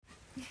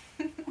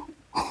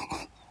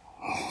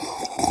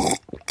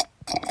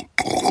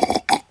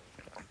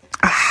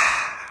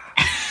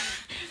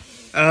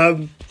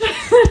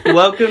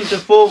Welcome to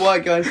Four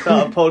White Guys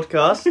Start a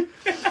Podcast.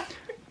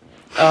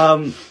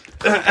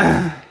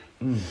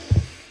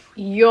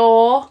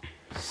 Your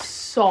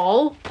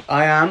Sol.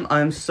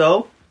 I'm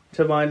Sol.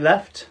 To my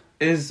left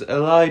is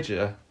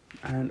Elijah.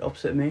 and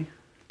opposite me,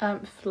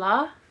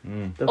 Fleur.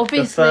 the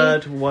Obviously.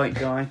 third white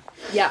guy.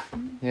 Yeah.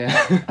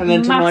 Yeah. And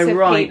then to my Massive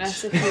right,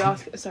 penis, if you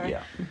ask. Sorry.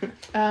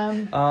 Yeah.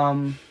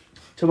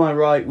 To my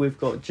right we've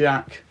got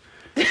Jack.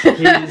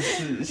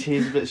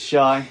 He's a bit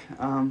shy.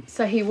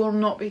 So he will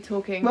not be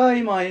talking. Well,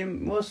 he might.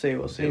 We'll see.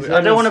 He's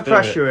I don't want to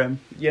spirit. pressure him.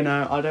 You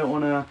know, I don't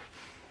want to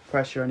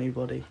pressure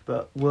anybody,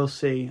 but we'll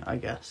see, I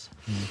guess.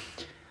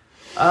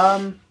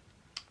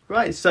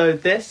 Right. So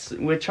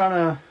we're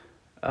trying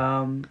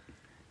to.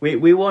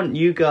 We want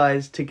you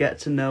guys to get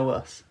to know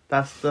us.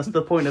 That's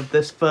the point of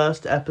this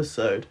first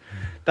episode.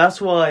 That's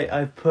why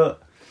I put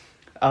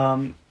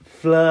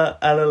Fleur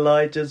and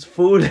Elijah's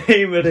full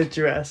name and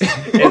address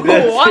in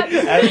this What?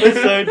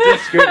 episode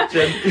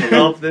description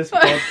of this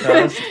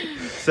podcast.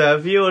 So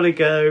if you want to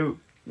go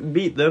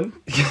meet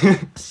them,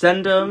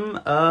 send them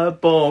a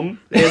bomb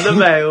in the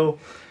mail.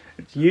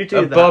 You do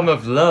A that. bomb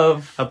of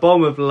love. A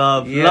bomb of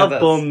love. Yeah, Love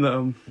that's- bomb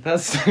them.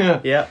 That's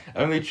Yeah.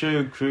 only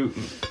true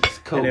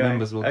cult Anyway,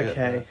 members will get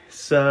okay.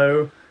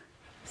 So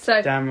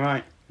So damn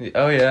right. that.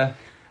 Oh yeah.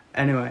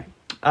 Anyway,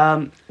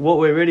 what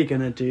we're really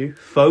gonna do,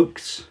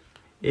 folks,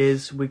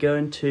 is we're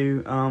going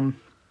to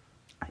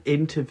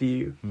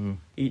interview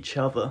each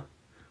other.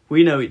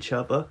 We know each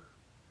other,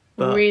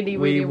 but Really,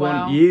 really we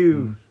well. want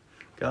you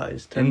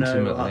guys to know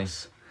Intimately.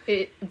 us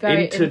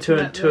very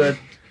intimately.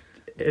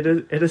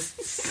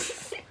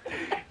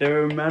 in a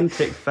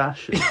romantic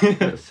fashion.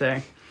 Let's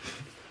say.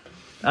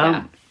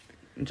 Yeah.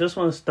 Just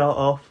want to start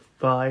off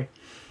by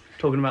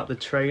talking about the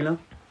trailer.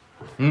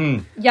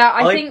 Yeah,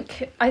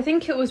 I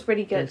think it was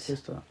really good. Let's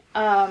just start.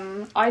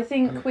 I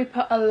think we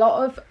put a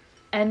lot of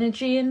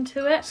energy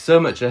into it. So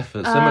much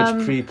effort, so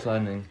much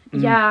pre-planning.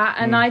 Yeah,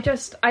 and I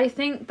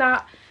think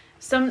that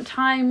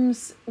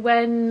sometimes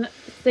when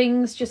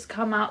things just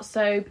come out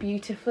so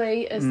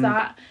beautifully as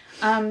that,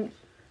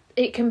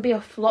 it can be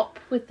a flop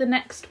with the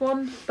next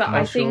one. But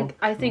I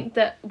think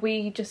that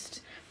we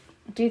just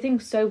do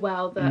things so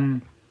well that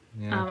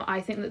Yeah.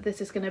 I think that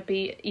this is going to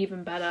be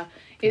even better.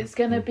 It's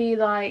going to be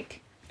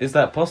like, Is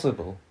that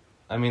possible?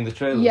 I mean, the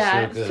trailer's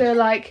yeah, so good. so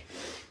like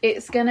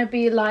it's going to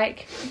be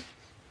like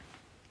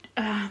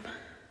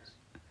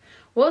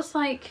what's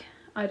like,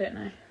 I don't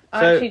know.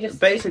 So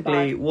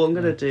basically, what I'm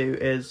gonna do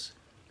is,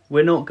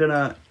 we're not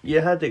gonna. You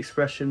had the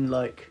expression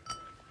like,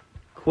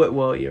 "Quit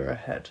while you're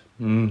ahead."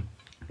 My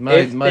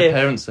If-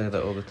 parents say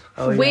that all the time.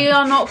 Oh, we yeah.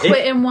 are not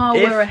quitting while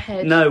we're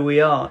ahead. No,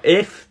 we are.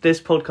 If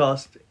this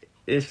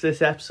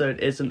episode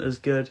isn't as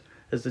good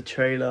as the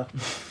trailer,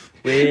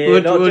 we're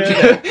not doing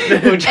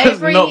it. We'll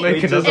just not make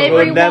We it just as will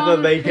one. never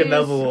make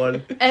another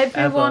one.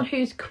 Everyone ever.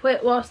 who's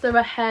quit whilst they're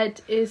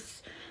ahead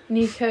is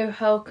Nico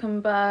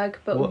Hülkenberg,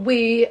 but What?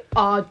 we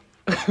are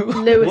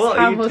Lewis What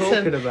are you talking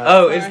Hamilton. about?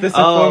 Oh, is this a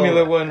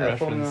Formula One Formula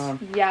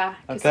reference? One. Yeah,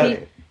 'cause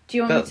Okay. do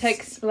you want me to That's-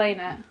 explain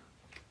it?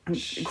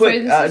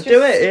 Quick, this is do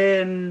just- it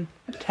in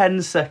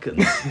 10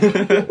 seconds.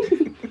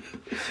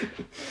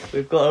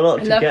 We've got a lot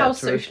I to love get how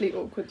through. socially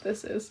awkward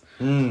this is.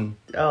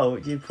 Oh,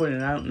 you're pointing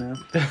it out now.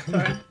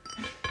 Sorry.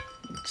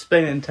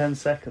 Explain it in 10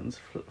 seconds,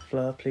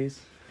 Fleur,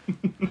 please.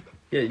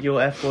 Yeah, your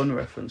F1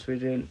 reference. We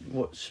didn't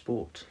watch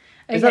sport.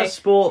 Is Okay. that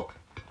sport?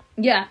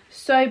 Yeah,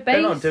 so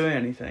They're not doing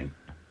anything.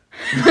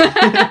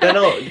 They're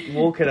not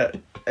walking at...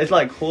 It's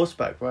like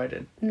horseback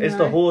riding. It's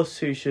the No. horse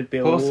who should be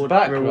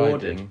Horseback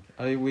rewarded. riding.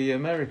 Are we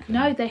American?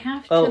 No, they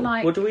have Oh, to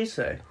like. what do we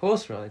say?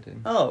 Horse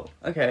riding. Oh,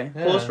 okay.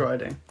 Yeah. Horse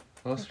riding.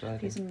 Horse riding.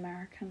 He's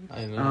American.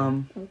 I know.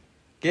 Um,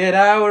 Get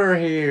out of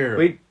here.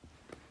 we...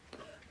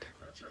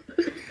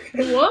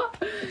 What?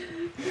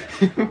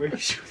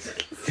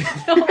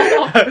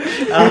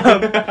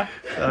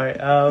 Sorry,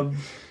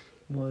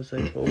 what was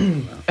I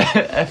talking about?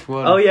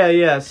 F1. Oh,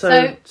 yeah.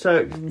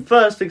 So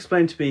first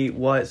explain to me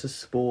why it's a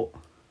sport.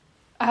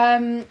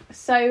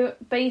 So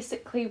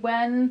basically,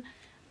 when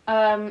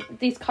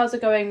these cars are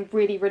going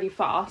really, really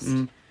fast,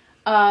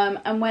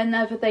 and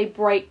whenever they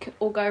brake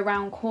or go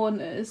around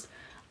corners,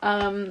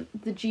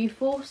 the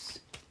G-force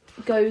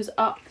goes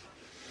up.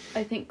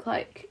 I think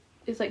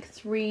it's like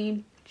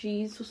 3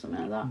 Gs or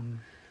something like that.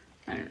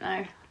 I don't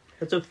know.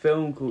 There's a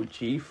film called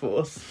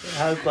G-Force. It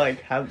has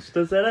like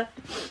hamsters in it,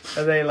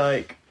 and they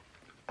like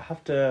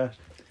have to.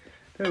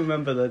 I don't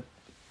remember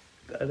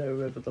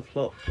the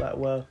plot that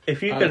well.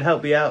 If you could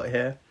help me out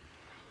here.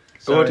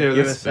 Sorry, Audio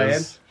you were saying?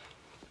 listeners.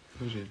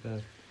 Would you know?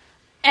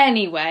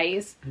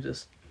 Anyways,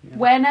 Just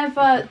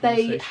whenever they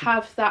conversation.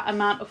 have that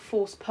amount of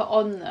force put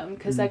on them,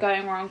 because they're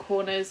going around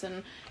corners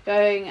and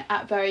going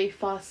at very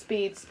fast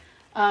speeds,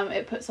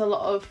 it puts a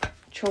lot of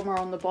trauma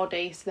on the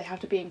body, so they have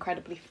to be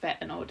incredibly fit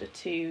in order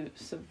to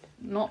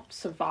not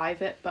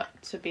survive it, but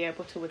to be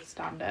able to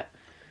withstand it.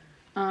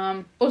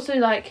 Also,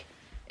 like,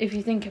 if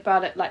you think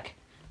about it, like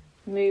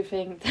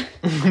moving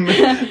moving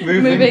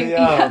the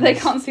yeah, they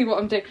arms. can't see what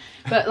I'm doing,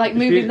 but like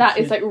moving that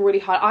is like really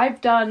hard. I've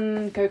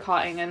done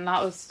go-karting and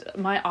that was,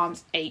 my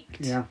arms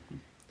ached. Yeah.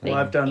 Well,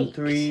 I've done aches.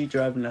 3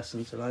 driving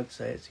lessons, and I'd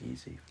say it's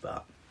easy,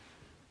 but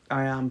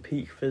I am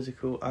peak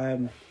physical. I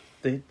am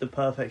the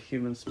perfect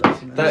human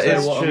specimen. That So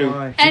is what true. am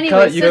I?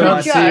 Anyway, You so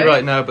can't the see joke-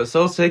 right now, but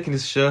Saul's taking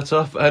his shirt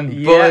off, and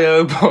Yeah. boy,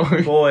 oh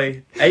boy,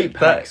 Boy, 8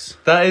 packs.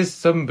 that is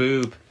some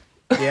boob.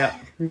 Yeah.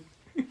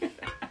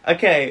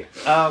 Okay.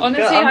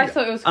 Honestly, I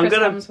thought it was I'm Chris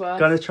gonna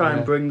Hemsworth. try Yeah.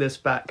 and bring this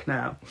back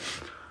now.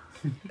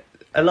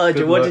 Elijah,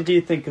 Good what luck. did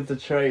you think of the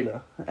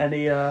trailer?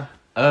 Any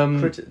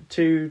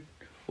two?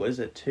 What is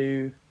it?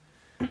 Two.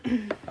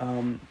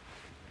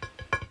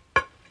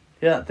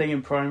 Yeah, that thing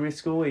in primary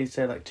school where you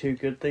say like 2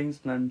 good things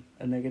and then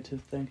a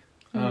negative thing.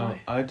 Oh,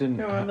 I didn't.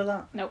 You remember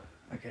that? Nope.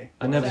 Okay.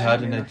 I never Well,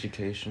 had an yeah.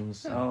 education.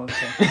 So. Oh,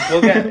 okay.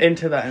 We'll get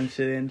into that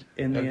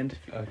in the end.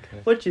 Okay.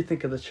 What did you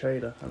think of the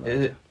trailer?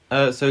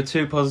 So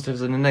 2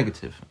 positives and a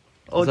negative.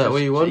 Or Is that just,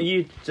 what you want?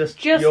 You just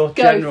Just your go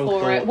general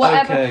for it. thoughts.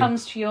 Whatever Okay.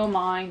 comes to your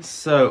mind.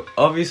 So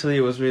obviously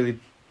it was really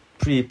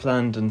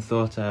pre-planned and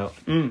thought out.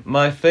 Mm.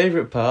 My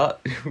favourite part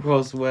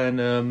was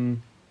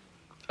when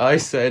I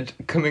said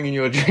 "coming in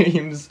your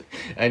dreams"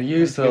 and you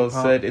That's a good Saul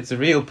part. said it's a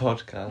real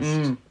podcast.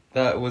 Mm.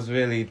 That was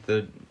really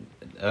the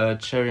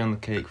cherry on the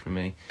cake for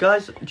me.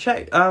 Guys,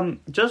 check.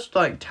 Just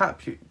like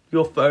tap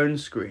your phone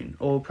screen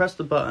or press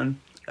the button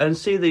and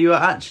see that you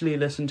are actually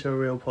listening to a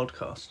real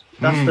podcast.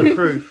 That's the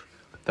proof.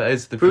 That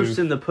is the Proof's proof.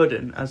 in the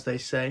pudding, as they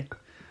say.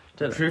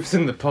 Don't- Proof's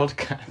in the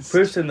podcast.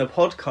 Proof's in the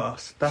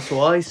podcast. That's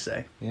what I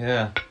say.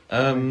 Yeah.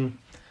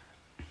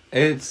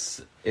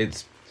 It's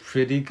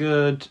pretty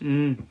good.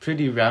 Mm.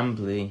 Pretty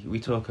rambly. We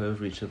talk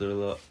over each other a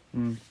lot.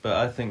 Mm. But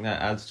I think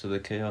that adds to the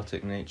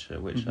chaotic nature,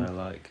 which I Mhm.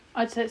 like.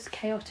 I'd say it's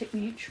chaotic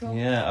neutral.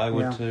 Yeah, I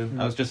would Yeah. too.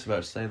 Mm. I was just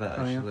about to say that,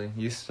 Oh, yeah. actually.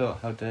 You stole...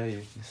 How dare you?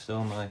 You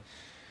stole my...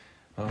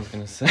 What I was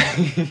going to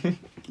say.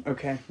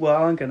 Okay.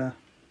 Well, I'm gonna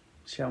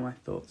share my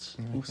thoughts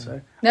Okay.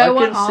 also. No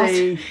one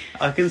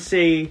I can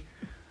see.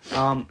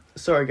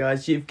 Sorry,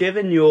 guys. You've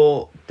given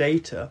your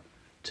data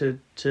to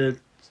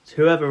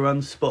whoever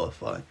runs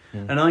Spotify,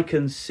 Mm. and I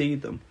can see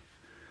them.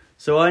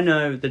 So I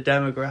know the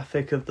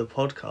demographic of the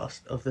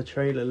podcast, of the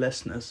trailer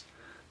listeners.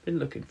 Been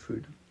looking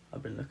through them.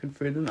 I've been looking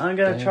through them. I'm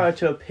going to Damn. try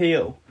to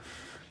appeal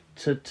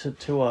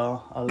to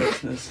our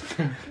listeners.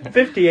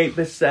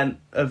 58%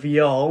 of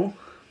y'all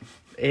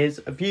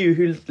of you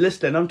who's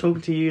listening. I'm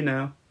talking to you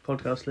now,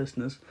 podcast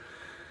listeners.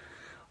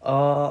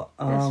 Are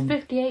There's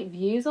 58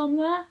 views on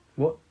there?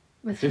 What?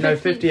 With no,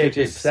 50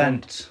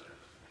 58%.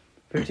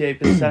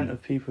 58%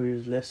 of people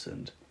who've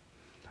listened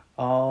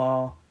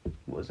are,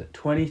 what was it,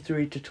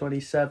 23 to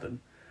 27.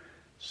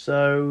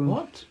 So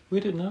What? We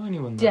didn't know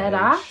anyone that Dead age.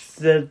 ass?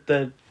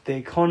 the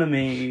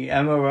economy,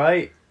 am I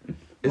right?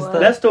 Is Well-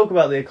 that... Let's talk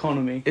about the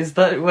economy. Is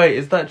that... Wait,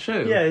 is that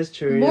true? Yeah, it's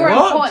true. More yeah.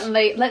 What?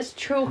 importantly, let's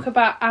talk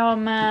about our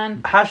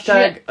man.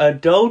 Hashtag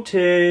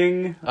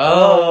adulting.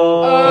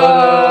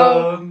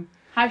 Oh.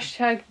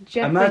 Hashtag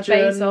Jeffrey Imagine-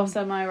 Bezos,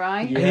 am I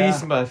right? Yeah.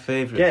 He's my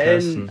favourite Get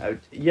person. in.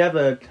 You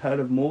ever heard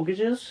of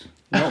mortgages?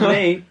 Not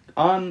me.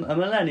 I'm a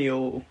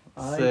millennial.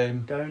 I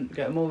Same. don't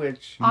get a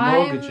mortgage.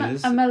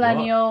 Mortgages? I'm a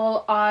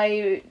millennial.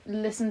 I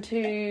listen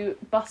to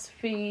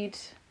BuzzFeed.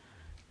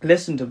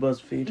 Listen to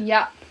BuzzFeed.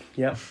 Yep.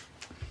 Yep.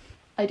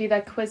 I do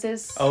their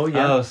quizzes. Oh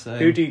yeah. Oh, same.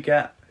 Who do you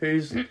get?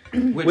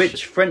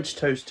 Which French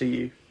toast are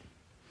you?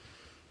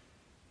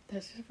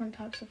 There's different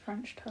types of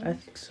French toast. I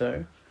think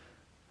so.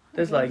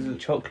 There's like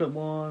chocolate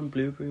one,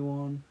 blueberry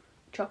one.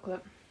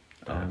 Chocolate.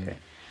 Oh, okay.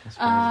 That's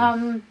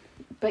crazy.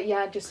 But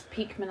yeah, just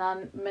peak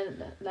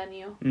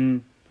millennial.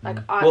 Mm. Like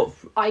What?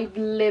 I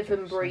live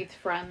and breathe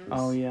Friends.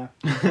 Oh yeah.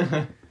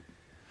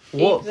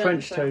 What Even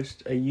French so.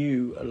 toast are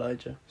you,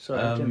 Elijah? Sorry,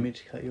 I didn't Um, mean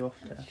to cut you off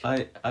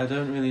there. I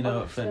don't really know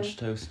what Honestly. French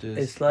toast is.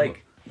 It's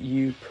like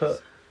you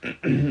put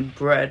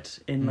bread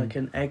in Mm. like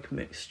an egg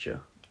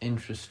mixture,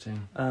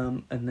 Interesting.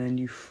 and then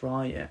you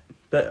fry it.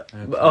 But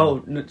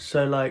Okay.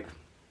 so like,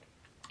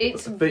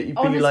 It's but you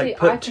honestly, like I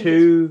put think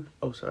 2.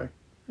 Oh, sorry.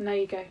 No,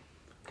 you go.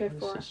 Go I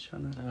was for it. just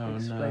trying to Oh, no.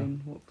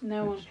 explain. What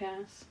No one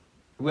cares.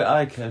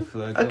 I care for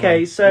that.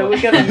 Okay, so we're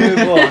going to move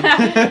on.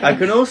 I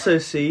can also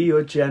see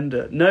your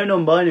gender. No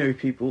non-binary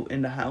people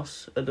in the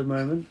house at the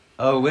moment.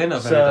 Oh, we're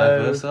not very So-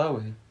 diverse, are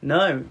we?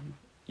 No.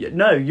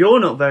 No, you're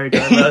not very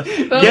diverse.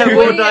 But Get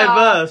more we are.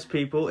 diverse,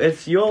 people.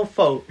 It's your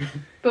fault.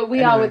 But we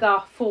Anyway. are with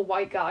our 4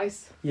 white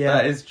guys. Yeah,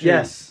 That is true.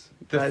 Yes,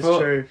 The that's four-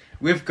 true.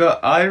 We've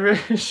got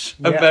Irish,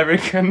 Yeah.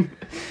 American,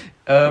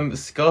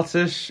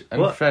 Scottish,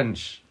 and What?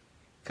 French.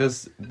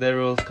 Because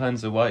they're all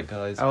kinds of white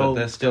guys, but Oh,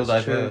 they're still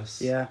that's true.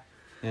 diverse. Yeah.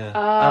 Yeah.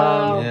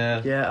 Oh,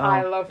 Yeah. Yeah.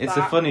 I love It's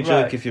that. a funny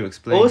joke Right. if you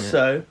explain it.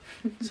 Also,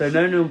 so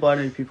no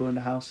non-binary people in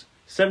the house.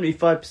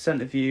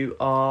 75% of you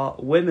are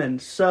women.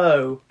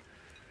 So,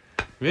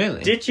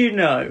 Really? did you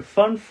know?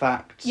 Fun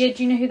fact. Yeah,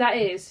 do you know who that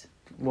is?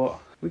 What?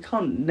 We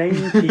can't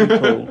name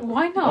people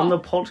Why not? on the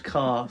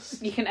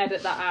podcast. You can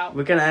edit that out.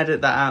 We're gonna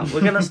edit that out. We're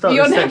gonna start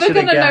You're the never section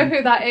gonna again. know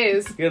who that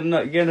is. You're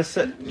gonna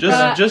sit.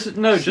 Just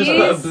put a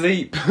she's-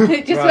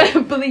 bleep. Just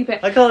Right. believe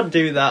it. I can't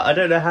do that. I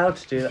don't know how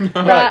to do that.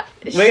 But Right.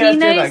 she We're gonna do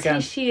that knows again.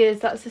 who she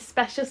is. That's a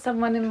special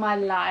someone in my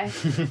life.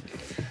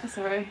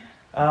 Sorry,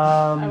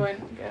 I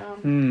won't go on.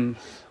 Hmm.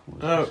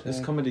 Oh,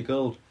 it's comedy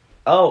gold.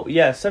 Oh,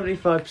 yeah,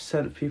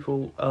 75% of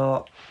people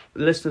are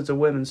listeners are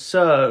women.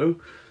 So,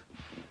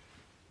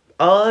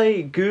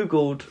 I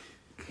Googled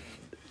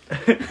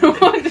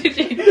What did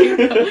you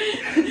Google?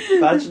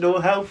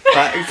 vaginal health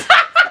facts.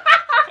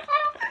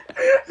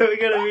 We're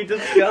going to be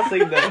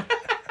discussing them.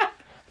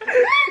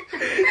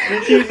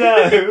 Did you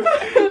know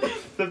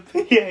the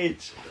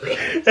pH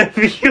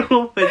of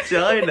your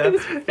vagina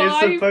is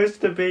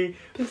supposed to be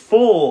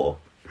 4?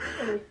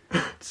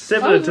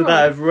 Similar to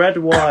that of red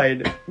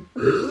wine.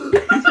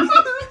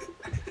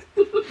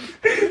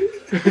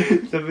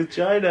 The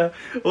vagina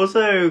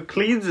also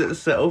cleans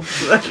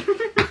itself.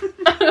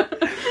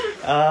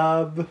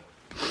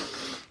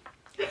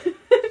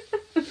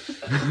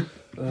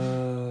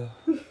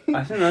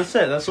 I think that's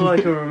it. That's all I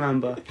can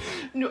remember.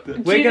 No,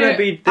 We're gonna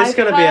be. This is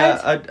gonna be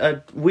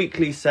a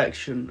weekly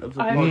section of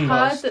the I've podcast.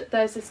 heard that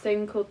there's this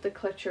thing called the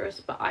clitoris,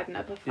 but I've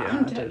never Yeah, I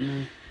found don't it.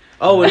 know.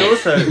 Oh, and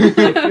also,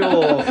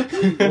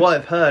 if you're, what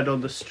I've heard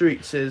on the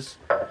streets is,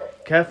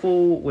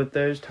 careful with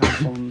those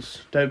tampons.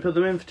 Don't put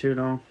them in for too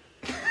long.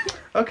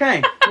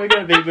 Okay, we're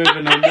going to be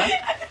moving on now.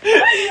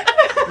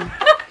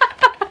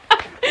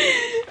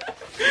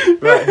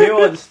 Right, who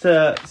wants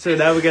to... So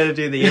now we're going to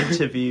do the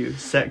interview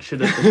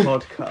section of the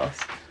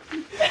podcast.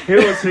 Who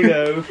wants to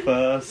go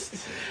first?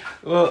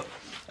 Well,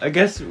 I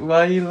guess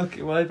why are you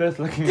both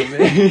looking at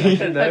me? I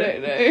don't know. I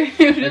don't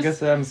know. I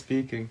guess I'm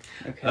speaking.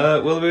 Okay.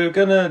 Well, we were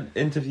gonna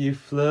interview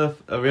Flurf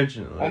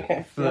originally.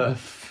 Okay.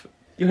 Flurf.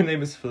 Your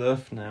name is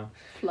Flurf now.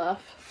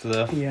 Fluff.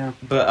 Flurf. Yeah.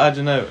 But I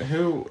don't know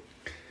who.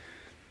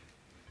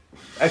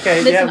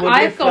 Okay, Listen, yeah, we'll do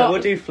I've Fleur. got-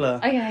 We'll do Fleur.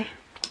 Okay.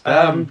 Do you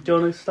want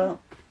to start?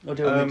 Or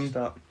do you want me to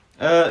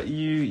start?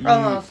 You.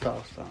 I'll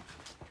start.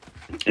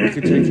 You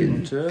could take it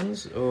in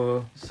turns,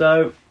 or.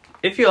 So,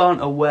 if you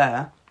aren't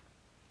aware,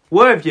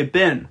 where have you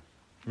been?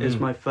 Is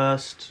my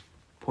first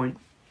point.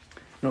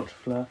 Not to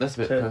Fleur. That's a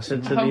bit to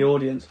personal. the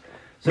audience.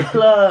 So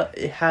Fleur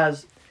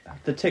has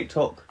the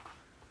TikTok,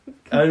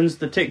 owns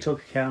the TikTok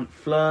account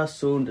Fleur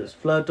Saunders.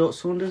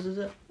 Fleur.Saunders, is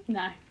it?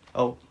 No.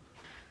 Oh.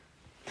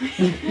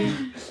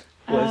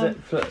 What is it?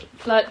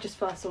 Fleur. Just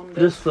Fleur Saunders.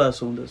 Just Fleur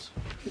Saunders.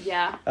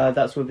 Yeah.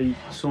 That's with a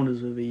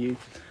Saunders with a U.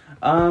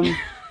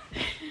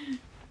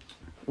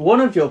 One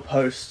of your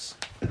posts,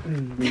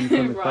 reading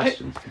from the Right.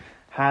 questions,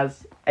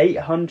 has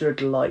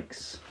 800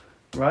 likes,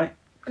 right?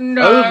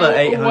 No. Over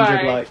 800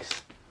 way.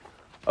 likes.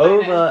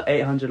 Over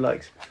 800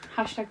 likes.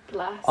 Hashtag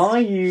blessed. Are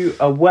you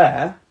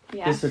aware?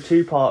 Yeah. It's a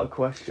two-part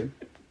question.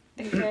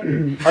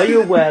 Okay. Are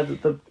you aware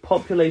that the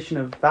population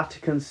of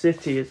Vatican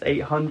City is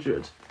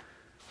 800?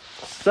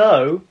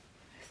 So,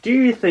 do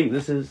you think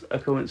this is a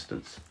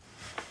coincidence?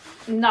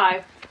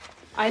 No.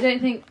 I don't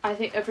think... I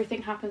think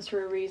everything happens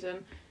for a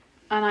reason.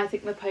 And I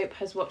think the Pope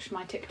has watched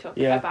my TikTok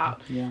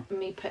about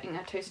me putting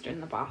a toaster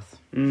in the bath.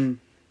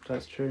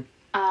 That's true.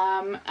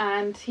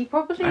 And he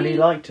probably... And he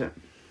liked it.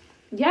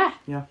 Yeah.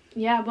 Yeah.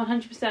 Yeah,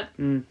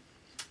 100%.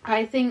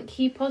 I think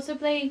he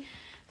possibly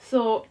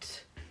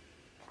thought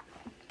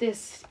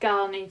this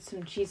girl needs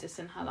some Jesus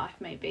in her life,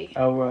 maybe.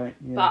 Oh, right.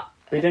 Yeah. But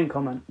he didn't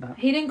comment that.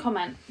 he didn't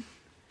comment.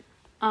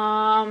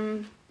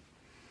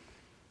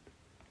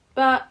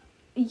 But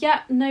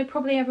yeah, no,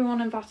 probably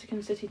everyone in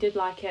Vatican City did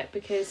like it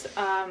because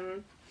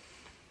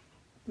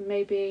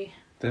maybe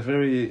They're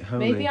very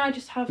holy. maybe I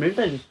just have Maybe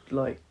they just,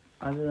 like,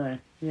 I don't know.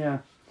 Yeah.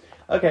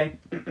 Okay.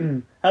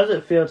 How does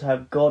it feel to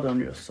have God on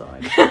your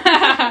side?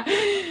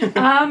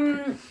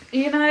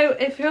 you know,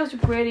 it feels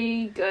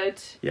really good.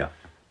 Yeah.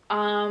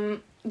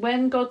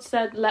 When God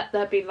said let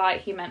there be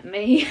light, he meant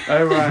me.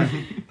 Oh, right.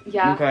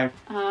 Yeah. Okay.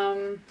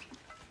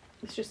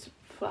 It's just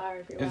fire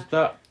everywhere. Is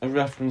that a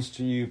reference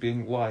to you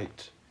being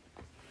white?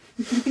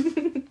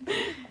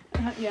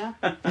 Yeah.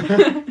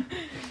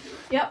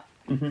 Yep.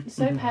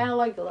 So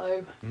pale I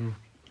glow.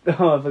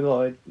 Oh, I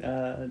forgot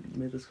I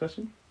made this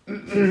question.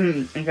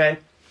 Okay.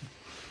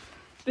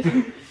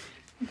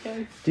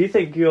 Okay. Do you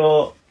think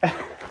you're...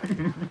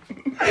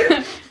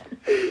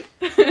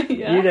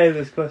 Yeah. You know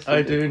this question.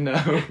 I do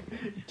know.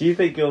 Do you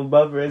think your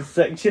mother is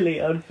sexually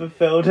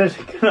unfulfilled and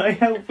can I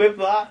help with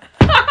that?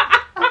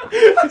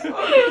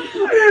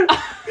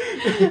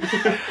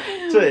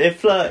 So if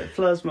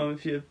Fleur's mum,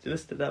 if you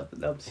listed that,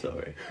 I'm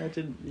sorry. I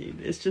didn't mean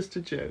it's just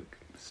a joke.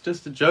 It's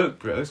just a joke,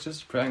 bro. It's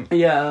just a prank.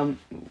 Yeah,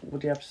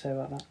 what do you have to say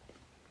about that?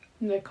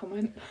 No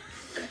comment.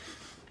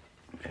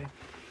 Okay.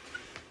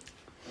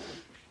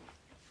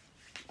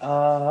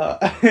 How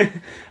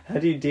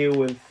do you deal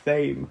with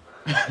fame?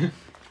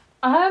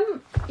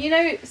 You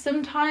know,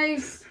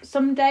 sometimes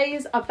some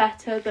days are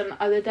better than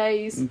other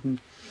days. Mm-hmm.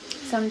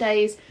 Some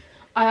days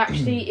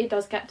it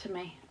does get to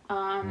me.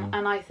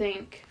 And I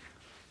think,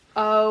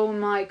 oh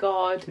my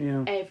God,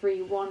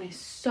 everyone is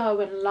so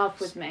in love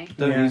with me.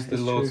 Don't use the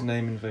it's Lord's true.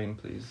 name in vain,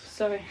 please.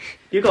 Sorry.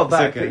 You got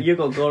back. okay. You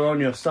got God on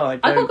your side.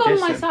 I got Don't God on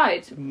diss my him.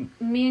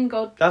 side. Me and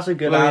God. That's a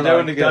good Well, you ally. don't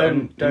want to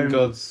get don't on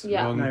God's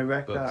Yeah. wrong No,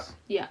 wreck books.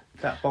 Yeah.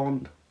 that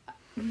bond.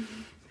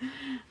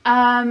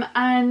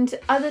 And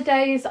other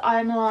days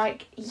I'm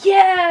like,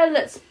 yeah,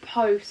 let's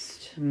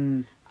post.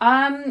 You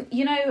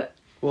know,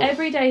 What?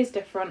 every day is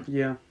different.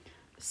 Yeah.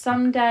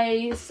 Some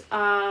days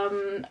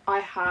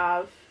I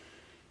have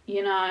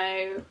you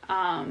know,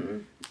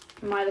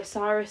 Miley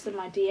Cyrus in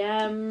my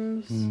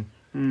DMs.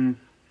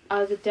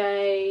 Other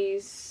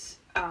days,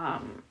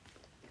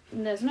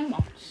 there's no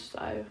one,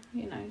 so,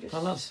 you know, just...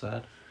 Oh, that's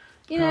sad.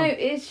 You know,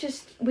 it's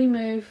just, we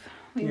move.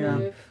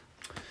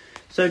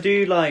 So do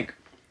you, like,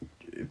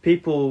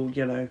 people,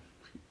 you know,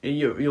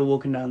 you're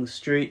walking down the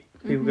street,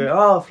 people go,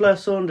 oh, Fleur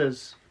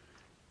Saunders.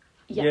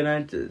 Yeah. You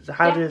know,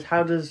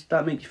 how does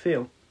that make you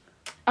feel?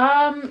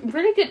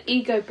 Really good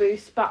ego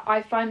boost, but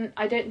I don't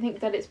think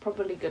that it's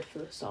probably good for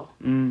the soul.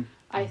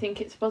 I think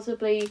it's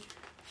possibly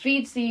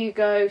feeds the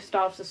ego,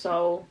 starves the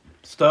soul.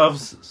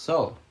 Starves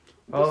soul?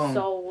 The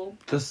soul.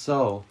 The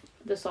soul.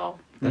 The soul.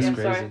 That's yeah,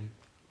 crazy. Sorry.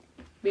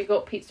 We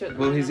got pizza at the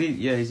Well, moment.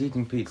 he's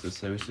eating pizza,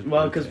 so we should...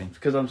 Well,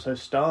 because I'm so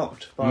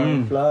starved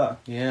by Fleur.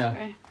 Yeah.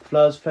 Okay.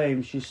 Fleur's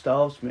fame, she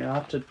starves me. I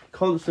have to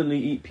constantly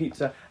eat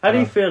pizza. How do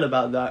you feel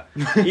about that?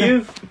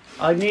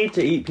 I need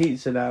to eat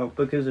pizza now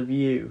because of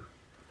you.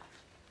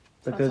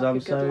 Because Sounds like I'm a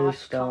good so life,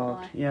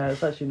 starved. can't Yeah,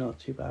 it's actually not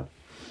too bad.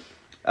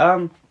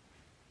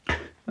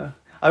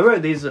 I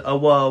wrote these a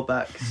while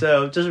back,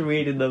 so I'm just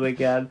reading them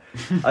again.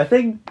 I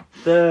think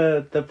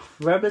the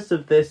premise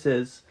of this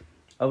is,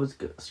 I was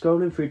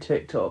scrolling through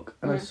TikTok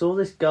and I saw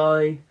this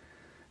guy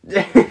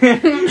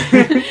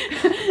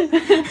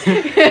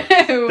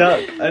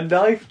stuck a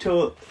knife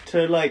to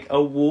like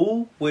a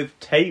wall with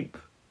tape.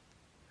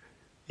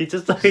 He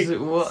just like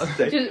what?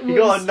 he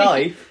got a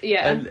knife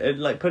yeah. and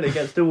like put it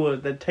against the wall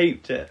and then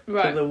taped it to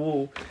Right. the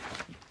wall.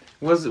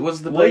 Was the Were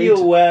blade... you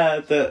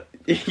aware that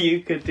you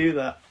could do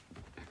that?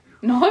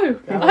 No,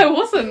 I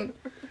wasn't.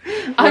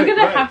 I'm going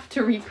to have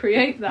to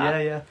recreate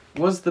that. Yeah.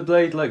 Was the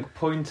blade like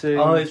pointing...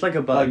 Oh, it's like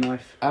a butter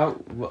knife.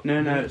 out... What?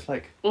 No, it's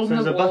like On so the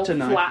there's a wall, butter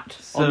knife. flat.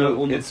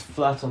 So on the- it's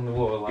flat on the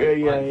wall, like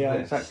Yeah,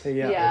 this. exactly.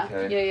 Yeah, Yeah.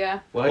 Okay. yeah.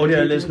 Why did Audio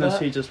he do listeners,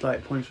 that? he just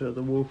like pointed at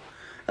the wall.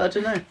 I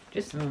don't know.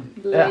 Just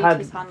It laid had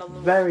his hand on the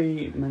wall.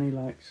 very many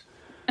likes.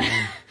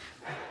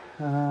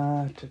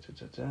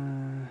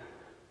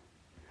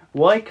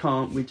 Why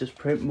can't we just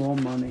print more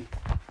money?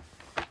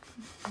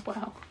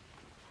 Wow.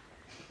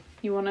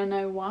 You want to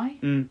know why?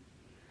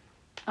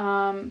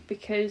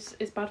 Because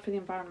it's bad for the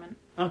environment.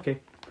 Okay,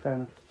 fair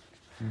enough.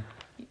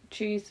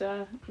 Trees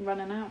are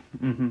running out.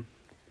 So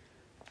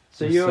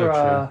That's you're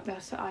so true.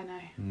 That's what I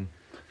know.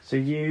 so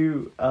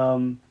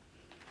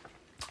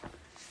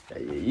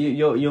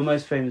your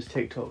most famous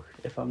TikTok,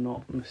 if I'm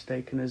not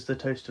mistaken, is the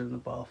toaster in the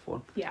bath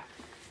one. Yeah.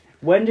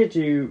 When did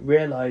you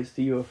realise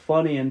that you were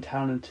funny and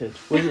talented?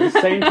 Was it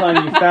the same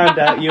time you found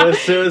out you were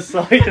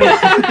suicidal?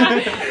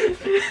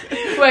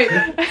 Wait.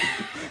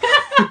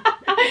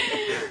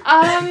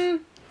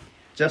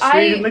 Just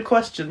reading the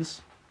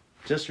questions.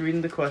 Just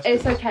reading the questions.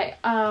 It's okay.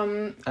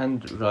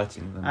 And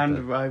writing them.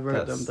 And but I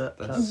wrote that's- them,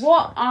 but that's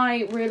What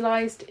fine. I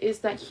realised is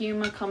that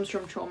humour comes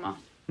from trauma.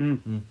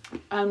 And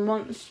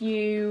once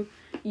you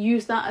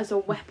use that as a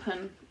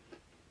weapon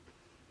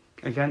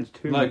Against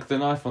who? Like the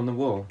knife on the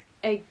wall.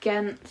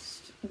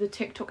 against the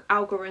TikTok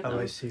algorithm, Oh,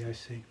 I see.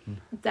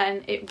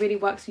 then it really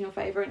works in your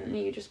favour and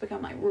you just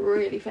become like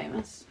really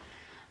famous.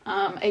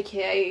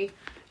 AKA,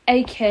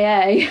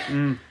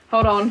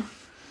 hold on.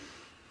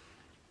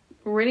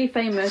 Really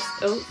famous.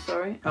 Oh,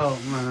 sorry. Oh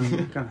man,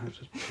 I'm gonna have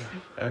to.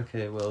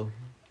 Okay, well,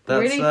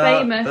 that's Really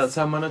famous. That's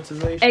our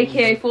monetization.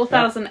 AKA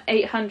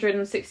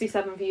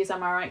 4,867 views.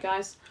 Am I right,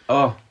 guys?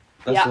 Oh,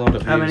 that's Yeah. a lot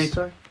of views. How many?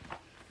 Sorry.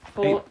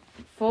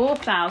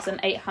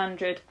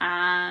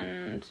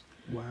 4,867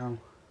 Wow.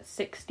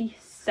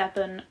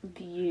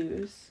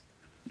 views.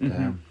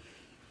 Damn.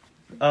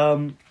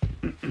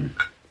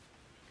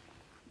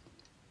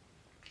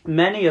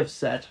 Many have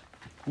said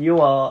you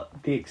are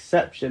the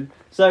exception.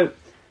 So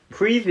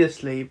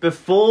previously,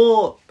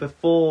 before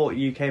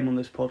you came on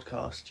this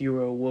podcast, you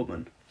were a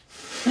woman,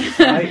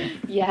 right?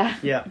 Yeah.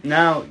 Yeah.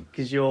 Now,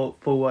 because you're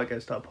full work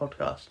Get Start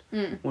podcast.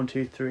 1,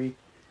 2, 3,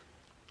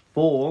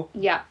 4.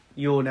 Yeah.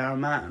 You're now a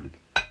man.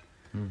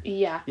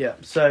 Yeah. Yeah.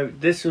 So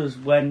this was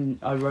when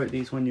I wrote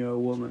these. When you were a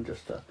woman,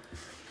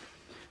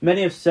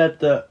 many have said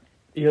that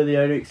you're the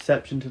only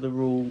exception to the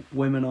rule.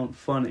 Women aren't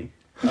funny.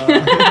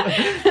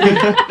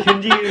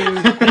 Can you?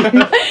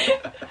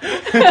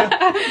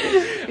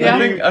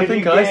 Yeah. I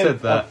think I said A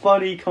that.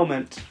 funny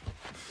comment.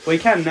 Well, you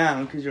can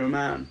now because you're a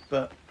man,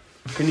 but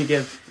can you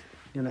give,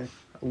 a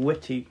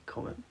witty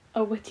comment?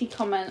 A witty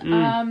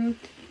comment.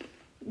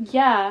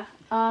 Yeah.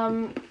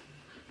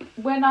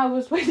 When I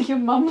was with your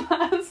mum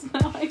last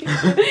night,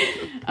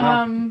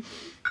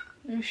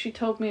 she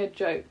told me a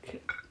joke,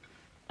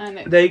 and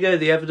it. There you go.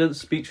 The evidence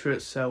speaks for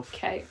itself,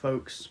 Okay.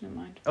 folks. Never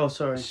mind. Oh,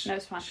 sorry. No,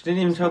 it's fine. She didn't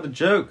even tell the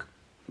joke.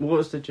 What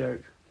was the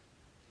joke?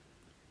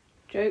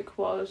 Joke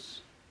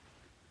was.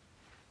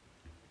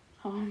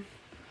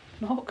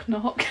 Knock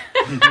knock.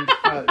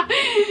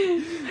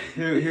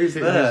 Who's Who's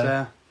there?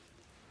 there?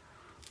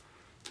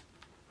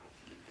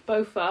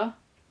 Bofa.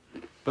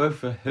 Both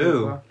for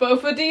who?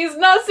 Both of these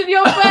nuts in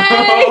your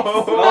face.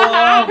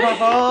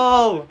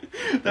 Oh,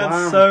 That's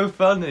wow. so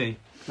funny.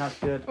 That's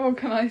good. What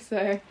can I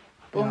say?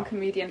 Born Yeah.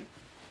 comedian.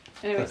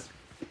 Anyways,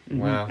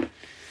 Wow.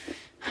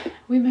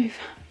 we move.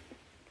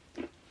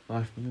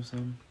 Life moves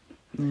on.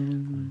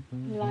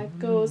 Life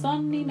goes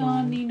on and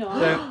on and on.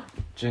 So,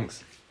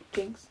 Jinx.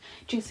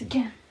 Jinx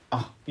again.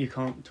 you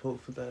can't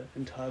talk for the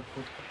entire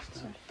podcast.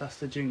 No. Sorry. That's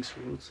the Jinx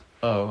rules.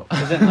 Oh.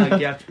 Isn't like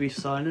you have to be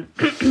silent?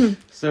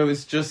 So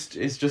it's just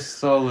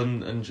Sol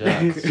and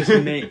Jack. It's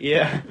just me,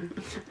 yeah.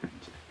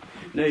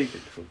 No, you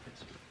could talk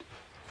this.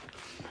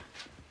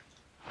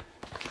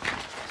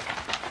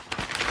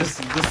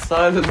 The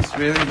silence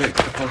really makes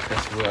the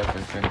podcast work,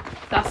 I think.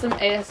 That's some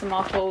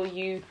ASMR for all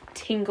you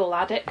tingle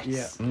addicts.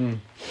 Yeah.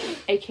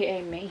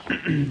 AKA me.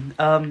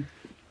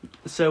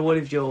 So what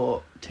if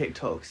your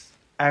TikToks?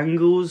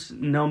 Angles,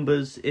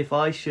 numbers, if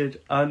I should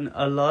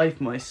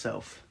unalive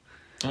myself.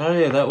 Oh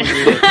yeah, that was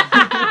it.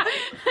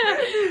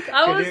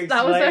 that was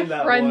explain a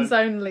that friends one?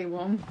 only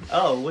one.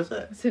 Oh, was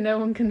it? So no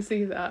one can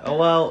see that. Oh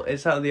well,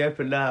 it's out in the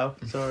open now.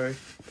 Sorry.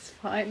 It's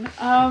fine.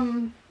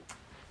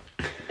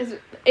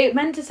 It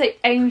meant to say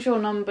angel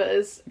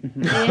numbers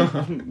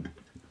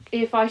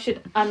if I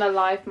should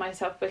unalive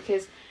myself,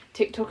 because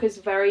TikTok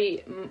is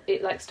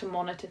it likes to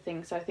monitor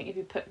things. So I think if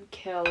you put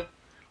kill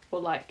or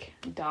like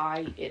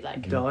die, it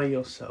like Die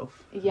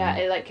yourself. yeah,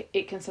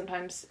 it can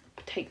sometimes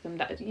take them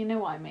down. You know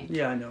what I mean?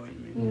 Yeah, I know what you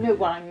mean. You know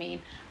what I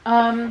mean.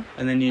 And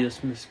then you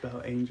just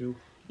misspell angel.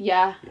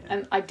 Yeah, Yeah.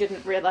 and I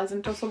didn't realise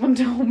until someone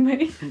told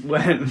me.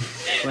 When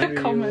I were you,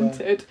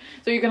 commented.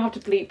 So you're gonna have to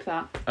bleep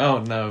that. Oh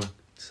no.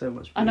 so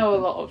much. I know a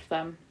lot of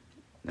them.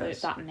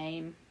 Nice. That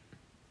name.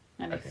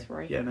 I know Okay.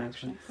 3. Yeah, no,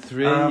 actually.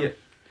 3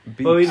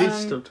 beats. Well, we need to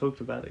Um, stop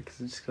talking about it because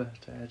I'm just gonna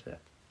have to edit.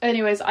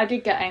 Anyways, I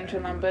did get angel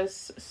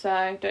numbers,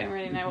 so don't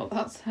really know what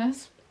that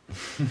says.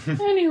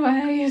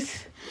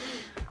 Anyways.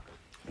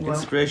 Well,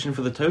 Inspiration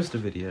for the toaster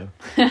video.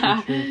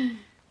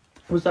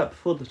 was that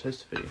before the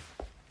toaster video?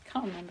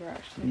 Can't remember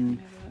actually. Mm.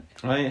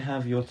 Let me have a I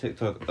have your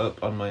TikTok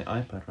up on my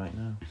iPad right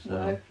now.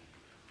 look.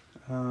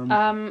 So.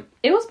 Whoa.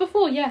 It was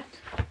before, yeah.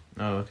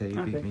 Oh, okay,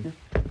 you beat me.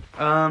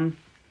 Yeah.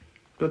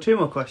 Got 2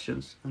 more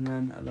questions, and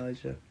then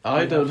Elijah.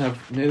 I don't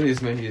have nearly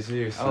as many as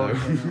you, so. Oh,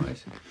 okay, no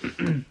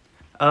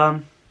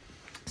worries.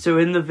 So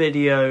in the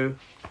video,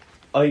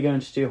 are you going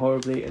to do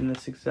horribly in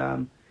this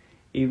exam,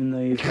 even though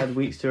you've had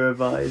weeks to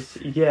revise?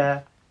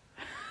 Yeah.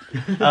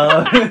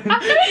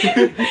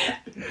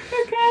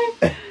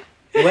 Okay.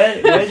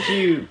 Where'd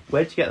you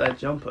get that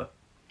jumper?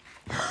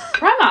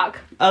 Primark.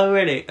 Oh,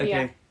 really? Okay.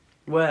 Yeah.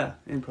 Where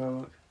in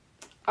Primark?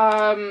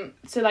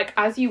 So like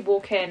as you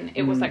walk in,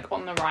 it was Mm. like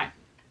on the right.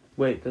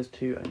 Wait, there's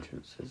 2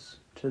 entrances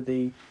to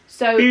the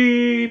So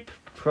beep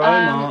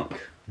Primark.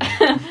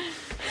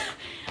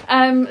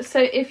 so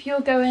if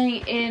you're going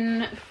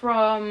in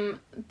from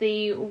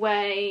the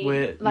way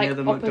We're like near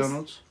the oppos-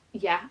 McDonald's.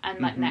 Yeah, and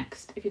like Mhm.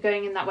 next. If you're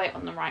going in that way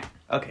on the right.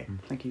 Okay,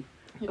 thank you.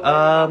 You're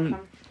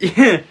welcome.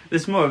 Yeah,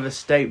 this is more of a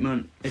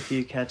statement. If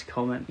you care to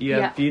comment, you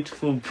Yeah. have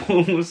beautiful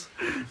balls.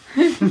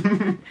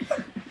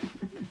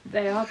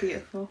 They are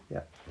beautiful.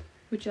 Yeah.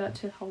 Would you like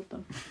to hold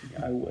them?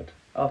 I would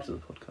after the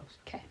podcast.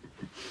 Okay.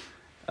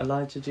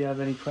 Elijah, do you have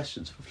any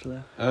questions for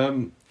Fleur?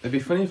 It'd be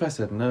funny if I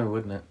said no,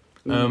 wouldn't it?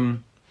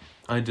 Mm.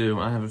 I do.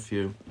 I have a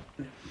few.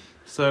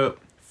 So,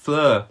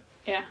 Fleur.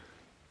 Yeah.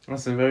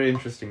 That's a very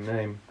interesting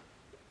name.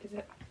 Is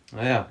it?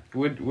 Oh, yeah.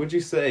 Would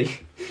you say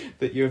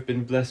that you have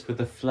been blessed with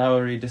a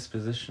flowery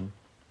disposition?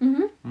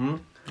 Mhm. Hmm?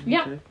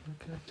 Yeah.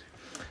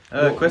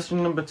 Okay.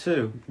 Question number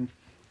 2.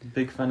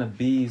 Big fan of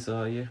bees,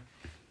 are you?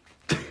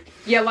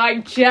 You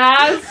like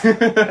jazz?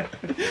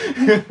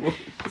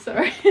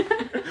 Sorry.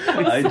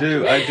 I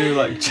do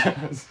like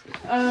jazz.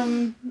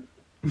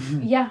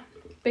 Yeah.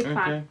 Big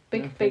fan.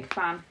 Okay, Big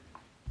fan.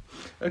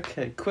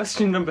 Okay,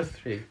 question number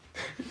 3.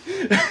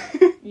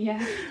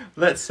 Yeah.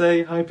 Let's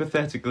say,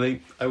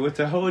 hypothetically, I were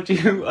to hold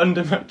you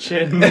under my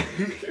chin.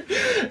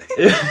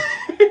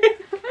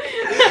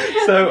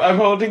 So, I'm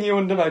holding you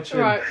under my chin.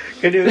 Right.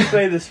 Can you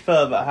explain this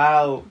further?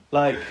 How,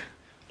 like,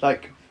 Are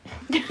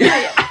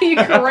you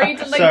cradling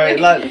sorry,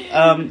 me? like,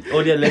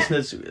 audio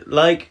listeners,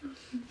 like,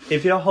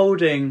 if you're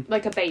holding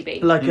Like a baby.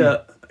 like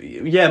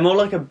more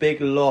like a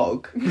big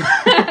log,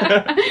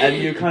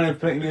 and you're kind of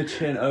putting your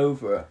chin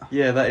over it.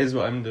 Yeah, that is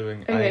what I'm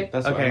doing. Okay.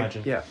 That's what I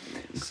imagine. Yeah.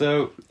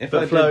 So, if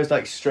But I flow did, is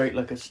like straight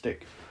like a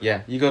stick.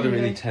 yeah, you got to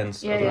really Okay.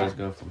 tense, Yeah, otherwise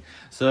yeah. go for me.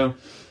 So,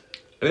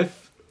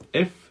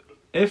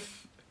 if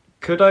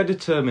could I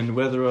determine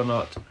whether or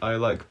not I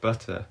like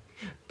butter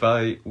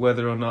by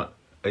whether or not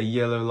a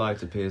yellow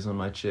light appears on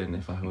my chin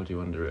if I hold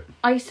you under it?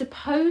 I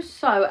suppose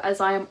so, as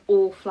I am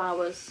all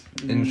flowers.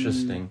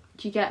 Interesting.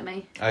 Do you get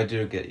me? I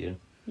do get you.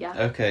 Yeah.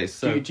 Okay,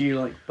 so Do you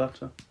like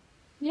butter?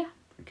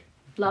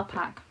 La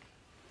Pack.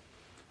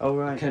 Oh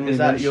right. Can we Is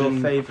that your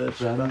mention favourite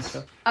brands?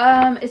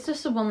 butter? It's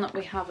just the one that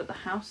we have at the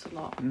house a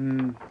lot.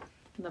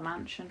 The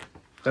mansion.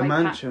 The Hype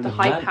mansion. the The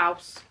hype man-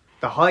 house.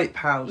 The hype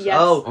house. Yes.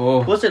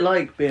 Oh, what's it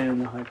like being in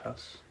the hype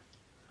house?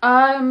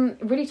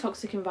 Really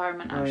toxic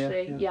environment Oh, yeah,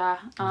 actually. yeah.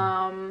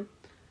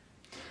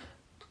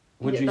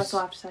 would Yeah, you that's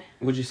all I have to say.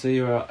 would you say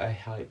you're a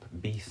hype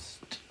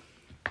beast?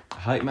 A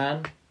hype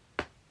man?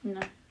 No.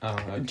 Oh,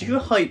 okay. Do you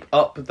hype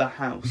up the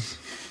house?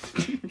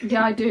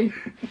 Yeah, I do.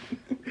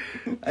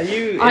 Are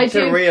you I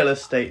into do. real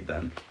estate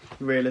then?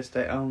 Real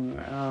estate.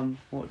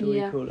 What do we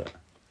Yeah. call it?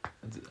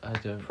 I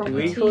don't. Do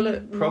we Property call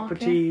it market?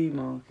 property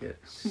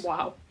markets?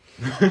 Wow.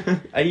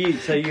 Are you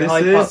so you This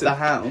hype is up the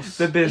house?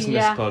 The business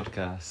Yeah.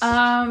 podcast.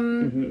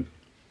 Mhm.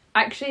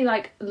 Actually,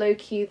 like low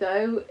key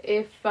though,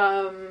 if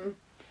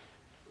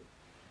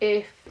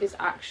is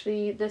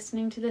actually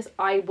listening to this,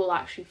 I will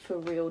actually for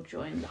real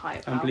join the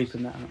hype I'm house.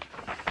 bleeping that out.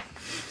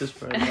 Just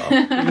for a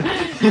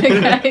laugh.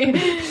 Okay.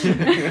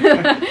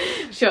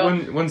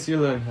 Sure. Once you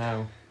learn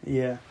how.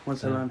 Yeah,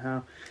 once I Yeah. learn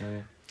how.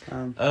 Yeah.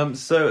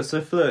 So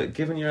So Fleur,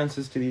 given your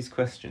answers to these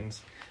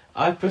questions,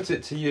 I put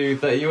it to you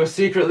that you are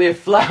secretly a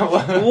flower.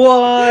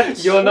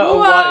 what? You're not a What?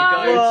 white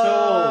guy at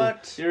all.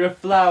 What? You're a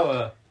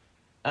flower.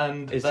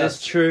 And Is that's-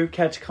 this true?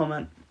 Care to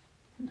comment?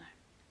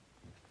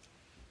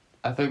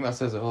 I think that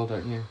says it all,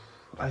 don't you?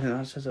 I think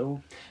that says it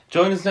all.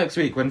 Join us next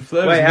week when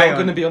Fleur Wait, is hang not on.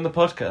 going to be on the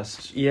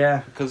podcast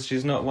Yeah. because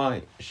she's not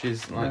white.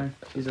 She's like, No,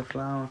 she's a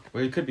flower.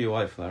 well, you could be a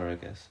white flower, I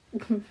guess.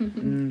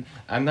 Mm.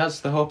 And that's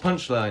the whole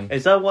punchline.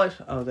 Is that white?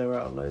 Oh, there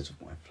are loads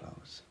of white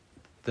flowers.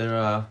 There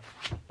are.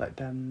 Like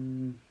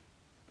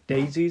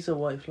daisies are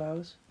white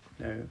flowers.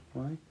 No,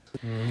 why?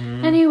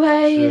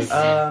 Anyways, Sure.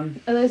 are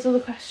those all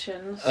the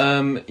questions?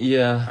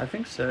 Yeah. I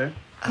think so.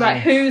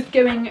 Right, who's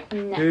going next?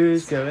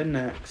 Who's going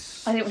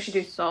next? I think we should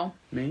do Sol.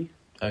 Me.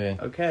 Okay.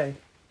 Okay,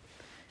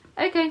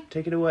 Okay.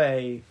 take it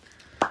away.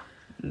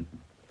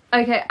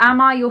 Okay, am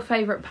I your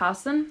favourite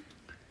person?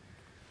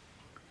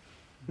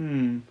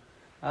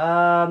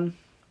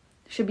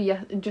 Should be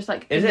just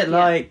like... Is it immediate.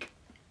 like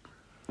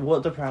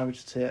what the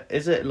parameters here?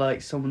 Is it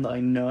like someone that I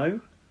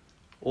know,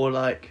 or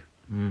like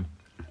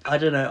I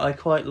don't know? I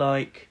quite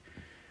like.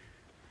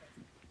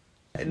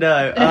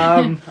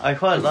 No, I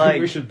quite I like.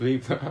 think we should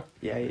bleep that.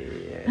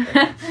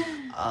 Yeah.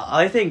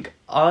 I think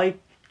I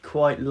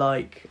quite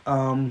like.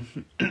 Trying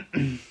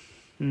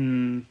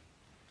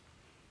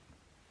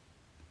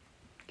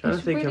to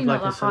It's think really of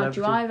like not a that hard.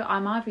 celebrity.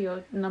 I'm either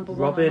your number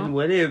one or Robin not.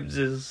 Williams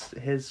is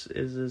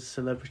a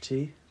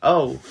celebrity.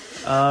 Oh,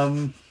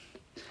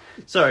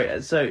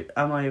 sorry. So,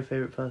 am I your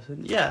favorite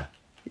person? Yeah.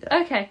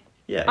 Okay,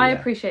 Yeah. I yeah.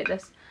 appreciate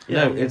this.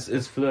 Yeah, No, yeah.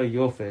 it's Fleur,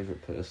 your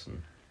favourite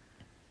person.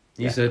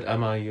 You Yeah. said,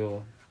 am I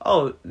your...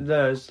 Oh,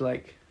 there's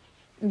like.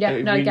 Yeah,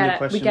 no, reading get the it. We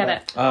question get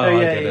back. it. Oh, Oh, I yeah,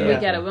 get yeah, it. yeah. We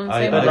get it. We're on the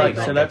I- same But I like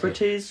get it.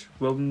 celebrities,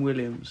 Robin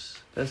Williams.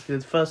 That's the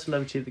first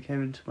celebrity that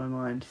came into my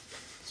mind.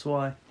 That's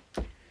why.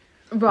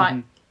 Right,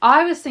 Mhm.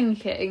 I was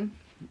thinking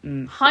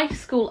Mm. high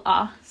school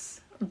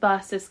us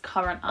versus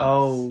current us.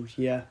 Oh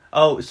yeah.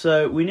 Oh,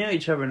 so we knew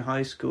each other in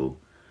high school,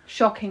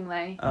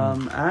 Shockingly.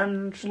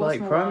 and like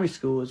more primary worse?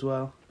 school as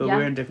well. But Yeah.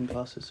 we're in different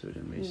classes, so we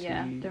didn't really.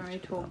 Yeah, see don't really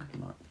each other talk.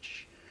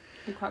 much.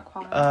 Be quite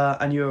quiet.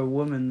 And you're a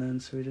woman then,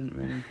 so we didn't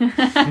really.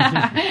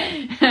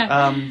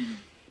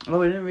 Well,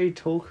 we didn't really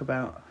talk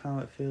about how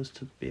it feels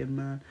to be a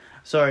man.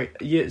 Sorry,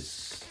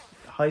 it's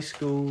high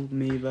school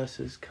me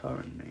versus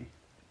current me.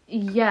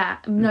 Yeah,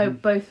 no,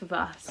 Mhm. both of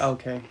us.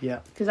 Okay, yeah.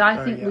 Because I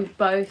Sorry, think yeah. we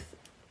both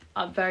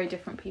are very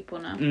different people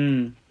now.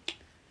 Mm,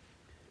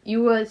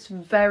 You were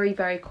very,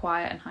 very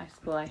quiet in high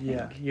school, I think.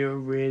 yeah, you're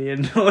really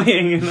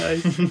annoying.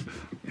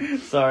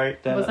 And sorry.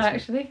 no, Was I that's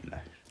actually? No.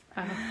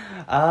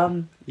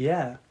 Oh.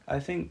 Yeah, I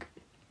think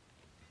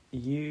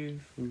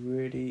you've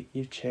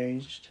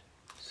changed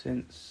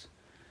since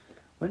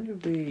when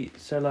did we?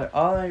 So like,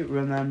 I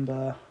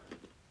remember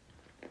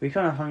we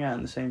kind of hung out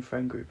in the same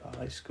friend group at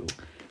high school,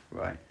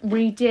 right?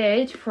 We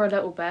did for a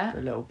little bit. For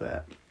a little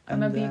bit. I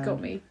remember you then-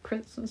 got me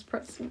Christmas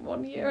present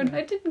one year and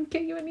I didn't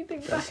get you anything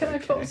That's back and I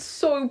okay. felt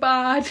so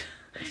bad.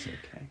 It's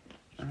okay.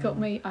 You got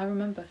me, I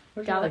remember,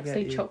 what did I get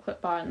Galaxy you?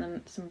 chocolate bar and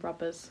then some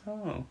rubbers.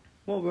 Oh,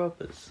 what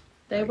rubbers?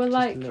 They were just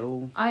like,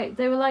 little.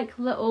 they were like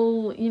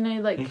little, you know,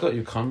 like... You got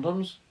your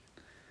condoms?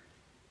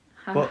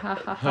 What?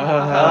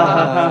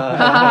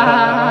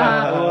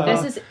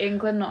 This is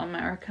England, not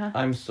America.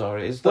 I'm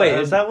sorry. Is that Wait,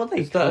 is that what they?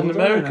 is that an call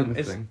them? American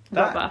Is thing?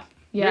 that- Rubber.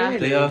 Yeah,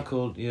 Really? They are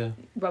called, yeah.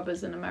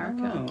 rubbers in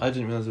America. Oh. I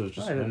didn't realise it was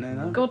just I didn't know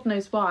American. that. God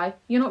knows why.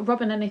 You're not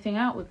rubbing anything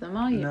out with them,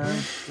 are you? No.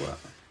 What?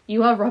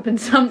 You are rubbing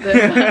something.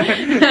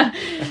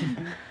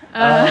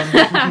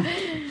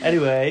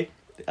 Anyway,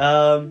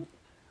 what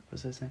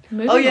was I saying?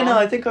 Moving Oh yeah, no, on.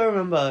 I think I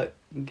remember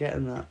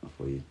getting that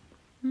for you.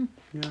 Hmm.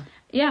 Yeah,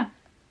 Yeah,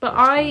 but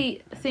That's I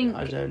think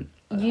I don't.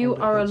 you hold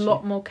it are a against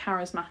lot you. more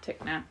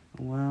charismatic now.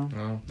 Wow.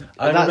 No.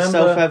 That's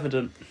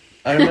self-evident.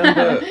 I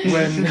remember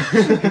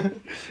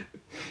when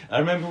I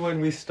remember when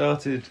we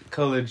started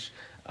college.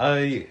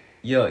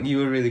 You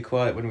were really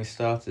quiet when we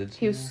started.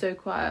 He was Yeah. so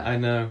quiet. I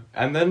know.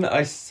 And then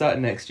I sat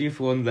next to you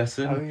for one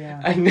lesson. Oh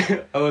yeah.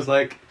 And I was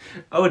like,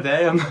 "Oh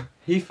damn,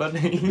 he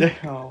funny."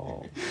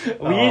 Oh.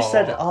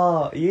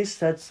 Well, you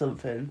said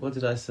something, What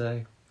did I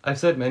say? I've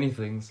said many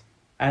things.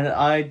 and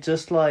I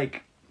just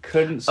like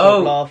couldn't stop Oh.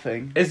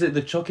 laughing. Is it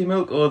the chalky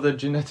milk or the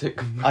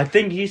genetic? I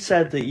think you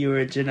said that you were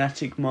a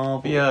genetic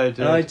marvel. Yeah, I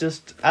did. And I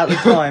just, at the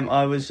time,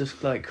 I was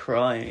just like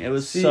crying. It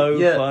was See, so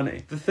yeah.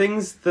 funny. The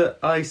things that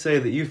I say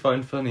that you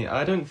find funny,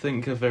 I don't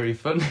think are very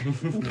funny.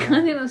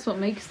 I think that's what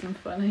makes them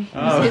funny.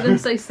 Oh. You say them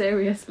so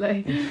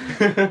seriously.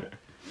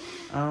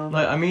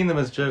 Like, I mean them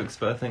as jokes,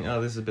 but I think,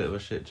 oh, this is a bit of a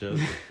shit joke.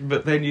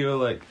 But then you're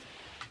like,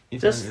 You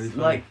sound Just really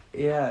funny. like,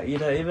 yeah, you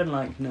don't even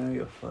like know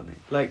you're funny.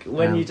 Like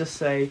when you just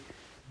say,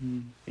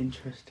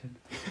 interesting.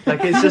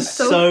 Like it's just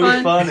So so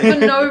fun. funny. For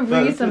no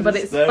reason, but for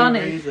it's no funny.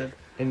 reason.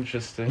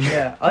 Interesting.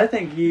 Yeah, I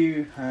think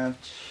you have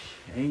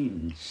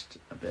changed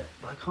a bit.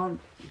 But I can't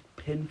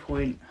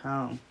pinpoint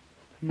how.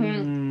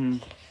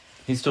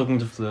 He's talking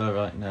to Fleur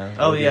right now.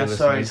 Oh audio yeah,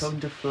 sorry, listeners. talking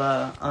to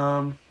Fleur.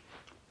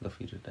 Love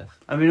you to death.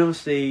 I mean,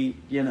 obviously,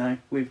 you know,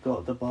 we've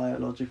got the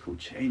biological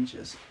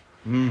changes.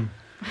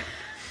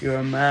 You're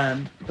a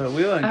man, but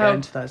we won't go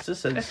into that. It's a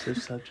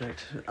sensitive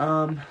subject.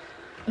 I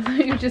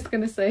thought you were just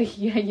going to say,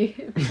 yeah, you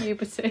hit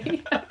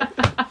puberty.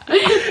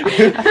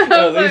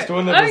 At least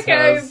one of us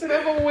okay, has. it's a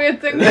bit of a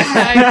weird thing to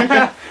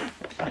say.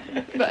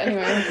 But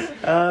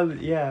anyway.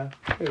 Yeah,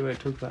 we won't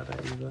talk about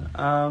that either.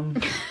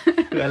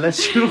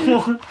 Unless you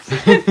want.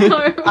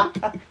 No.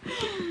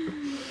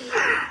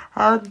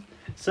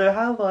 So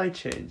how have I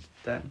changed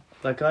then?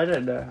 Like, I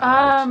don't know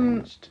how I've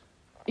changed.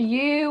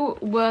 You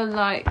were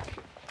like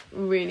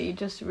really,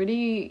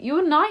 you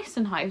were nice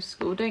in high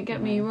school, don't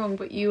get me wrong,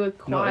 but you were Not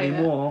quiet.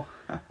 anymore.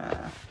 No,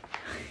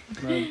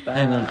 Hang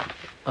bad. on.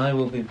 I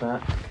will be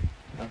back.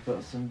 I've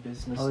got some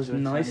business I was to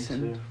attend nice to.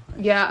 and...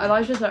 Yeah,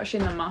 Elijah's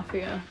actually in the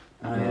mafia.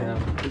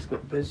 Yeah. He's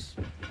got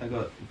I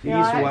got these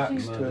Yeah, I wax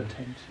actually- to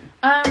attend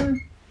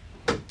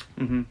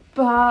to.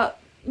 But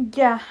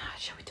yeah,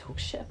 shall we talk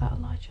shit about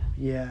Elijah?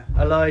 Yeah.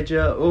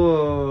 Elijah,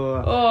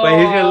 Wait,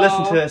 who's going to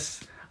listen to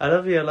this? I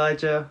love you,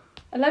 Elijah.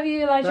 I love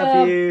you, Elijah.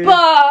 Love you.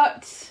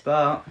 But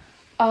But...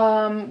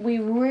 we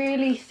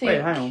really think.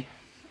 Wait, hang on.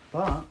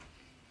 But...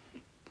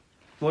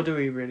 What do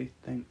we really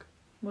think?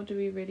 What do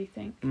we really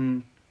think?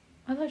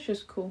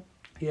 Elijah's cool.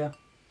 Yeah.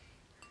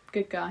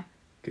 Good guy.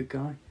 Good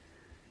guy.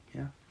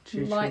 Yeah.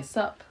 Lights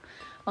up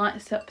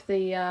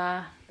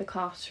the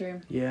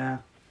classroom. Yeah.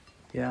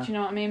 Yeah. Do you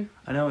know what I mean?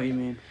 I know what you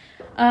mean.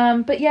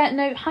 But yeah,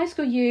 no, high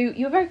school you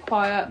were very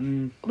quiet,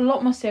 a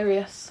lot more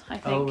serious, I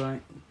think. Oh,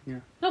 right. Yeah.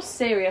 Not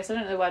serious, I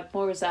don't know the word,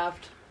 more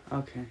reserved.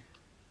 Okay.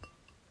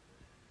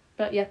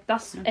 But yeah,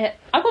 that's it.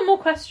 I've got more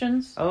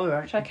questions. Oh,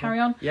 right. Should I carry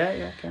on?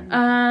 Yeah, carry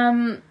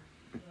on.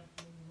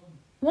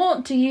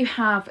 What do you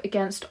have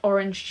against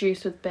orange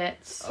juice with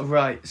bits?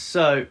 Right,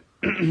 so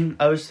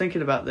I was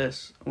thinking about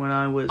this when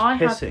I was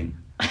pissing.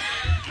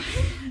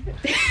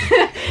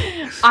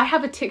 I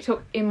have a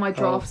TikTok in my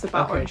drafts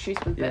about okay. orange juice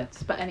with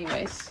bits, but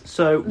anyways.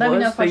 So Let me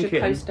know if I should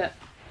post it.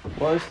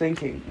 What I was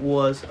thinking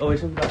was, we're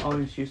talking about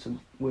orange juice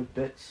with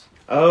bits.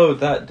 Oh,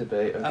 that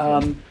debate.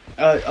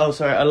 Okay.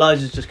 Sorry,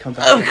 Elijah's just come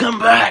back. Oh, come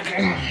back!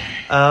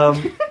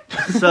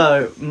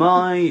 So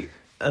my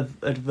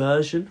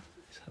aversion.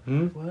 Is that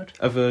the word?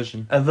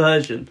 Aversion.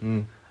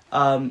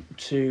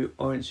 To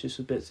orange juice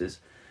with bits is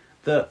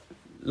that,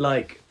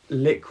 like,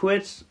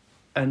 liquids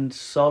and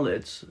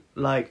solids,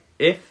 like,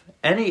 if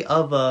any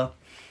other,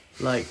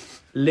 like,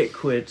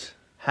 liquid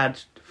had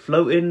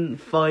floating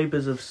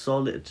fibres of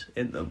solid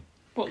in them.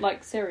 What,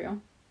 like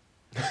cereal?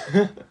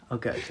 I'll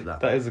get to that.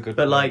 That is a good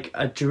But, point. like,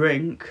 a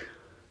drink,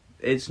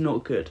 it's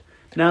not good.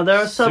 Now, there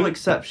are some Soup.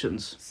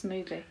 exceptions.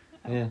 Smoothie.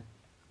 Yeah.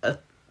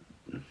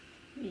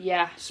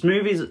 Yeah.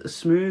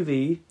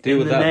 Smoothie, Deal in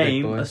with the that, big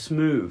name, boy. are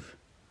smooth.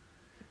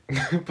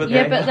 But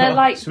they're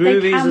like,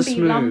 Smoothies they can are be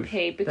smooth.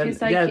 lumpy because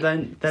They're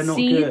not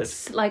good.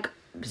 seeds, like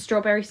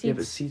strawberry seeds. Yeah,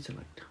 but seeds are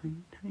like tiny.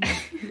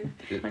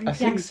 I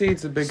think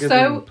seeds are bigger So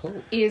than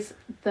pulp. is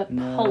the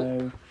pulp.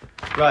 No.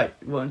 Right,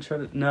 what I'm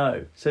trying to...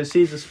 No. So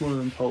seeds are smaller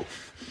than pulp.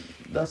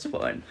 That's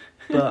fine.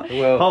 But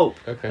Well, pulp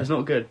okay. is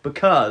not good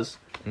because...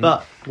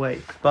 But,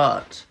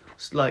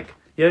 like,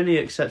 the only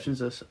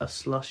exceptions are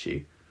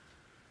slushy,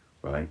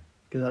 right?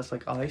 Because that's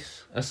like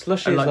ice. A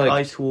slushy And is like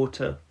like ice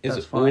water. is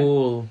That's fine.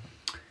 all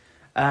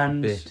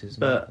And bit, isn't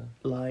but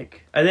it?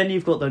 like, and then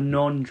you've got the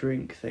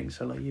non-drink thing.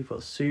 So like, you've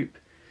got soup,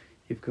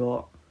 you've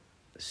got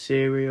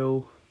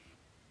cereal,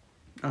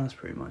 and that's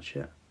pretty much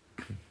it.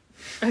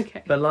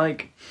 Okay. But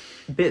like,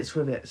 bits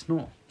with it, it's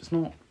not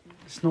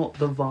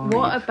the vibe.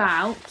 What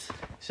about?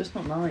 It's just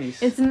not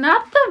nice. It's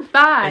not the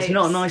vibe. It's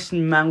not a nice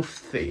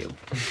mouthfeel.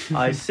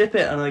 I sip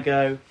it and I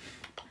go.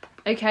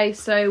 Okay,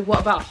 so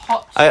what about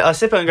hot? I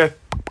sip it and go.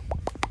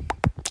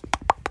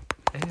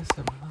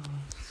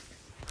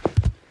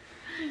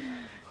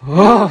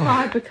 What have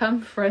I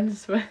become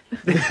friends with?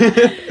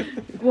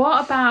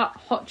 What about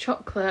hot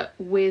chocolate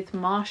with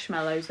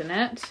marshmallows in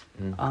it?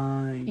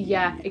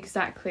 Yeah,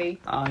 exactly.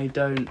 I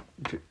don't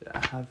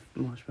have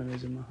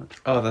marshmallows in my hot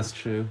chocolate. Oh, that's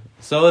true.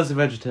 So as a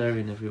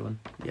vegetarian, everyone.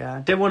 Yeah, I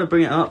didn't want to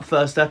bring it up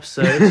first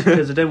episode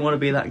because I didn't want to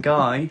be that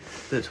guy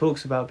that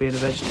talks about being a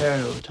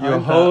vegetarian all the time. Your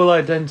but whole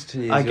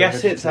identity is I your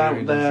guess it's out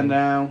there vegetarianism.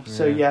 now.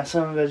 So Yeah. yes,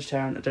 I'm a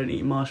vegetarian. I don't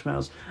eat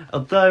marshmallows.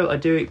 Although I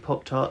do eat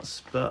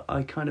Pop-Tarts, but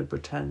I kind of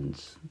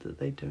pretend that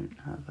they don't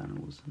have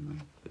animals in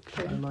them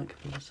because I like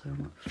them so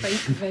much. Fake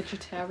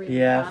vegetarian.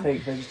 Yeah, man.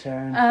 fake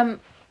vegetarian. Um,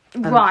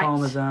 and right.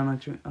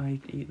 Parmesan, I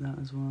eat that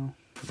as well.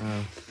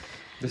 Wow.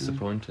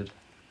 Disappointed.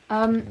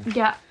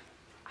 Yeah.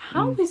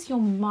 How is your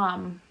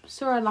mum?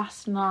 Saw her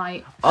last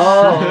night.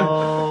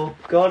 Oh,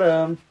 got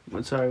him.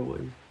 Sorry,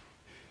 what?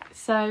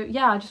 So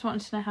yeah, I just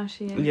wanted to know how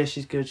she is. Yeah,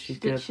 she's good. She's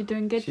good. She's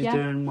doing good. She's yeah.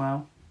 doing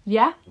well.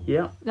 Yeah,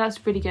 Yeah.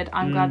 that's really good.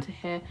 I'm glad to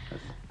hear.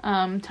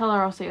 Tell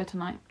her I'll see her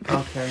tonight.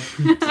 Okay.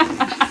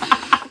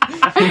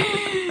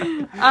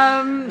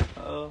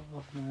 Oh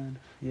man.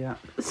 Yeah.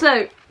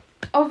 So,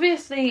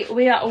 obviously,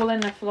 we are all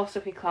in a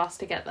philosophy class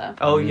together.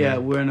 Oh yeah,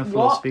 we're in a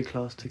philosophy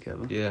class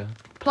together. Yeah.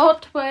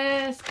 Plot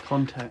twist.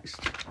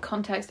 Context.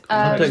 Context.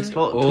 Context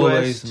plot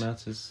always twist.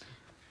 matters.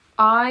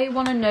 I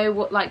want to know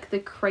what, like, the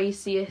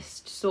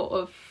craziest sort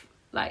of,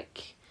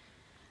 like,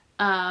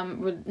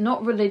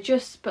 not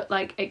religious, but,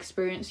 like,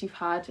 experience you've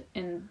had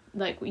in,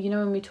 like, you know,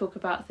 when we talk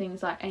about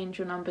things like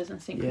angel numbers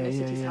and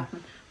synchronicities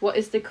happen, what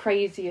is the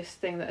craziest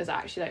thing that has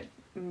actually, like,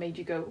 made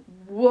you go,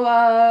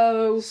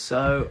 whoa?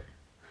 So,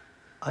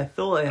 I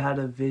thought I had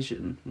a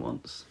vision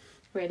once.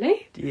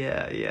 Really?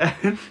 Yeah.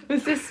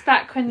 Was this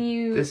back when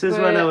you This is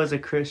when I was a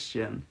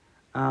Christian.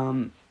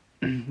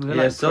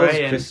 Yeah, Saul's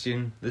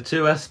Christian. The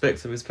two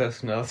aspects of his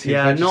personality.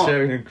 Yeah,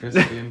 vegetarian and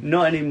Christian.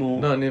 Not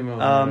anymore. Not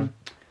anymore.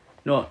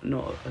 Not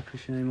a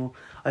Christian anymore.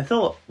 I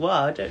thought, well,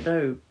 I don't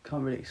know,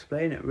 can't really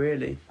explain it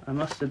really. I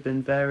must have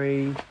been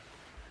very,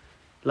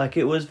 like,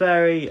 it was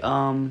very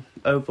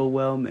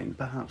overwhelming.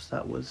 Perhaps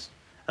that was,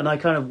 and I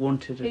kind of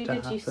wanted it to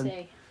happen. Who did you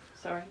see?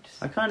 Sorry,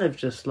 I kind of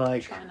just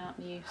like trying out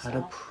new had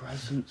a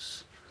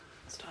presence.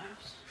 styles.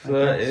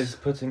 Fleur is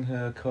putting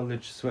her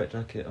college sweat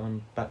jacket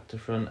on back to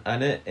front,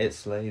 and it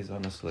slays,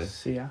 honestly.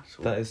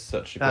 Seattle. That is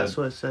such a That's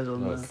good... what it says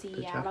on the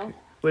Seattle. jacket.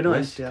 We're not in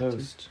West Seattle,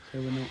 Coast. so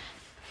we're not.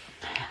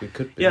 We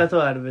could be. Yeah, I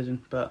thought I had a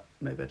vision, but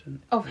maybe I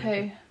didn't. Of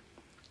who?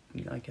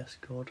 I guess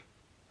God.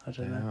 I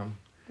don't know.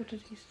 What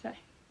did he say?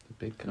 The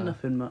big guy.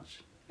 Nothing much.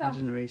 Oh. I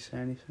didn't really say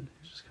anything.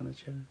 It was just kind of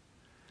chilling.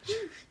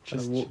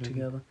 Just walk chilling.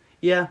 together.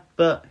 Yeah,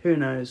 but who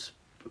knows?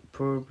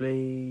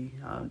 Probably.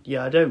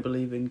 Yeah, I don't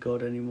believe in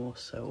God anymore,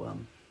 so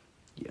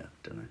yeah,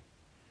 don't know.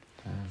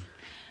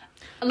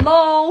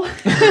 LOL.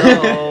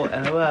 Oh,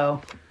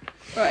 LOL.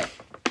 Right.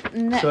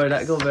 Next. Sorry,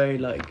 that got very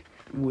like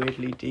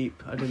weirdly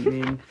deep. I didn't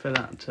mean for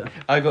that to.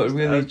 I got I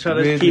really was trying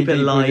to really keep it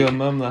deep light. with your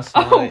mum last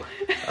Oh. night.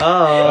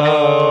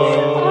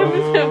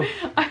 Oh.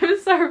 I'm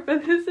sorry,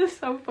 but this is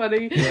so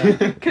funny.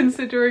 Yeah.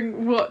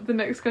 Considering what the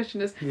next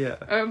question is. Yeah.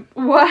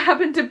 What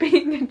happened to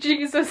being a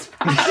Jesus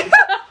fan?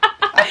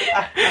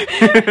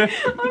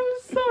 I'm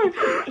sorry.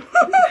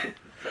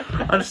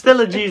 I'm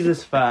still a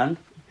Jesus fan.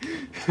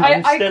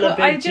 I'm still a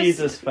big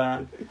Jesus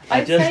fan.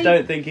 I just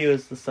don't think he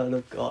was the Son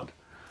of God.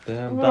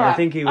 Damn. But I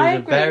think he was I a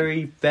agree.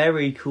 very,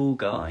 very cool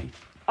guy.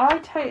 I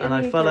totally And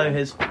I follow agree.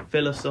 his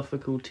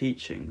philosophical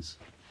teachings.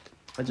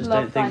 I just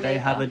Love don't think thy they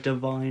have a neighbour.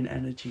 divine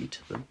energy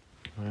to them.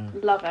 Wow.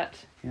 Love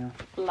it. Yeah.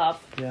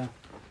 Love. Yeah.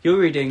 You're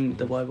reading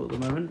the Bible at the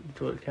moment.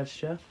 Do you want to catch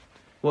share?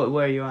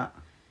 Where are you at?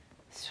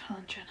 Still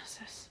in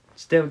Genesis.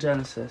 Still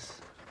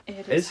Genesis.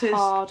 It Is is it-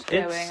 hard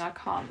it's- going, I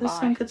can't There's lie.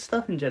 some good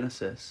stuff in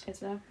Genesis. Is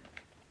there?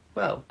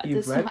 Well,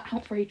 you've There's read some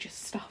outrageous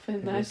stuff in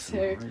There there is some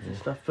too. outrageous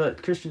stuff,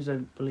 but Christians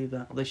don't believe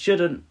that. They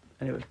shouldn't.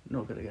 Anyway,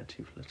 not going to get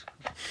too political.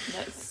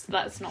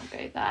 Let's not go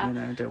You there.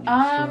 know, don't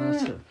want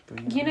Fleur to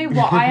bring it You know in.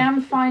 what? I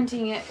am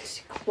finding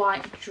it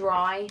quite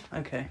dry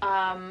Okay.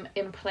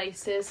 in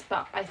places,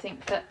 but I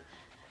think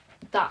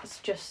that's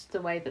just the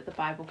way that the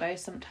Bible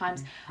goes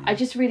sometimes. I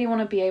just really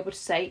want to be able to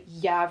say,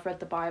 yeah, I've read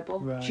the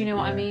Bible. Right, Do you know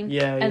what I yeah. mean?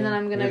 Yeah, And then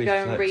I'm going to Really go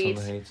and flex read.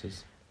 on the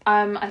haters.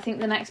 I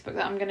think the next book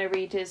that I'm going to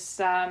read is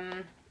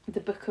the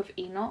Book of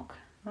Enoch.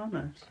 Oh,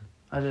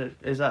 nice.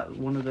 Is that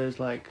one of those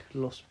like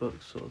lost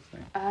books sort of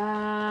thing?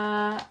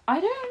 I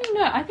don't really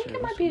know. I think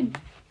it might be.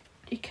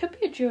 It could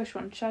be a Jewish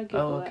one. Should I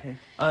Google Oh, okay.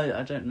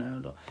 I don't know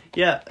a lot.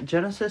 Yeah,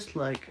 Genesis,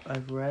 like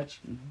I've read.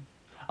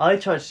 I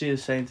tried to do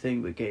the same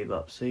thing but gave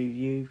up. So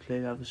you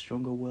clearly have a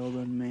stronger will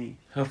than me.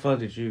 How far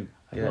did you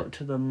I get? got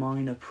to the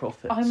minor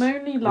prophets. I'm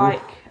only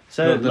like.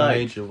 So Not the like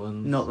major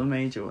ones. not the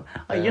major one.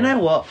 Yeah. You know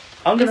what?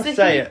 I'm gonna Is it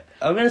say he- it.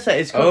 I'm gonna say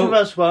it. It's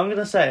controversial. But I'm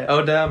gonna say it.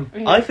 Oh damn.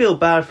 I feel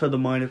bad for the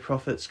minor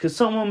prophets because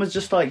someone was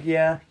just like,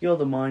 "Yeah, you're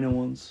the minor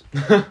ones."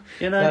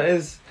 You know, That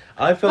is.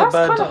 I felt That's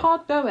bad. kind of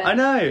hard going. I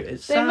know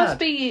it's They sad. must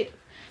be.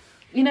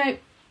 You know,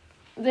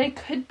 they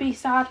could be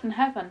sad in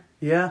heaven.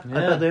 Yeah,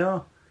 I Yeah. bet they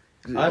are.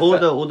 I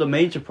All the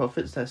major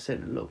prophets they're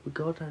saying, "Look, we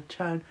got our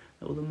child."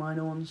 All the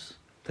minor ones.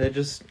 They're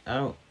just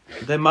out.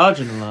 They're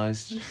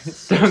marginalised.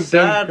 So Don't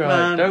sad, cry.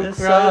 man. Don't It's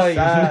cry. So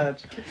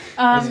sad. It's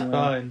Um,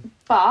 fine.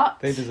 but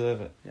They deserve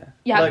it.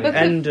 Yeah, like Book of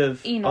end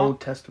of Enoch. Old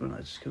Testament.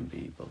 I just couldn't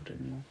be bothered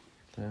anymore.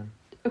 Damn.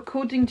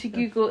 according to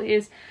Google,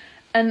 is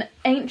an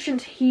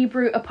ancient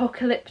Hebrew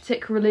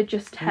apocalyptic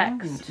religious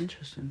text. Oh,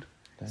 interesting.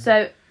 Damn.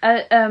 So,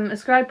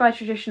 ascribed by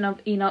tradition of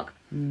Enoch,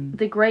 Mm.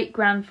 the great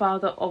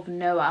grandfather of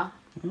Noah.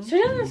 So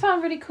doesn't that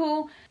sound really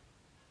cool?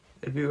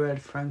 Have you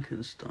read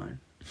Frankenstein?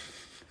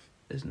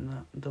 Isn't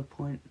that the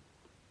point?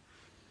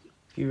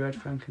 You read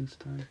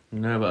Frankenstein?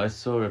 No, but I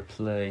saw a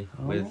play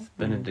Oh. with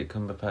Benedict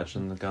Cumberbatch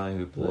and the guy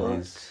who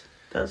plays.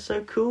 That's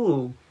so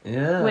cool.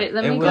 Yeah. Wait,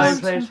 let it me go Guy on was,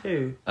 plays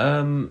who?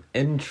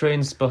 in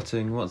Train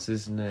Spotting, what's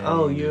his name?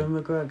 Oh,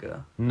 Ewan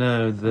McGregor.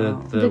 No, the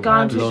Oh. The guy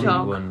on blonde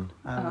TikTok. one.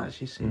 I haven't Oh.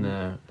 actually seen it.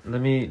 No, let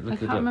me look I it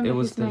can't up. remember It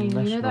was his the name. You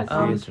know National that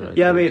guy? Theatre.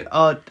 Yeah, I think. mean,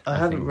 I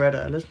haven't think. read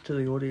it. I listened to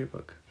the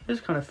audiobook. It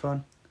was kind of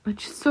fun. I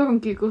just saw on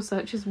Google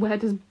searches, where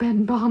does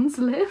Ben Barnes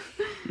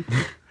live?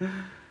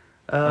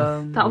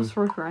 That was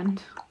for a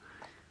friend.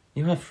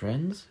 You have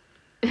friends?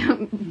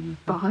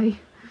 Bye.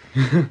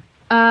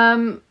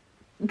 I'm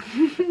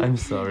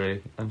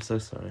sorry. I'm so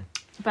sorry.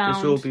 Bound.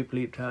 This will be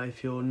bleeped out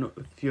if you're not,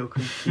 if you're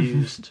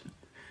confused.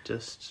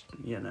 Just,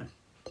 you know.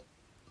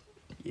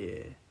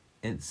 Yeah.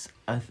 It's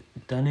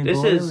Danny This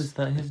Boyle. is Is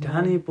that his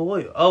Danny name?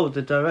 Boyle. Oh,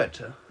 the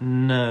director.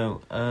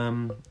 No.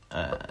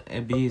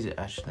 It'd be easy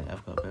actually.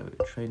 I've got a bit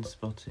of Train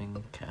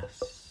Spotting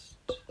cast.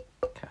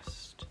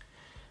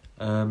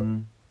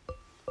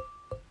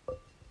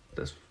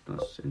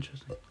 That's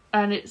interesting.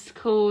 And it's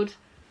called...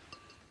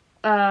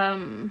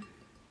 Oh.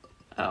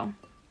 Hold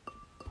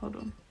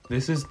on.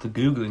 This is the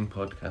Googling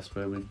podcast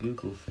where we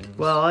Google things.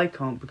 Well, I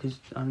can't because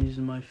I'm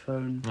using my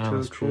phone to that's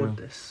record true.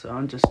 this. So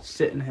I'm just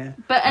sitting here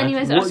But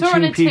anyways, I saw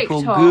on watching a people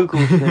TikTok.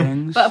 Google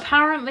things. But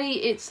apparently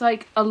it's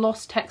like a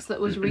lost text that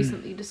was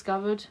recently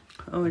discovered.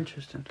 Oh,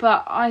 interesting.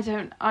 But I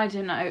don't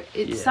know.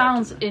 It Yeah,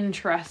 sounds I don't know.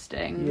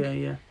 interesting.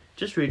 Yeah.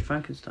 Just read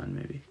Frankenstein,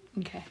 maybe.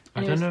 Okay.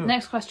 I don't Anyways, know.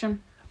 next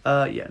question.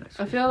 Yeah. Next.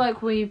 I feel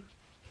like we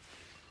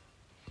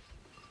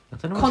I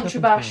don't know what's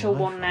controversial happened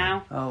to one my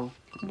now. Oh.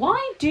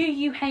 Why do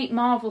you hate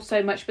Marvel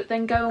so much, but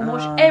then go and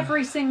watch Uh,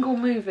 every single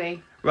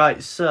movie?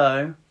 Right.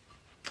 So,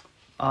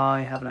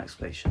 I have an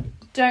explanation.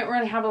 Don't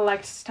really have a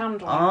leg to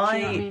stand on. Do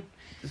you know what I mean?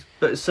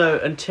 But so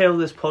until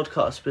this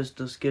podcast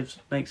business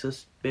makes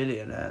us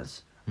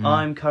billionaires, Mm.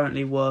 I'm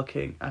currently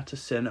working at a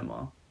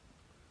cinema.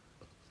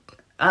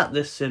 At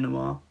this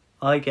cinema,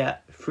 I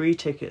get free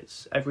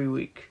tickets every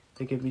week.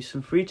 They give me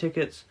some free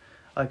tickets.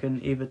 I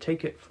can either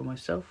take it for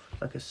myself,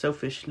 like a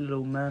selfish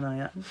little man I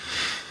am,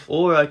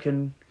 or I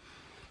can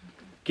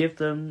give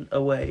them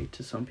away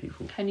to some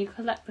people. Can you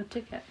collect the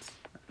tickets?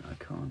 I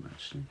can't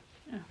actually.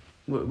 Oh.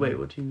 Wait,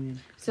 what do you mean?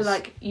 So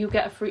like you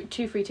get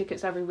two free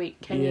tickets every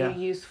week. Can Yeah.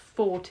 you use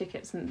 4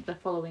 tickets in the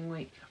following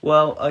week?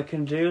 Well, I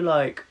can do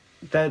like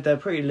they're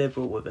pretty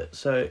liberal with it.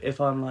 So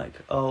if I'm like,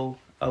 oh,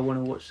 I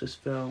want to watch this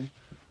film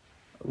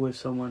with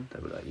someone,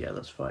 they'll be like, yeah,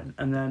 that's fine.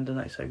 And then the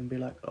next day I can be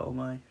like, oh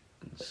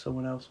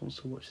someone else wants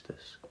to watch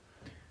this.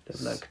 They'll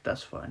be like,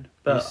 that's fine.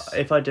 But Yes.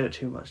 if I do it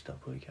too much, they'll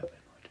probably get a bit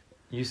annoyed.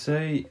 You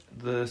say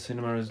the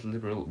cinema is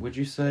liberal. Would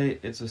you say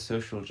it's a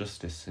social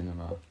justice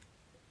cinema?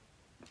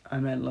 I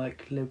meant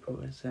like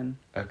liberal as in.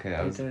 Okay,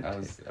 I was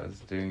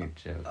doing a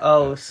joke.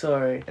 Oh,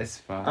 sorry. It's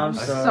fine. I'm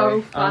So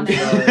sorry. funny.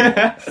 I'm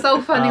sorry.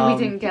 So funny we Um,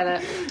 didn't get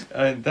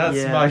it. That's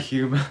Yeah. my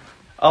humour.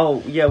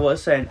 Oh, yeah, what I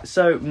was saying.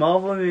 So,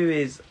 Marvel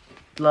movies,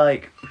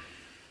 like...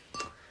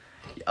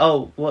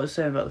 Oh, what I was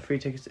saying about the free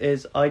tickets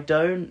is I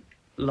don't,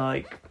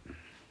 like...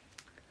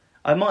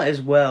 I might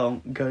as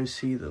well go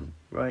see them,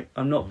 right?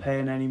 I'm not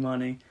paying any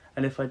money.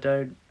 And if I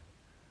don't,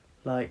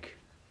 like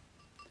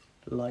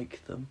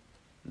them,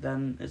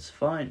 then it's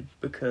fine.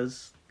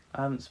 Because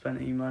I haven't spent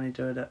any money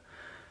doing it.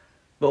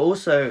 But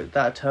also,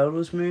 that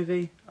Eternals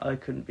movie, I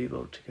couldn't be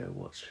able to go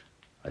watch.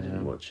 I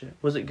didn't watch it.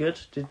 Was it good?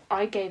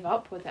 I gave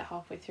up with it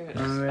halfway through. It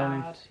was Oh, really?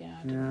 bad. Yeah,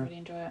 I didn't Yeah. really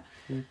enjoy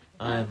it.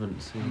 I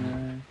haven't seen it.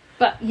 No.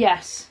 But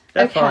yes,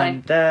 They're okay.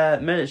 fine. They're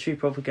military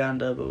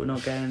propaganda, but we're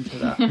not getting into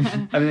that.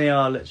 I mean, they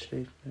are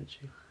literally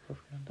military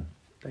propaganda.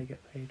 They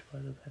get paid by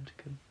the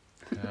Pentagon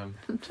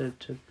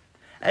to.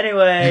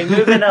 Anyway,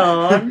 moving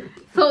on.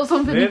 Thoughts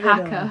on Vinny Moving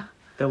on. Hacker?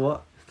 The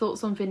what?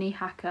 Thoughts on Vinny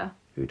Hacker?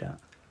 Who dat?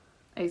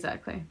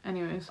 Exactly.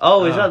 Anyways.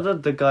 Oh, is Oh.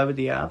 that the guy with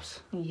the abs?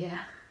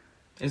 Yeah.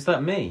 Is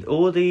that me?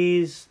 All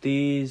these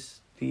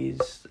He's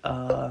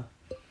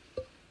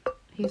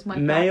my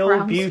male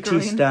background beauty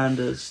screen.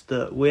 standards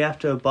that we have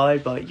to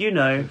abide by. You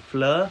know,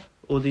 Fleur.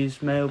 All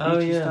these male Oh,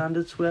 beauty yeah.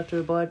 standards we have to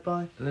abide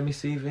by. Let me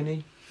see,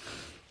 Vinny.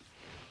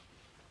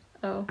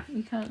 Oh,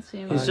 you can't see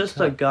him. He's I just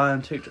can't- a guy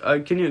on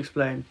TikTok. Can you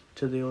explain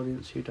to the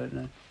audience who don't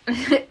know?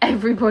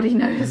 Everybody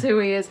knows who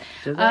he is.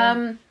 Do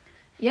they?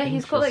 Yeah,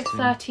 he's got like Interesting.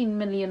 13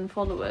 million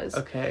followers.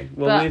 Okay,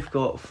 well But- we've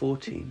got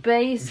 14.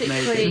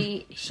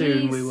 Basically,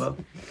 Soon he's, we will.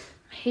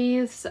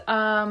 He's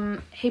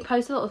he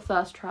posts a lot of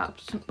thirst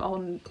traps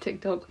on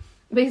TikTok,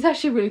 but he's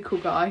actually a really cool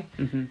guy.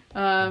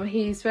 Mm-hmm.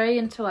 He's very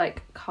into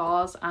like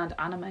cars and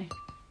anime.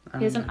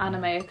 He has an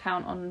anime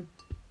account on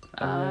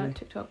Oh, really?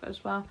 TikTok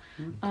as well.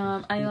 Mm-hmm.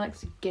 And he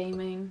likes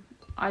gaming.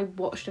 I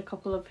watched a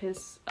couple of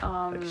his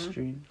Like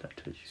stream, like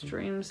Twitch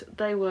stream. streams.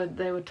 They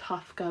were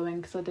tough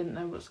going because I didn't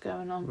know what's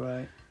going on.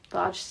 Right, But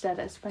I just stared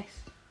at his face.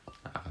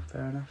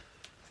 fair enough.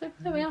 So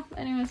there we are.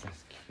 Anyways.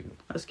 That's cute.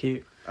 That's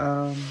cute.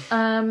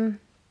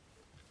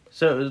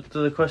 So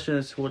the question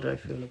is, what do I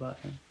feel about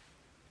him?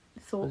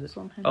 Thoughts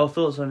on him? Oh,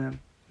 thoughts on him?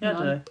 Yeah, I No.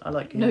 don't know. I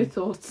like No gaming.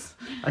 thoughts.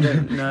 I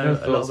don't know No a lot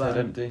thoughts, about head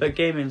him, empty. but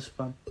gaming's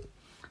fun.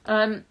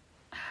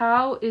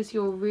 How is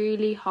your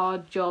really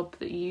hard job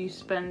that you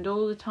spend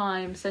all the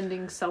time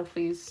sending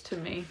selfies to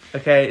me?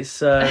 Okay,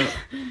 so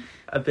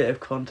a bit of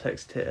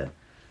context here.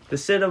 The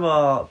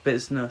cinema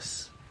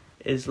business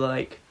is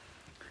like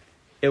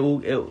it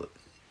will.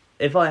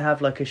 If I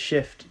have like a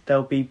shift,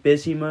 there'll be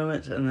busy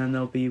moments, and then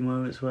there'll be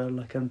moments where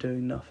like I'm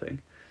doing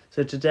nothing.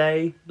 So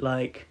today,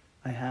 like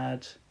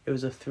it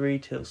was a 3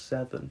 till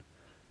 7,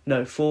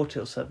 no 4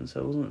 till 7,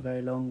 so it wasn't a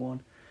very long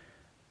one.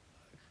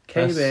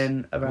 Came That's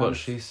in what around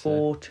she said.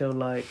 4 till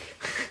like,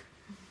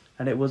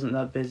 and it wasn't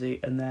that busy.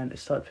 And then it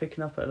started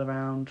picking up at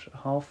around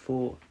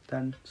 4:30.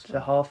 Then to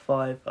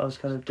 5:30, I was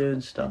kind of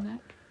doing stuff.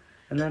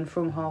 And then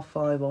from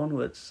 5:30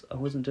 onwards, I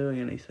wasn't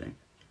doing anything.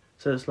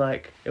 So it's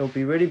like, it'll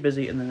be really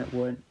busy and then it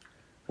won't.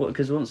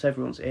 Because once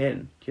everyone's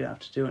in, you don't have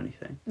to do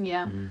anything.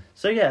 Yeah.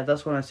 So yeah,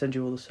 that's when I send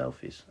you all the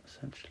selfies,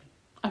 essentially.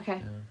 Okay.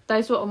 Yeah.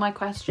 Those were all my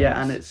questions. Yeah,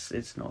 and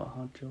it's not a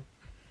hard job.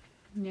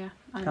 Yeah.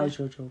 I know. How's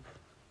your job?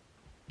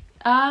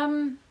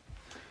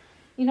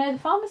 You know, the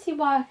pharmacy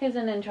work is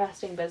an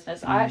interesting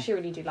business. I actually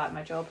really do like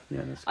my job.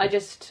 Yeah, that's I good.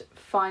 just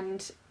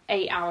find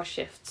 8-hour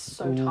shifts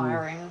so Ooh.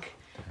 tiring.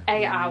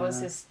 8 Yeah.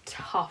 hours is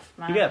tough,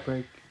 man. Do you get a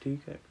break?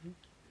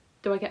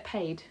 Do I get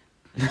paid?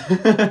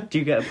 Do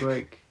you get a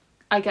break?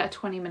 I get a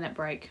 20-minute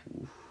break.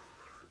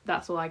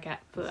 That's all I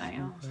get for 8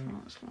 hours.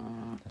 That's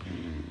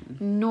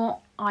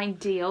not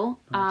ideal.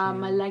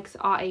 My legs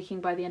are aching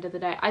by the end of the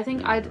day. I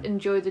think I'd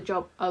enjoy the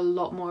job a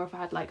lot more if I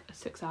had like a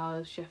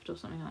 6-hour shift or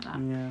something like that.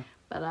 Yeah.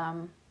 But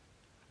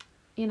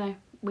you know,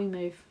 we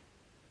move.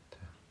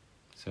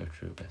 So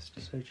true, bestie.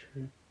 So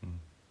true.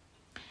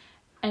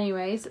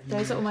 Anyways,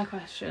 those are all my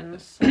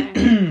questions.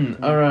 So.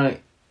 All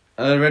right.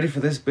 Ready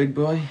for this, big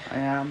boy? I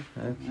am.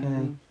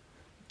 Okay.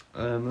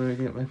 Let me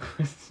get my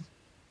question.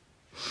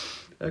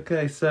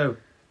 Okay, so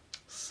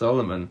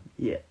Solomon.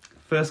 Yeah.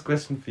 First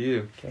question for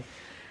you. Okay.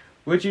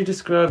 Would you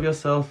describe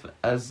yourself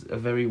as a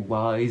very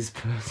wise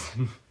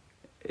person?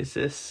 Is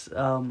this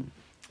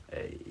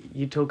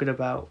you talking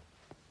about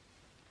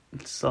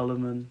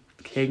Solomon,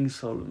 King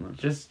Solomon?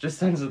 Just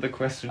answer the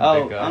question.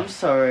 Oh, big guy. I'm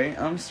sorry.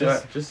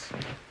 Just.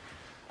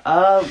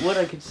 Would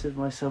I consider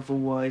myself a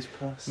wise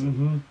person?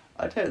 Mm-hmm.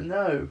 I don't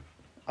know.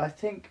 I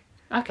think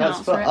I can that's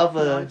answer for it.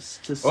 others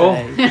to say.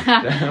 Oh.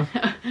 Damn.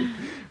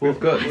 We've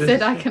got I this.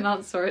 said I can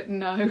answer it.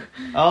 No.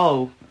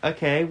 Oh,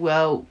 okay.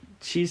 Well,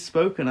 she's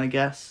spoken, I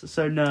guess.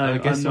 So no, I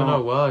guess I'm you're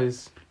not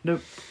wise.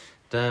 Nope.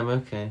 Damn.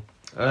 Okay.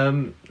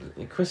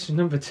 Question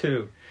number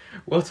 2.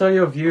 What are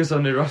your views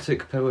on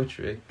erotic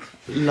poetry?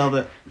 Love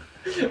it.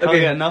 Can't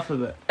Okay. get enough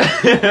of it.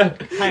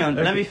 Hang on,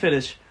 let me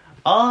finish.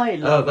 I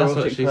love that's what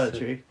erotic she said.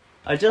 poetry.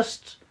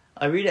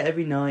 I read it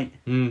every night.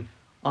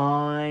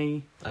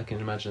 I can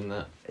imagine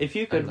that. If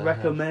you could And I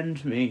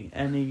recommend me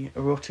any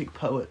erotic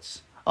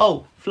poets.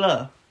 Oh,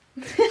 Fleur.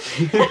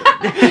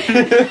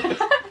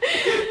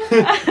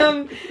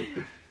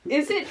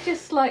 Is it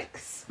just like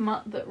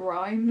smut that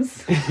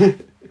rhymes?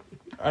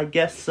 I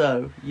guess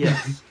so.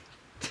 Yes.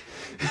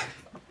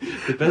 The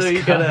I best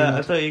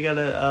thought you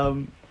gonna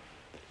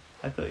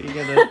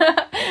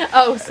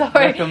Oh, sorry.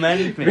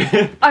 recommend me.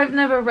 I've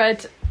never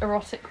read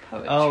erotic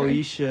poetry. Oh,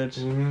 you should.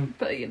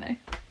 But you know,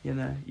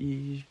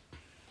 You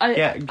I'm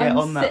get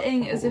on that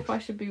sitting as horse. if I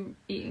should be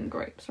eating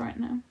grapes right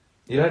now.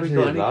 You're Have we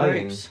actually got any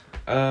lying. grapes?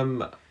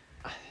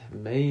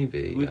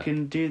 Maybe. You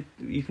can do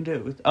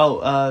it with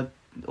audio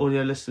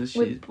listeners.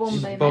 With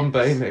Bombay mix.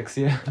 Bombay mix,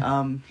 yeah.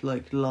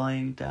 Like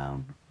lying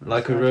down.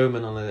 Like a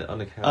Roman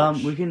on a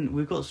couch.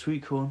 We've got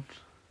sweet corn.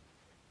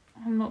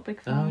 I'm not a big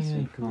fan Oh of yeah,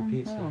 sweet come on, corn.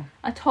 pizza. Oh.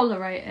 I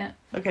tolerate it.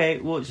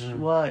 Okay, Yeah.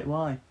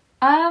 why?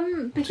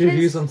 Because 2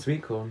 views on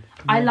sweet corn.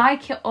 I Yeah.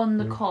 like it on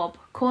the Mm. cob.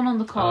 Corn on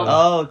the cob.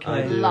 Oh, I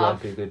okay. do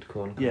Love. like a good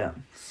corn. Yeah.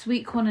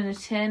 Sweet corn in a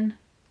tin.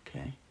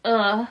 Okay.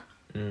 Ugh.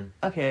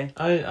 Okay.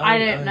 I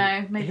don't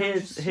know. Maybe I'm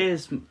Here's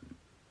just-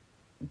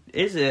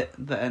 is it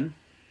then?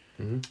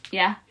 Mhm.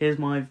 Yeah. Here's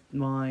my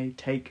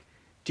take.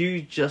 Do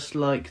you just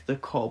like the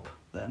cob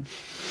then?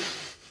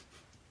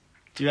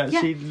 Do you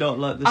actually not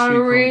like the I sweet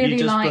corn? really You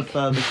just like-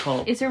 prefer the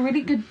cob. It's a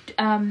really good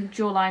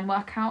jawline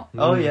workout.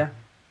 Oh yeah.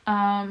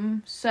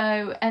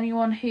 So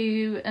anyone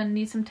who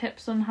needs some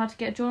tips on how to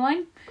get a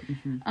jawline,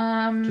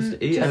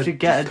 Just eat Just a to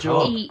get a just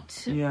job. cob.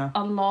 eat Yeah.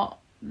 a lot.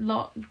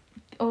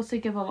 Also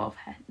give a lot of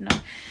head. No.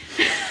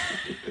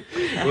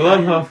 Well,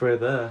 I'm halfway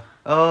there.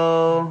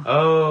 Oh,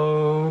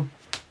 Oh.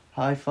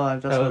 high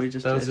five. That's that what was, we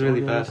just that did. was a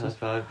really Audio bad high listeners.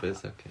 five, but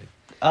it's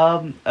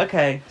okay.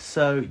 Okay,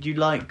 so you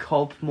like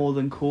cob more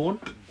than corn?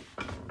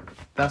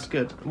 That's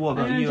good. What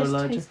about you, Just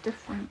Elijah? tastes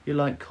different. You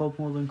like cob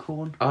more than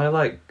corn? I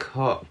like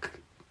cock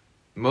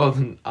more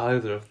than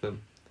either of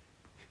them.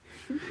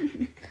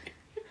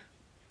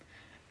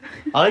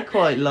 I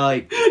quite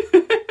like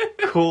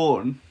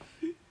corn.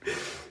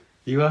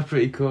 You are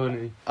pretty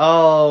corny.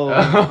 Oh.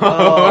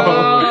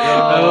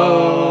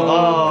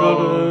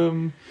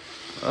 Oh,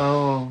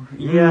 Oh.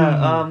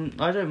 Yeah.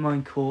 I don't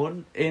mind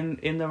corn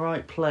in the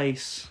right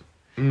place.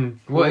 What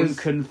Corn is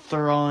can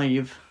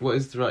thrive. what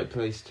is the right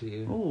place to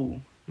you?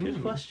 Oh, good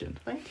Mm. question.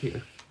 Thank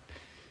you.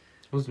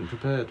 Wasn't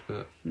prepared,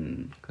 but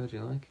Hmm. glad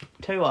you like it.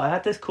 Tell you what, I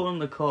had this corn on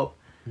the cob,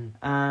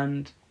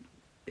 and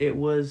it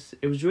was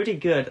really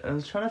good. I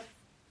was trying to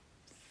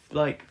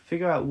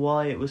figure out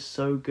why it was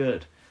so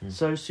good,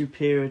 so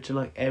superior to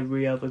like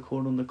every other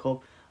corn on the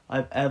cob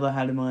I've ever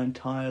had in my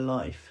entire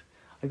life.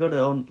 I got it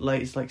on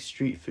it's like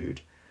street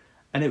food,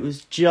 and it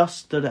was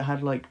just that it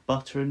had like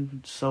butter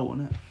and salt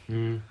in it,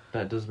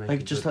 That does make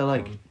Like, a just good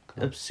like corn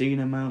cob. obscene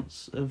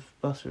amounts of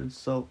butter and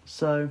salt.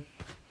 So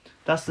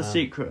that's the Wow.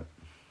 secret: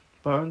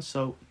 butter and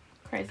salt.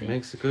 Crazy.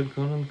 Makes a good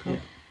corn on the cob.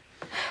 Yeah.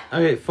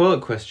 Okay,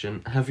 follow-up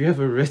question. Have you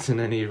ever written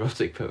any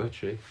erotic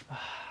poetry?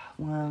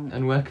 Well,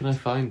 And where can I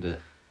find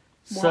it?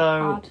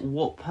 so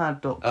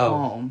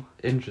Wattpad.com.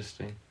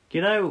 Interesting.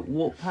 You know,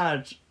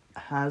 Wattpad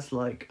has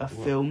like a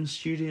film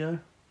studio.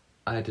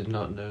 I did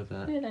not know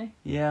that. Really?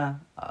 Yeah.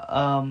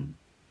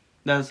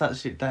 That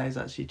is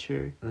actually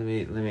true. Let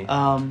me.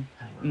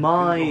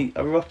 My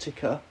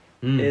erotica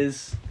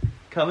is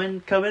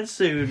coming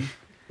soon.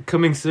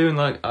 Coming soon.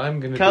 Like I'm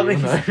gonna Coming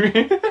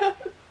be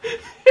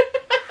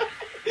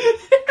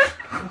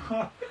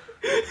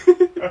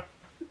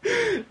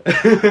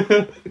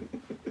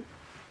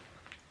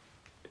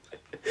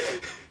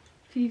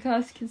If you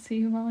guys can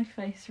see my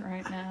face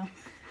right now.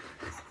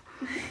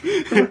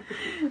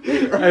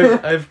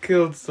 I've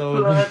killed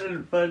someone. Well, I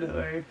didn't find it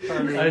very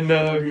funny. I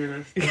know.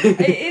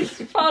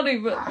 It's funny,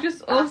 but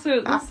just also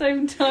at the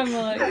same time,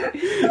 like...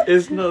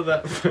 It's not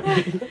that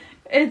funny.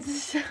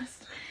 It's just...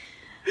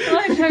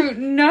 I don't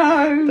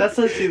know. That's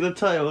actually the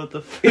title of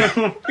the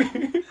film.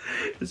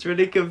 It's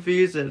really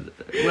confusing.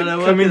 When I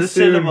went Coming to the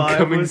soon, cinema, I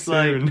coming was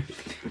soon. like,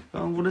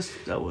 I want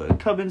to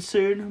coming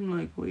soon. I'm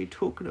like, what are you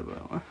talking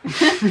about?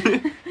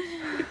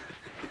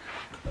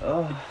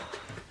 Oh.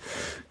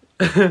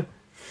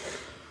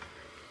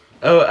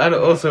 Oh, and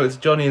also it's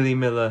Johnny Lee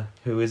Miller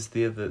who is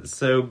the other.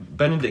 So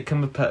Benedict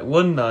Cumberbatch.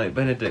 One night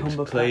Benedict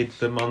played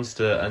the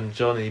monster and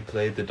Johnny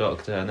played the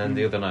doctor, and then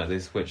the other night they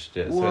switched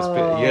it. So Whoa,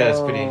 it's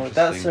pretty interesting.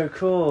 That's so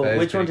cool. That is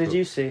Which one pretty did cool.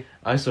 you see?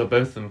 I saw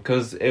both of them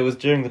because it was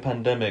during the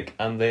pandemic,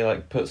 and they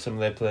like put some of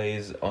their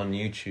plays on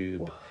YouTube.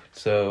 What?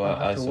 So I'll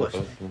have I to saw watch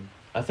both of them.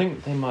 I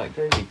think they might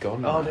be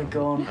gone. Oh, now. they're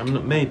gone. I'm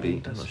not. Maybe.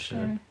 I'm That's not sure.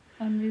 Sorry,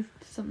 I moved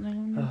something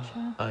on your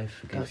chair. I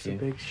forgive That's a you.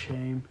 big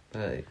shame.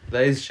 That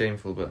is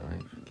shameful, but I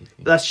forgive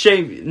you. That's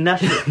shame.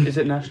 National is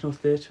it National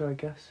Theatre? I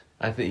guess.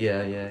 I think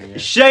yeah.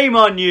 Shame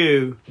on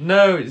you!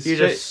 No, it's You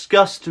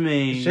disgust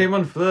me. shame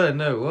on Fleur.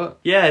 No, what?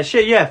 Yeah,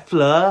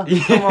 Fleur.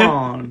 Yeah. Come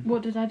on.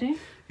 What did I do?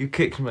 You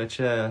kicked my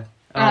chair.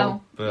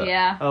 Oh, but-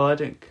 yeah. Oh, I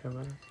didn't care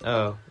about it.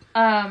 Oh,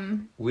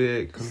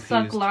 we're confused.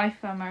 Thug life,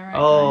 am I right?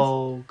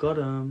 Oh, got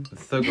him.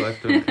 Thug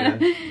life, don't care.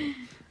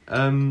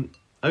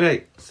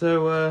 Okay,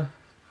 so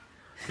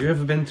you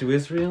ever been to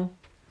Israel?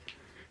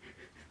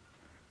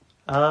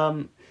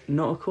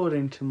 Not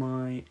according to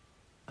my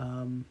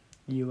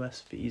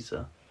US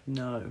visa.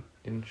 No,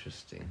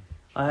 Interesting.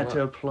 I had to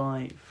What?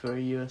 apply for a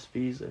US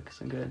visa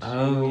because I'm going to.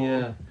 Oh war.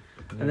 yeah.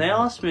 And they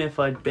asked me if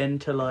I'd been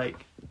to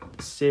like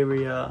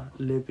Syria,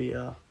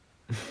 Libya,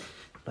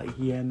 like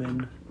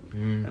Yemen,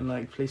 and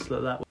like places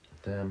like that.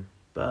 Damn.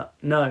 But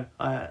no,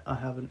 I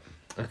haven't.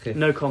 Okay.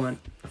 No comment.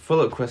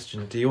 Follow-up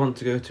question: do you want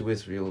to go to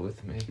Israel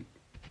with me?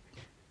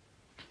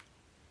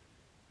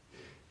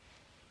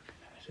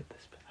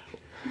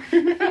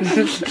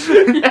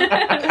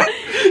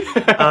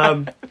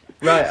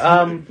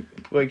 Right.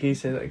 Wait, can you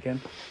say that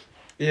again?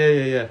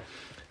 Yeah.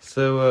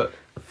 So,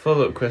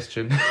 follow-up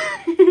question: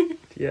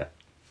 Yeah.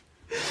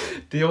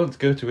 do you want to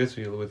go to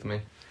Israel with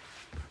me?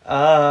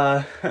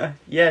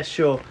 Yeah,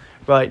 sure.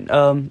 Right.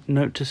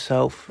 Note to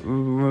self: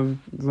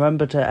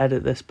 remember to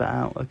edit this bit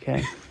out.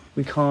 Okay.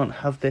 We can't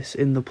have this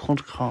in the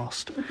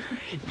podcast.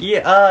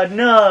 Yeah.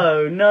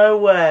 No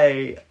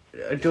way.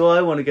 Do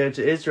I want to go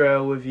to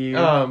Israel with you?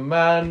 Oh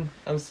man,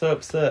 I'm so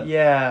upset.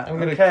 Yeah. I'm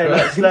gonna okay.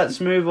 cry.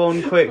 Let's move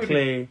on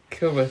quickly.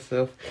 Kill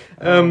myself.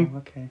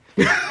 Okay.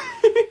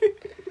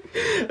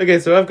 Okay,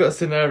 so I've got a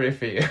scenario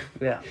for you.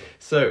 Yeah.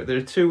 So there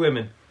are two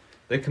women.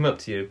 They come up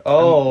to you.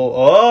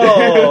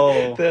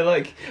 Oh. They're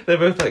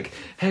both like,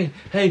 hey,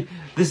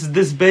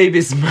 this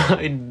baby's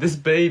mine. This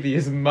baby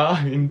is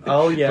mine.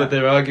 Oh yeah. But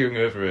they're arguing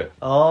over it.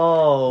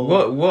 Oh.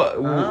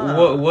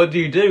 What do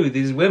you do?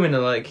 These women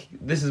are like,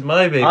 this is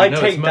my baby. I No,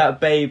 take it's that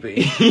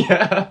baby.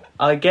 Yeah.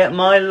 I get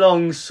my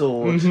long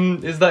sword.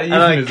 Mhm. Is that And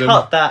I euphemism?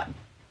 cut that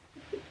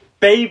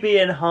baby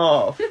in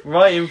half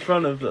right in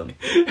front of them.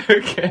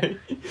 Okay.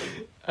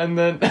 And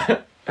then.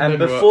 And then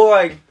before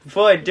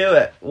I do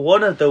it,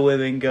 one of the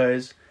women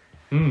goes,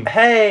 what?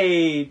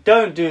 "Hey,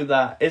 don't do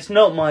that. It's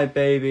not my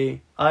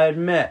baby. I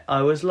admit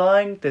I was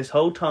lying this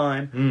whole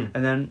time."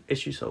 And then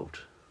issue solved.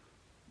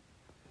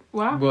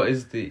 Wow. What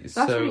is the That's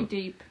so really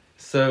deep.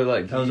 so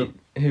like That was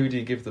who do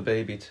you give the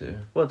baby to,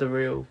 Well, the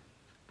real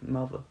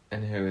mother.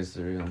 and who is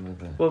the real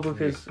mother? Well,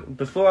 because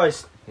before I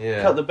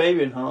Yeah. cut the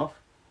baby in half,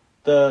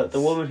 the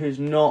woman who's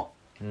not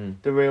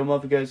the real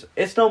mother goes,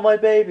 "It's not my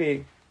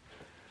baby."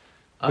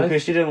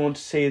 Because she didn't want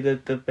to see the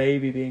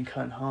baby being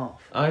cut in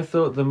half. I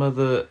thought the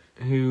mother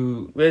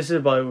who This is a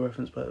Bible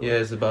reference, by the way. yeah,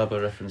 it's a Bible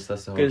reference.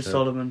 That's the whole Good joke.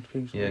 Solomon.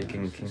 King Yeah,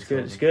 Solomon. King It's good.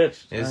 Solomon. It's good.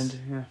 Yes.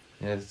 And,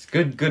 Yeah, it's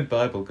good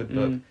Bible, good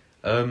book.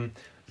 Mm.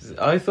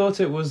 I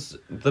thought it was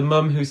the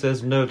mum who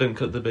says no, don't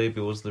cut the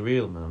baby was the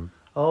real mum.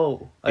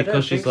 Oh, I Because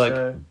don't she's think like,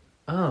 so.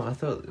 Oh, I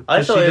thought. I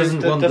 'cause thought she it was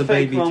doesn't want the the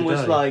fake baby one to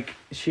was die. like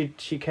she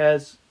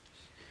cares.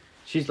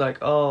 She's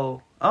like,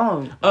 oh.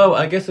 Oh,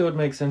 I guess it would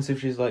make sense if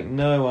she's like,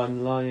 no,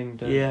 I'm lying.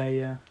 Don't.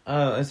 Yeah.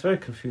 Oh, it's very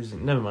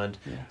confusing. Never mind.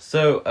 Yeah.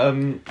 So,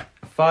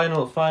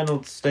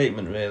 final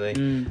statement, really.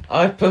 Mm.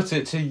 I put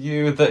it to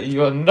you that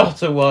you are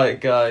not a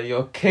white guy.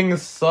 You're King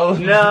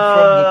Solomon No.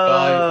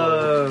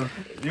 from the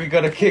Bible. We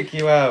gotta kick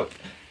you out.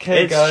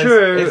 Okay, It's guys,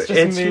 true. It's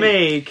just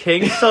me,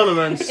 King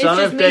Solomon, It's son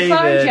just of me,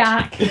 phone David.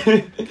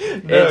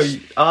 Jack. No,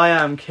 I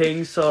am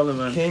King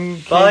Solomon.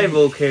 King.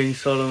 Bible King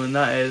Solomon,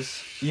 that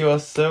is. You are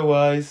so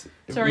wise.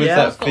 Sorry, With yeah.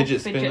 that I've got a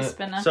fidget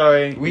spinner.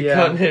 Sorry. We yeah.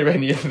 can't hear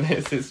any of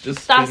this. It's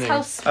just That's spinning. how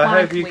I smart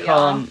hope you we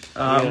can't.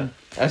 Yeah.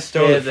 I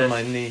stole hear it from this.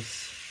 my niece.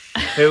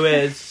 Who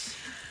is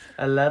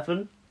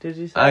 11? Did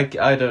you say?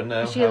 I don't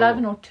know. are. Is she how-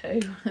 11 or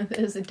 2?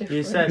 There's a difference.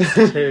 You said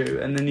 2,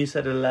 and then you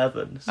said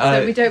 11. So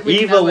So we don't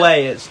really either know it.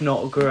 way, it's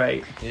not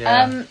great.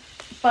 Yeah.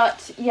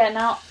 But yeah,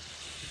 now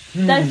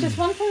there's just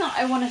one thing that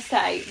I want to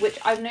say, which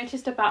I've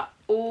noticed about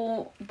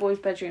all boys'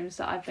 bedrooms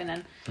that I've been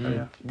in.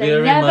 Yeah. We are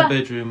in never- my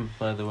bedroom,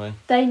 by the way.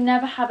 They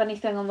never have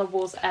anything on the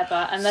walls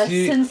ever, and their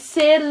See-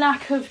 sincere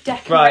lack of Right,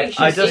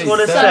 decoration. I just is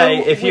want to so say,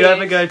 if you weird.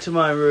 ever go to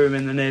my room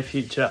in the near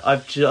future,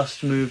 I've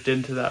just moved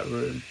into that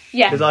room.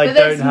 yeah, 'cause I but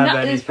there's don't have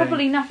There's anything.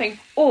 probably nothing,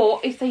 or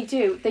if they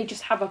do, they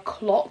just have a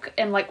clock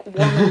in like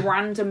one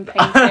random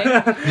painting,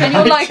 and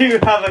you're I like, do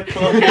have a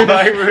clock in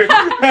my room.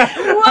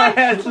 I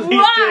actually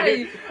Why?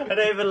 do. I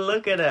don't even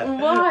look at it.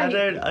 Why?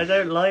 I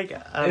don't like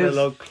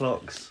analog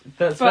clocks.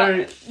 That's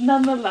very. but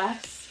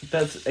nonetheless.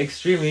 That's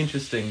extremely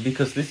interesting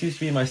because this used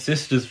to be my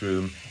sister's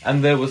room,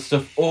 and there was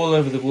stuff all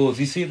over the walls.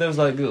 You see those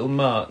like little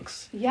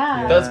marks?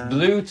 Yeah. That's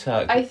blue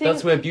tack. I think-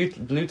 That's where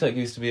blue tack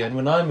used to be. And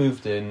when I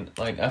moved in,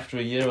 like after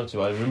a year or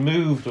two, I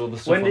removed all the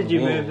stuff. When on did the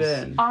you walls. move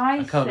in? I I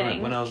can't think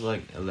remember when I was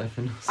like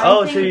 11 or I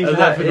Oh, think- so you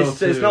 11 or it's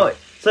 2. not.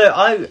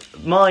 So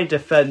my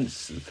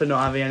defence for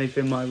not having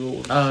anything in my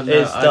walls Oh, no,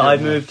 is I that I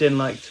don't know. moved in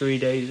like 3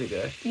 days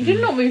ago. you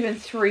did not move in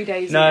 3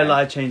 days No, ago.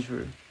 like I changed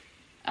room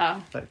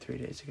Oh, like 3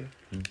 days ago.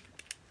 I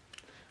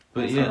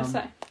But was yeah, gonna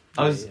say.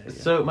 I was Yeah.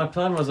 so my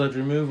plan was I'd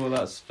remove all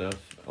that stuff,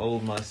 all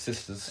my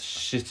sister's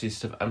shitty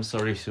stuff. I'm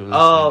sorry she was.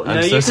 Oh I'm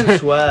no, so you sorry. can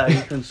swear.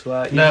 You can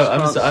swear. You No, just I'm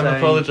can't say-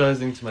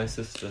 apologising to my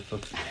sister for.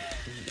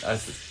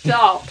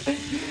 Stop.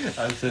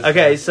 I'm so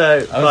Okay, sorry. so I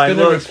was fine, gonna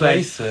we'll explain.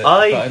 replace it. but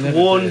I I never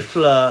warned did.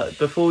 Fleur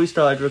before we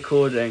started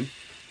recording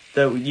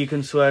that you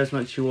can swear as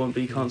much as you want,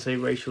 but you can't say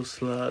racial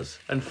slurs.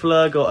 And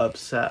Fleur got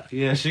upset.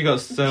 Yeah, she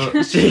got so.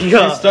 She She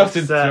got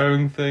started upset.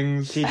 throwing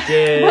things. She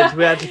did.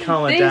 We had to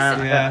calm her This-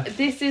 down. Yeah.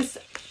 This is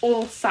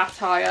all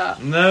satire.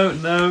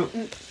 No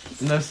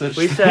such.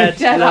 We thing. said,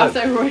 Dead ass,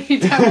 look, I really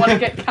don't want to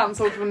get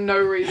cancelled for no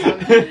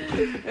reason.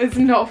 It's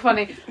not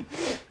funny.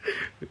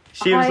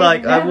 she was I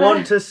like, I never-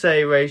 want to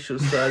say racial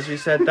slurs. We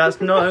said,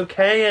 that's not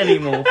okay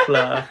anymore,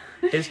 Fleur.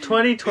 It's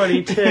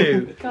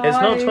 2022. It's not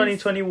Guys.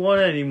 2021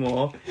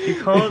 anymore.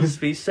 You can't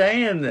be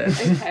saying this.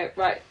 Okay,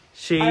 right.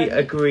 She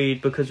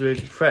agreed because we were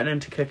threatening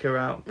to kick her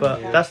out,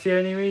 but Yeah. that's the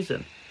only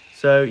reason.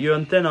 So you're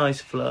on thin ice,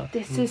 Fleur.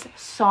 This is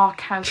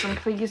sarcasm.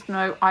 Please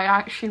no, I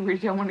actually really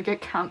don't want to get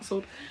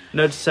cancelled.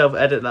 Note to self,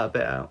 edit that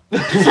bit out.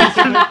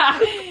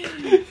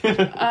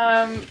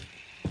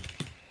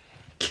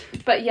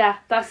 But yeah,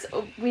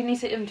 we need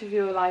to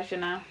interview Elijah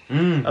now.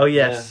 Oh,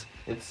 yes.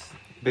 Yeah, it's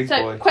big So,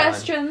 boy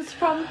questions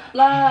from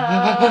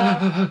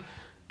love. time.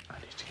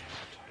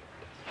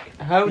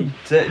 How no,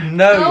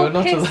 Go you're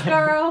not kiss, allowed.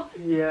 girl.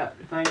 Yeah,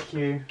 thank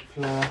you,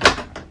 Fleur.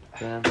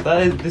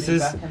 Damn. This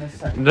is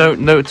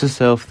note to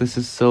self. This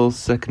is Sol's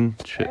second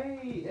trip.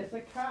 Hey, it's a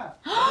cat.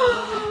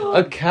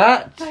 A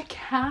cat. A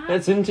cat.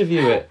 Let's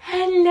interview it.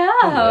 Hello.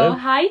 Hello.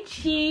 Hi,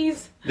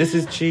 Cheese. This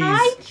is Cheese.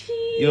 Hi,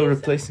 Cheese. You're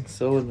replacing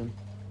Solomon.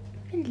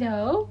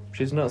 Hello.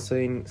 She's not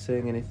saying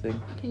anything.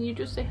 Can you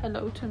just say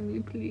hello to me,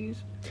 please?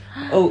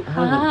 Oh, hang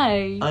on.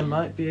 Hi. I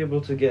might be able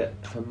to get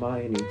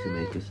Hermione to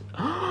make us.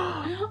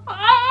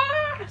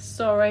 Ah,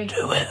 sorry.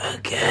 Do it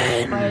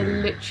again. I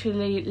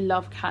literally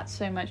love cats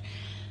so much.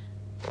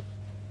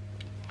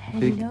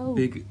 Hello.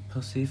 Big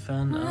pussy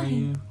fan, Hi. are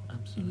you?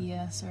 I'm sorry.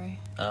 Yeah, sorry.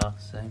 Ah,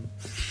 same.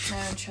 No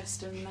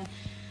interest in men.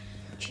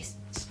 Jeez.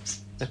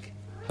 Okay.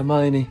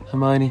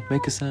 Hermione,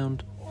 make a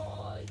sound.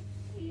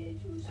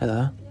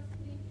 Hello.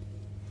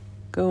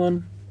 Go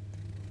on.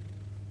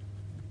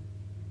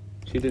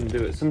 She didn't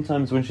do it.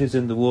 Sometimes when she's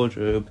in the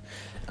wardrobe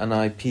and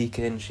I peek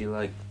in, she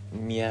like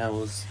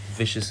meows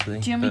viciously.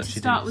 Do you want me but to she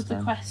start didn't with the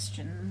stand.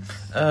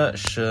 questions?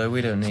 Sure,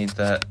 we don't need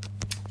that.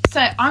 So,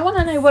 I want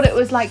to know what it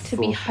was like to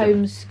be Full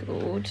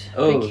homeschooled.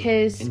 Oh,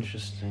 because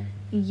interesting.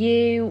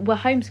 you were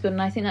homeschooled,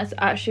 and I think that's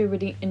actually a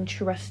really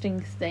interesting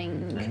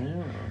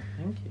thing. Oh,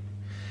 thank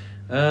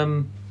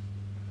you.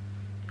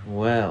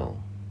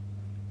 Well,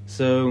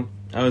 so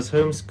I was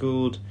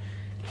homeschooled.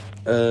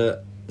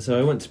 So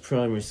I went to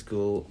primary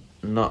school.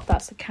 Not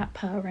That's a cat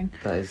purring.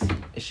 that is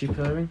she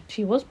purring?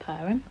 She was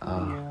purring.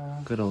 Ah,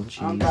 Yeah. good old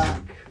I'm cheese.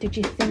 back. Did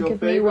you think Your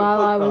of me favourite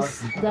while I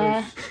was podcast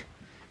there? host.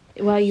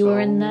 While you were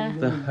in there?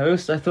 The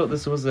host. I thought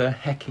this was a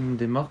hecking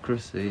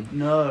democracy,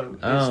 No,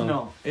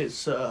 Oh.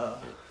 it's not.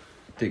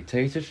 It's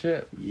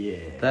dictatorship. yeah.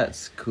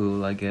 That's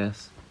cool, I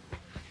guess.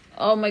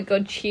 Oh my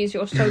god, Cheese,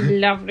 you're so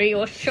lovely.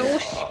 You're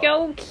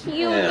so cute.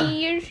 Yeah.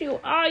 Yes, you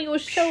are. You're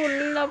so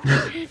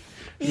lovely.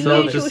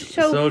 Sol Yes, you're just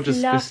so Sol just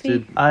fluffy.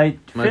 fisted I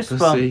my fist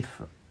pussy.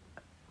 bump.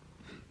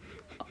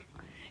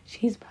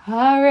 She's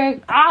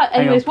purring. Hang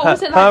Anyways, on, what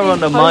was it like? Purr being on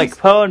the host- mic.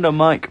 Purr on the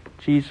mic.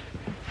 Jeez.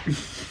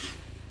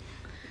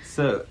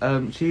 So,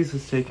 Cheese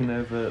has taken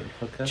over the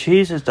podcast.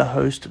 Cheese is the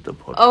host of the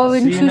podcast. Oh, See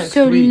and you you're next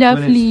so week when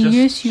lovely. it's just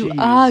Yes, you cheese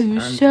are.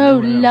 You're and so no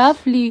one else.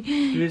 lovely.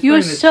 You You're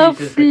explain so that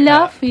Cheese is the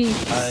cat. fluffy.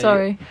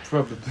 Sorry.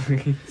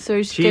 Probably.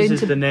 Sorry, just Cheese going is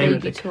to the name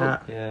of baby the talk.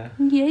 cat. Yeah.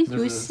 Yes, There's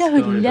you're a so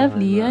story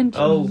lovely, behind aren't that.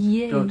 you? Oh, do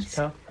you want to Yes.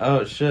 tell?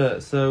 Oh, sure.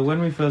 So, when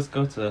we first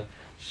got her,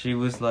 she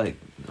was like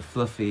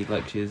fluffy,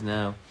 like she is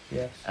now.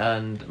 Yes.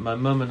 And my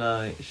mum and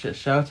I,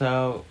 shout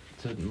out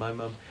to my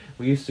mum,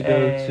 we used to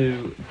go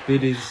to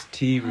Biddy's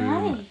tea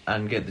room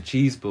and get the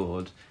cheese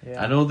board.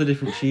 Yeah. And all the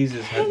different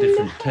cheeses had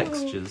different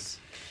textures.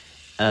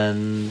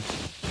 And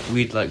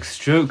we'd like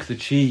stroke the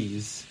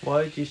cheese.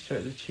 Why did you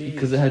stroke the cheese?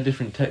 Because it had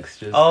different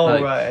textures. Oh,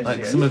 like, right, I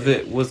Like see, some I of see.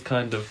 it was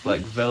kind of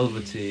like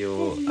velvety,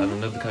 and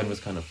another kind was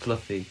kind of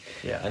fluffy.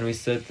 Yeah. And we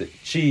said that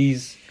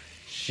cheese,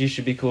 she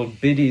should be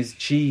called Biddy's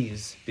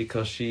cheese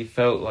because she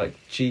felt like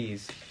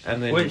cheese.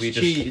 And then Which we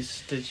just,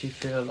 cheese did you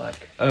feel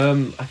like? I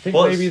think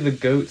What's- maybe the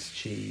goat's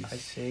cheese. I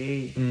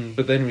see.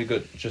 But then we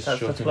got just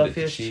That's the shortened it to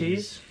fluffiest cheese.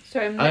 cheese? So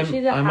I'm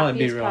literally the I might be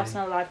happiest wrong.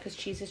 person alive because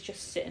cheese is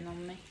just sitting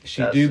on me.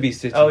 She That's- do be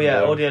sitting. Oh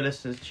yeah, there. audio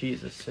listeners,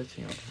 Cheese is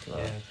sitting on her,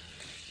 Yeah.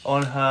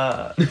 on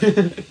her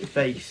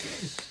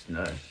face.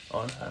 No,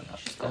 on her lap.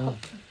 She's got Oh. her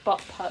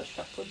butt perched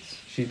upwards.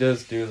 She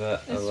does do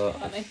that a It's lot.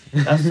 funny.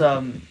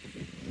 That's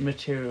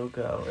Material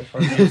Girl. If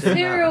I'm using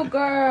Cereal that. If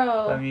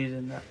girl. I'm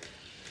using that.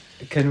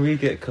 Can we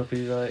get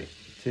copyrighted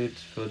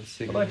for the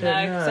singing? Well, I No,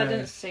 don't because I know.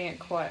 didn't sing it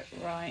quite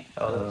right.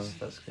 Oh,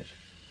 that's good.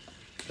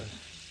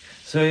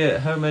 So yeah,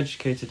 home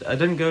educated. I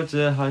didn't go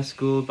to high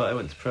school, but I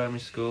went to primary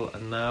school,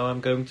 and now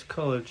I'm going to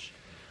college.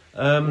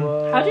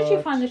 How did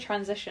you find the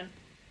transition?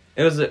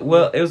 It was it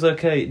was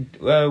okay.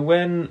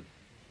 When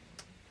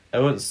I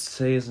won't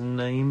say his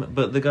name,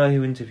 but the guy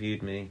who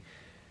interviewed me,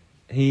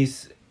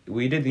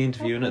 we did the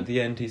interview, and at the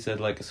end he said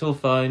like it's all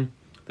fine.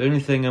 The only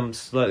thing I'm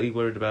slightly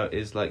worried about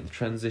is like the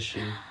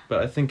transition,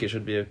 but I think it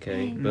should be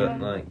okay.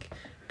 But like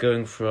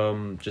going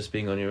from just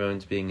being on your own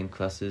to being in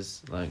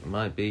classes like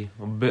might be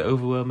a bit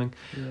overwhelming.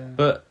 Yeah.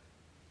 But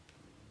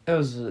it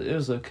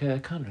was okay. I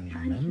can't really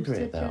remember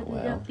it that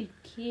well. Lovely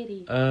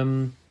kitty.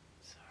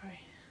 Sorry,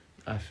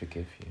 I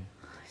forgive you.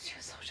 You're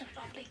such a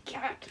lovely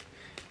cat.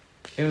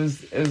 It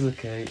was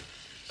okay.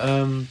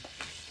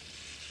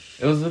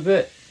 It was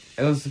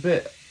a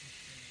bit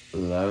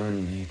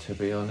lonely, to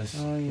be honest.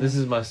 Oh, yeah. This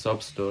is my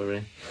sob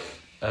story.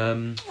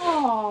 Aww.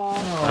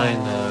 I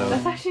know.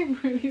 That's actually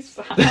really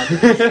sad.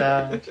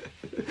 Sad.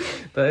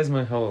 That is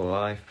my whole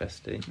life,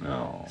 bestie.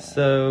 No.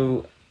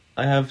 So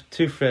I have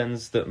two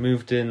friends that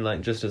moved in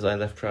like just as I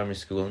left primary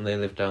school, and they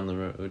live down the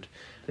road.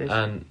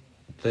 And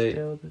they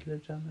still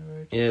live down the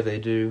road. yeah, they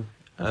do.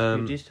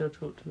 Do you still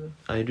talk to them?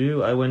 I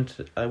do. I went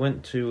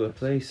to a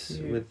place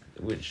Cute. with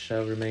which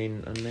shall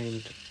remain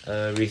unnamed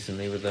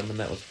recently with them, and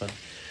that was fun.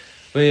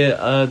 But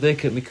yeah, they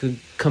kept me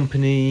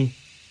company.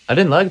 I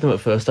didn't like them at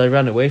first. I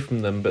ran away from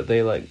them, but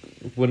they like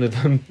one of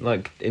them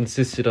like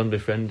insisted on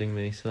befriending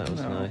me, so that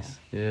was Oh. nice.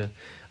 Yeah,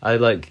 I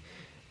like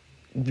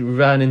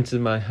ran into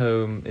my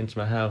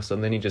house,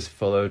 and then he just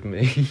followed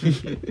me.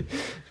 A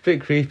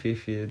bit creepy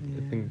if you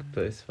think,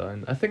 but it's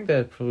fine. I think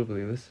they're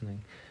probably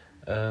listening.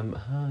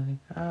 Hi.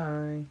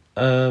 Hi.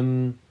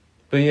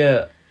 But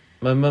yeah,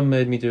 my mum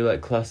made me do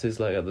like classes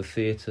like at the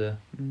theatre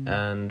Mm.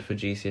 and for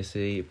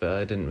GCSE, but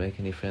I didn't make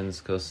any friends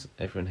because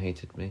everyone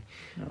hated me.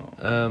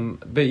 Oh.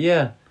 But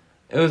yeah,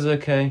 it was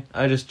okay.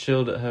 I just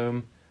chilled at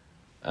home,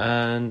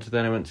 and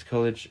then I went to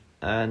college,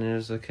 and it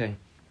was okay.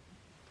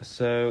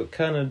 So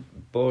kind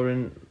of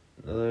boring,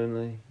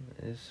 lonely.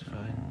 It's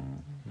fine.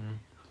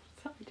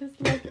 I just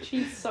love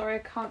cheese. Sorry, I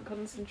can't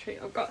concentrate.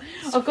 I've got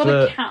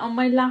for- a cat on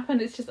my lap,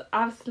 and it's just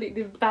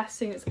absolutely the best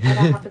thing that's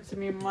ever happened to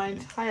me in my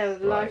entire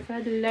life. I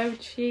love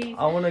cheese.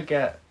 I want to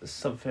get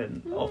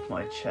something off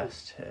my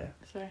chest here.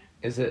 Sorry.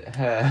 Is it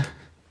hair?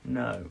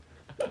 No.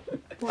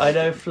 What? I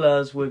know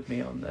Fleur's with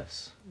me on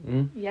this.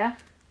 Mm? Yeah.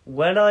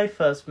 When I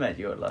first met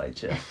you,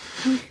 Elijah,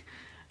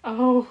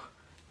 Oh.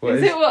 What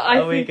is it what I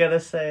are we think? going to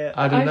say it?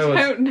 I don't know.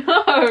 don't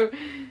know.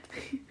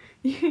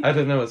 I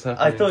don't know what's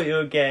happening. I thought you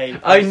were gay.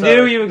 I I'm knew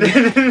sorry. you were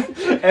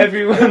gay.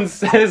 Everyone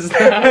says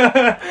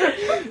that.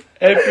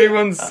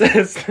 Everyone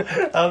says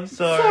that. I'm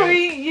sorry.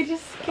 Sorry, you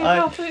just gave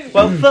off it.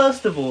 Well,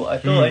 first of all, I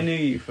thought I knew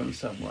you from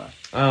somewhere.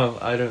 Oh,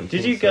 I don't.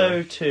 Did think you so.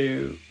 go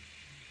to?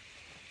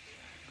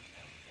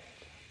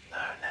 No,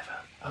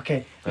 never.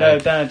 Okay, no,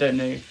 Right. then I don't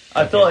know.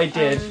 I thought I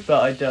did,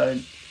 but I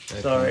don't.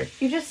 Okay. Sorry.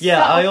 You just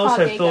Yeah, set I off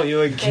also our thought you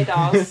were gay gay.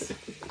 dolls.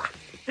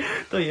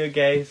 Thought you were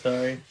gay.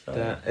 Sorry.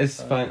 It's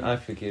Sorry. fine. I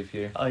forgive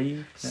you. Are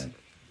you? No.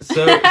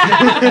 So,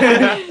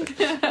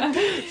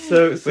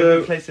 We're so,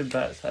 replacing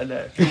bets. I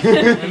know.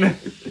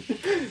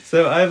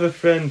 so I have a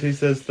friend who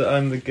says that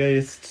I'm the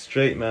gayest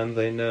straight man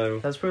they know.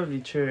 That's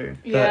probably true.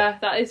 Yeah,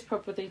 that is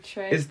probably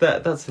true. Is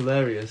that's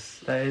hilarious?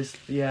 That is.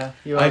 Yeah,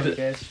 you I are the d-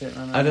 gayest shit,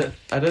 man.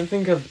 I don't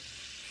think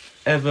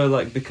I've ever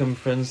like become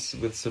friends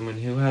with someone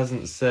who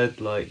hasn't said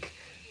like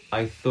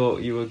I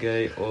thought you were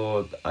gay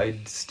or I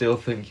still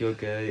think you're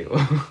gay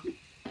or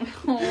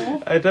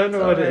Aw. I don't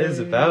know what it is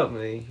Sorry. about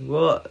me.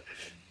 What?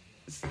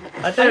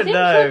 I I don't think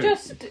know. you're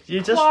just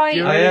You're quite...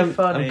 really I am.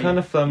 funny. I'm kind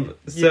of fun.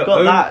 You've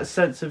got that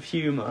sense of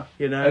humour,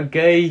 you know. a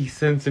gay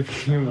sense of Oh,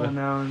 humour.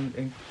 now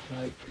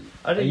like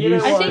I don't. I You know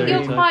used I what think I you're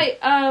mean? quite.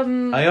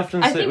 I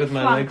often sit think with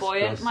my legs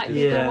flamboyant crossed. might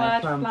be Yeah, the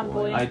word. flamboyant.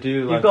 Flamboyant. I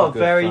do like. You've got a good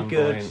very good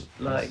flamboyant-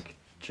 like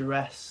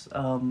dress.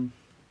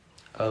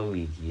 Oh,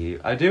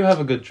 you. I do have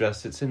a good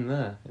dress. It's in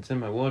there. It's in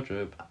my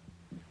wardrobe.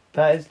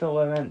 That is not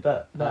what I meant.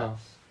 But Oh.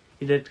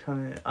 you did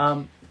kind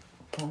of.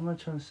 What am I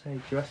trying to say?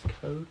 Dress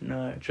code?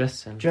 No. Dress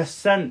sense. Dress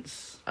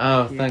sense.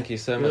 Oh, Yeah. thank you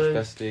so Good.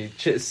 much,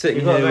 bestie. Sitting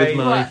You've got here very,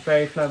 with my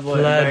very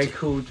flamboyant, plaid- very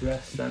cool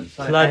dress sense.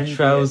 I plaid envy it.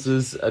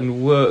 trousers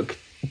and work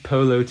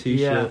polo t-shirt.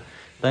 Yeah.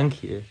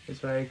 Thank you. It's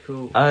very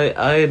cool. I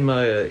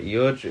admire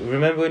your...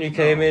 Remember when you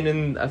came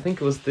in I think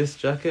it was this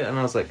jacket and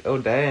I was like, oh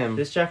damn.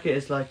 This jacket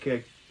is like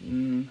a.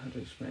 How to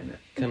explain it?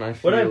 Can I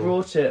feel... When I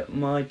brought it,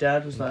 my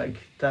dad was like,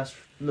 "That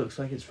looks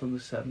like it's from the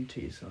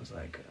 70s." I was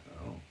like,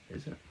 "Oh,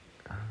 is it?"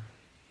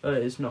 Oh,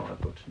 it's not. I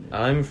brought it.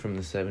 I'm from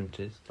the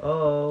 70s.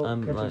 Oh, I'm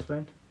can you like-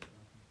 explain?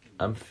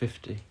 I'm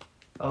 50.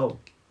 Oh,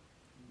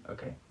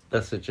 okay.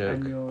 That's a joke.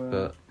 And you're,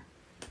 But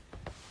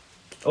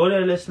audio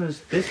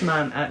listeners, this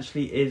man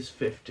actually is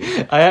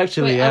 50. I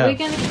actually Wait, are we am.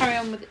 going to carry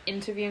on with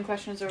interviewing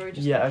questions, or are we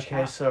just Yeah. gonna Okay.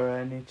 chat? Sorry,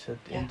 I need to.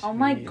 Yeah. interview Oh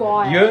my you.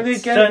 God. You only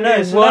So gave no,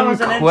 me so that one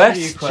was an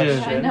interview question.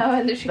 question. I know. I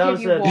That literally was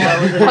gave you a- one.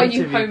 that was an Are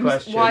you interview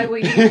question. Why were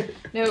you?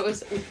 No, it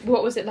was.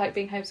 What was it like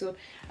being homeschooled?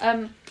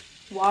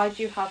 Why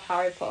do you have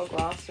Harry Potter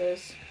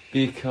glasses?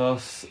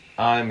 Because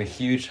I'm a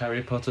huge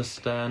Harry Potter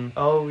stan.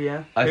 Oh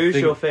yeah. I Who's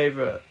think- your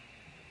favourite?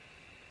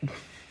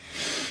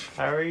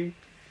 Harry.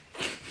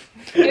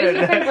 Who's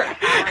your favourite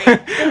Harry?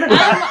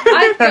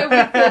 I'd go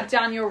with the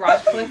Daniel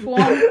Radcliffe one.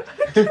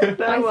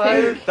 No,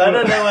 I think-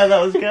 don't know where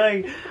that was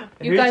going.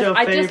 You Who's guys, your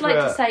I'd just like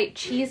to favourite? say,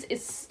 cheese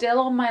is still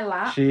on my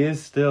lap. She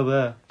is still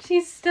there.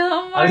 She's still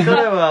on my I'm lap.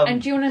 gonna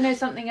And do you want to know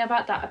something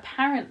about that?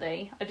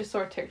 Apparently, I just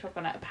saw a TikTok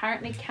on it.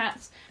 Apparently,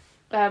 cats,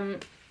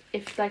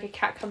 if like a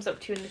cat comes up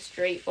to you in the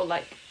street or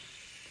like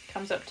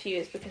comes up to you,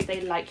 it's because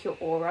they like your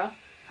aura.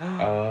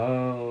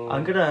 Oh.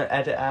 I'm gonna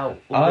edit out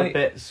all the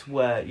bits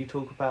where you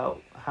talk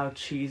about how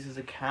cheese is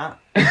a cat,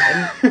 and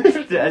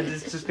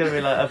it's just gonna be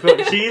like, I've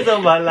got cheese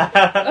on my lap.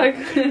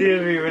 Okay. You're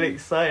gonna be really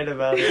excited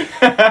about it.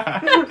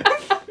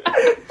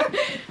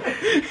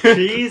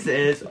 Cheese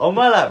is on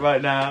my lap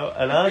right now,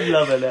 and I'm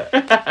loving it.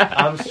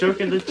 I'm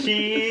stroking the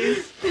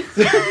cheese.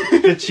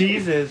 The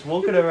cheese is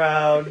walking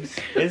around.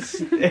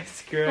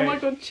 It's great. Oh my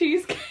god,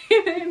 cheese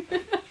came in.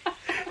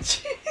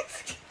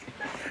 Cheese.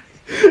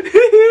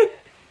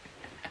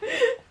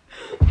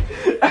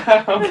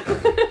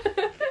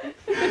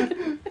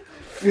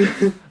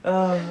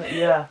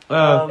 Yeah.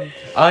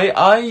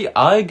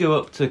 I go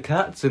up to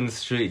cats in the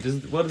street.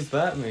 What does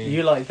that mean?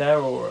 You like their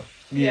aura.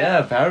 Yeah,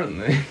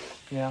 apparently.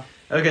 Yeah.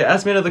 Okay,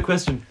 ask me another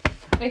question.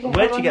 Okay,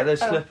 Where'd hold you get on.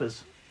 those Oh.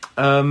 slippers?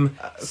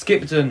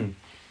 Skipton,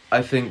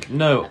 I think.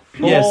 No.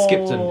 Yes,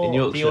 Skipton in The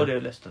Yorkshire. audio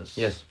listeners.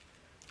 Yes.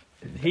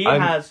 He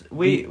I'm- has.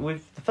 We've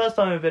the first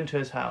time we've been to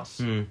his house.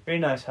 Hmm. Really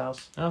nice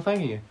house. Oh,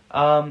 thank you.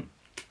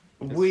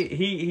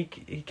 He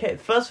came,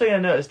 first thing I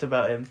noticed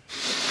about him,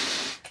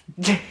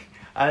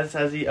 as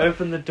he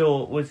opened the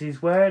door, was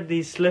he's wearing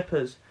these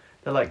slippers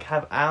that like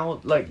have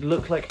owls, like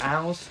look like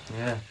owls.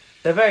 Yeah.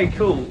 They're very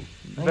cool,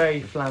 Thank very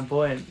you.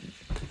 flamboyant,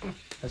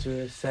 as we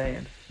were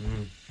saying.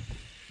 Mm.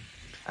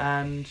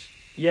 And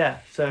yeah,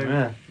 so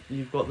Yeah.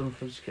 you've got them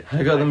from Skipton.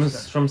 I got them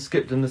Excellent. from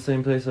Skipton, the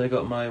same place I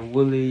got my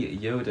woolly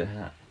Yoda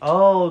hat.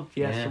 Oh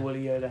yes, Yeah. the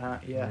Woolly Yoda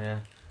hat. Yeah,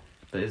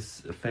 That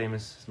is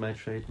famous as my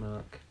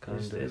trademark, kind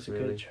it's, of, it's a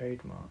really. good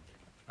trademark.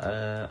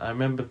 I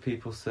remember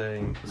people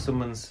saying,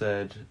 someone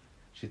said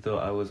she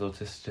thought I was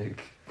autistic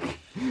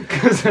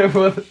because I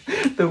wore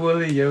the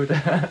woolly Yoda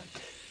hat.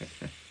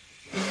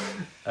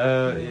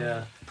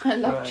 Yeah. I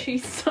love Right.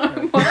 cheese so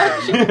Right. much.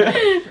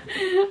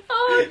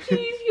 Oh,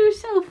 cheese, you're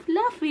so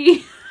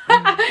fluffy.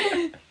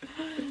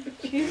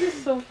 Cheese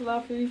is so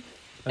fluffy.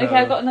 Okay,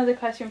 I've got another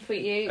question for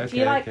you. Do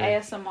you Okay, like okay.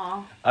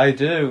 ASMR? I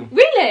do.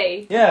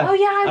 Really? Yeah. Oh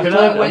yeah,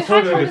 I've we've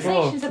told you had before.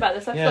 conversations about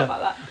this. I Yeah. forgot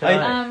about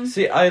that.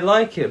 See, I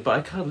like it, but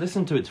I can't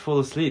listen to it to fall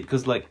asleep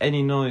because, like,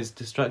 any noise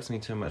distracts me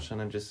too much,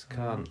 and I just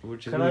can't.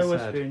 Which is Can I really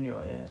whisper sad. in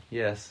your ear?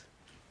 Yes.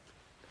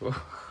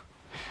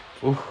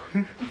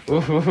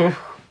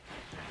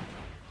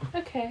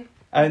 Okay.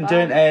 I'm Bye.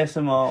 doing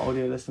ASMR,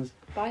 audio listeners.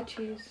 Bye,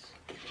 cheese.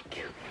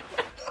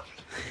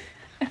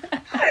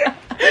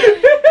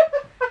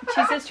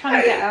 Cheese is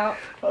trying to get out.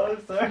 Oh,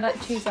 sorry. Let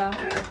cheese out.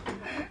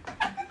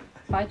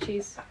 Bye,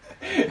 cheese.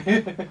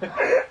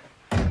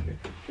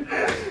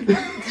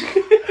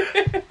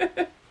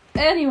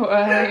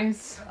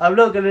 Anyways. I'm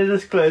not going to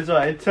disclose what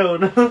I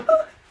told him.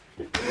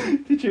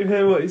 Did you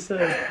hear what he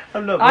said?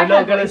 I'm not. I We're not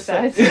heard going what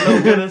to he say. said. We're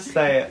not going to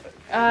say it.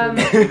 We're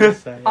not gonna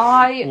say it.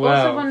 I Wow.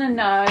 also want to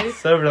know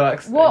So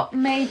relaxing. what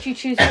made you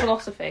choose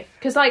philosophy?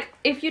 Because, like,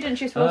 if you didn't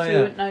choose philosophy, yeah.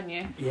 we wouldn't known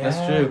you. Yeah.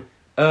 That's true.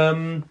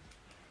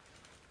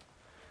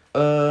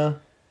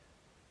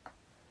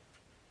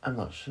 I'm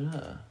not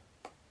sure.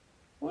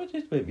 Why did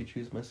you make me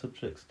choose my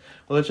subjects?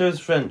 Well, I chose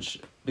French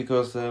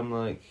because I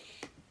like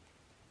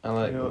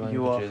languages.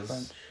 You are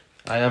French.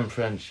 I am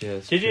French,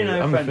 yes. Did you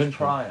know I'm French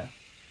prior?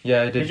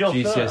 Yeah, I did Are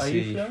you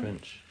GCSE fluent?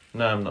 French.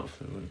 No, I'm not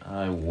fluent.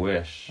 I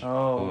wish.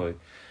 Oh. Boy.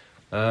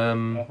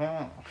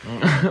 Uh-huh.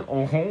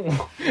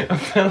 A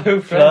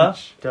fellow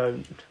French.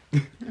 Don't.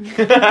 No,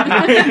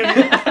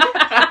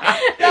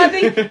 I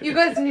think you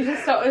guys need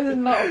to stop. This is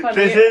not funny.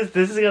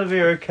 This is going to be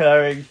a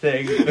recurring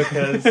thing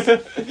because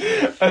a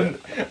it's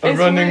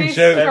running really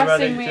joke.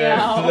 stressing me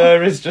out.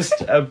 Fleur is just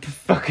a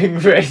fucking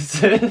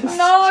racist.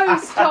 No,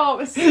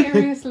 stop.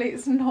 Seriously,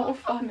 it's not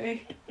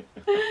funny.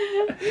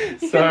 You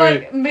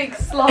Sorry. can make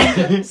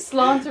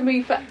slander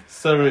me for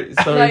Sorry,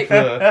 like,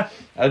 Fleur.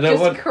 I don't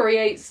just want.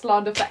 create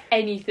slander for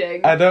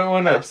anything. I don't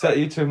want to upset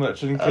you too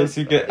much in case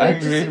you get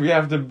angry. We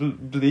have to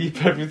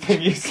bleep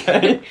everything you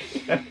say.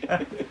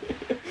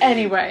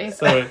 Anyway.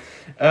 Sorry.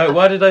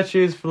 Why did I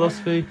choose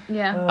philosophy?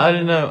 Yeah. I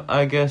don't know.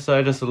 I guess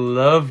I just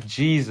love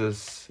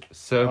Jesus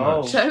so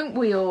Oh. much. Don't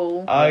we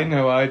all? I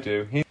know I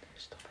do.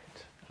 Stop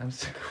it. I'm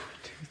so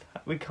Do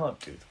that. We can't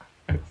do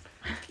that.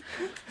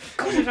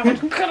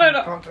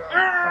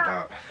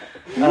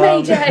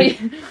 Mayday.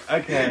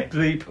 Okay.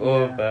 bleep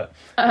all of that.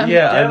 Um,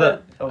 Yeah, do you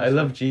ever- I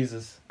love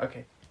Jesus.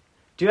 Okay.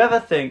 Do you ever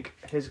think?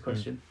 Here's a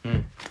question.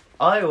 Mm.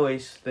 I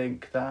always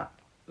think that,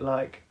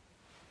 like,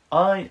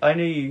 I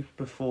knew you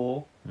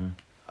before. Mm.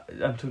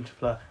 I'm talking to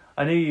Fleur.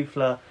 I knew you,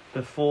 Fleur,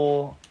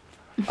 before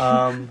in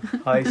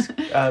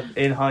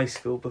high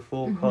school,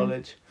 before Mhm.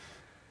 college.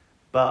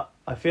 But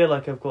I feel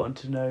like I've gotten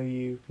to know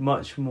you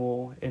much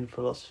more in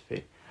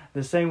philosophy.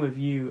 The same with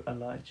you,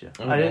 Elijah.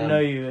 Oh, I didn't yeah. know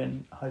you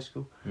in high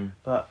school, Mm.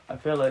 but I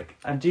feel like.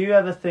 And do you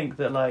ever think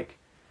that, like?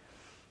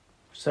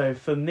 So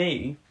for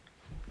me,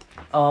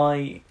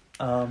 I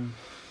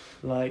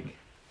like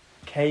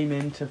came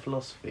into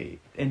philosophy,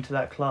 into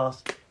that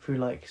class through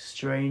like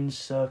strange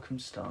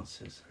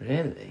circumstances.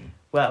 Really?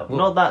 Well, Well-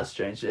 not that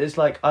strange. It's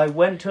like I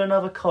went to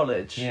another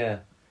college Yeah.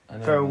 I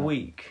know for a that.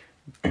 week.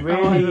 Oh, I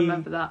Really,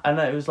 remember that. and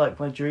it was like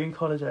my dream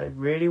college. I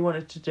really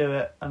wanted to do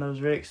it, and I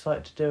was really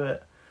excited to do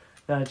it.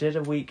 Then I did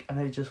a week, and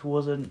it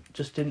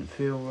just didn't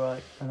feel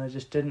right, and I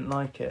just didn't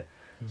like it.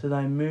 So then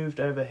I moved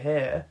over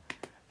here,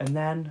 and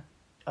then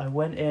I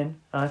went in,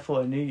 and I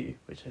thought I knew you,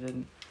 which I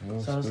didn't. Oh,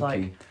 So I was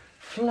spooky. like,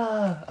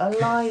 Fleur,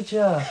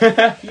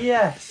 Elijah,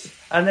 yes.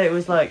 And it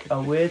was like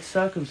a weird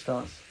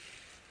circumstance.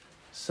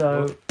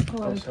 So,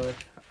 Oh, sorry.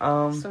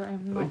 sorry,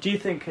 I'm not. Do you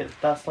think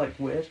that's like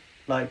weird?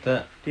 Like,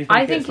 that. do you think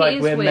I it's think it like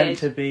is we're meant weird.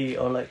 to be,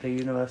 or like the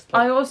universe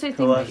I like, also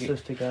coerced think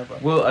us together?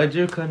 Well, I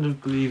do kind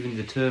of believe in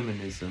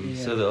determinism,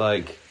 Yeah. so that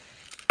like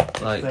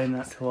Explain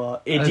that to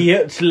our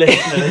idiot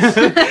listeners.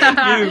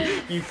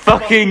 you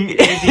fucking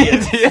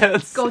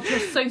idiots. God, you're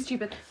so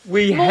stupid.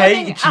 We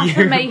Morning hate you.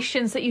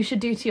 affirmations that you should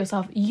do to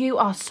yourself. You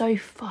are so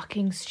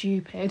fucking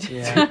stupid.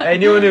 Yeah.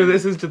 Anyone who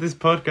listens to this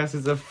podcast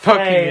is a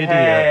fucking idiot.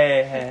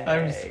 Hey,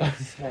 I'm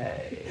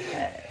hey.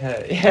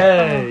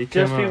 Hey,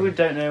 Just come people on. who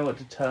don't know what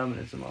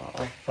determinism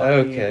are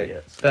fucking Okay,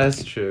 idiots.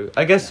 that's true.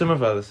 I guess some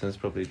of our listeners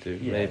probably do,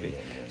 Yeah, maybe. yeah,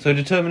 yeah. So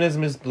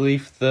determinism is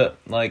belief that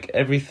like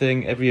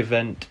everything, every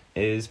event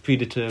is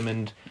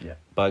predetermined Yeah.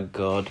 by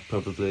God,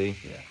 probably.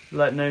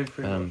 Like no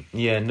free will.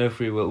 Yeah, no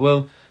free will.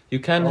 Well, you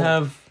can Oh,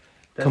 have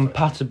There's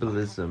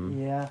compatibilism,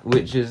 Yeah.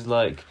 which is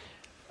like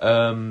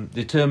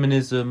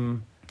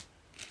determinism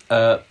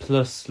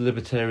plus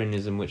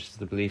libertarianism, which is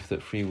the belief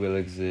that free will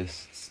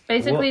exists.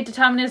 Basically,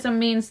 determinism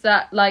means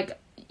that like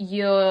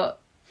you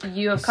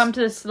have come to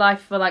this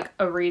life for like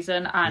a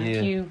reason, and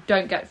Yeah. you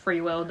don't get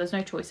free will. There's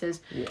no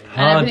choices, Yeah. and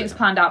Hard- everything's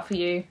planned out for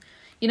you.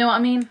 You know what I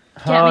mean?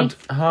 Hard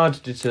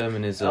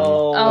determinism.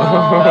 Oh,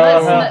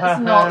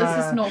 let's not.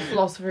 This is not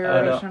philosophy I know.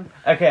 revolution.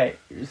 Okay,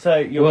 so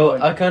your Well,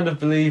 point. I kind of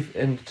believe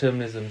in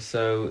determinism,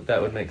 so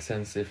that would make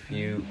sense if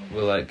you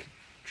were like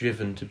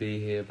driven to be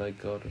here by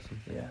God or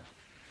something. Yeah.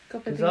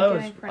 God,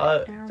 Because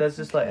but there's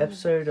this like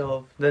episode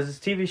of there's this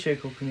TV show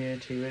called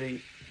Community,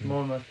 really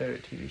one of my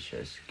favorite TV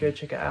shows. Go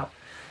check it out.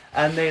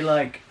 And they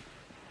like,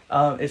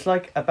 it's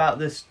like about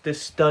this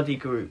study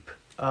group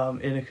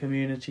in a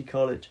community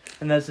college,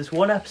 and there's this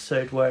one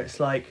episode where it's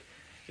like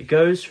it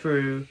goes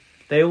through.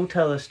 They all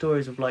tell their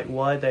stories of like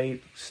why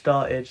they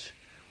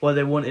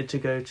wanted to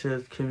go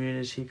to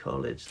community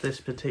college.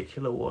 This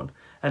particular one,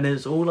 and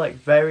it's all like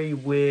very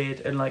weird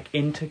and like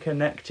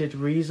interconnected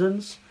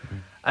reasons.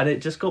 And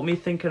it just got me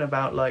thinking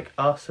about like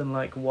us and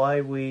like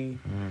why we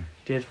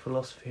did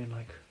philosophy and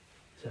like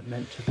is it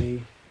meant to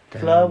be?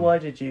 Fleur, why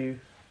did you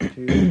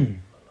do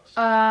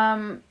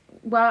philosophy?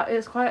 Well,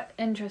 it's quite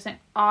interesting.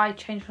 I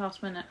changed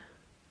last minute.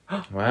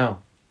 Wow.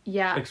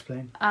 Yeah.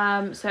 Explain.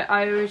 So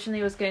I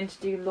originally was going to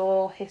do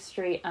law,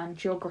 history, and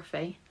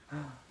geography.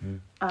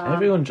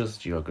 Everyone does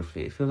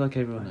geography. I feel like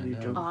everyone I I do know.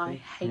 geography. I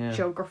hate Yeah.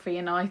 geography,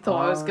 and I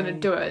thought I was going to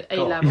do it at A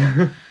got-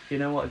 level. You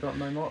know what I got in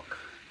my mock?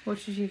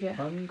 What did you get?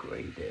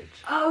 Ungraded.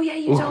 Oh yeah,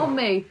 you told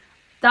me.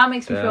 That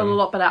makes me feel a Damn.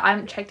 lot better. I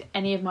haven't checked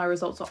any of my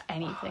results or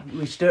anything.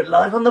 We should do it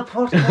live on the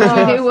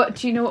podcast.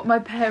 Do you know what my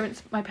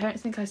parents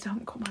think I still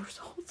haven't got my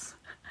results?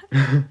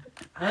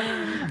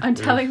 I'm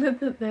telling them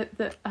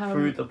that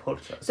Through the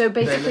podcast. so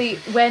basically,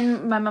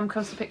 when my mum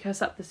comes to pick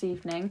us up this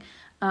evening,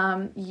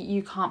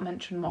 you can't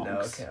mention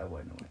mocks. No, okay, I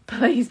won't.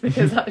 Please,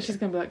 because she's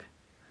going to be like,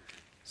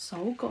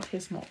 Sol got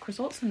his mock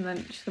results, and then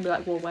she's going to be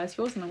like, well, where's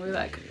yours? And then we'll be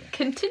like,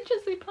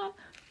 contingency plan.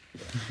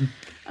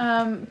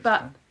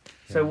 But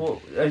so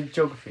what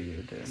geography you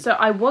were doing? so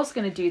I was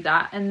going to do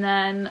that, and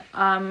then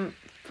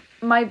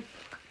my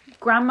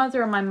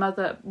grandmother and my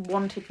mother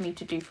wanted me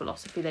to do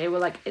philosophy. They were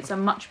like, it's a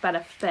much better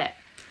fit.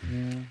 Yeah.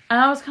 And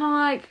I was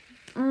kind of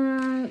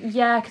like,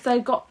 yeah, because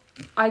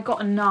I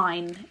got a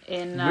 9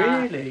 in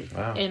Really?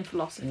 Wow. in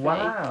philosophy.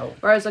 Wow.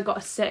 Whereas I got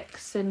a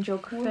 6 in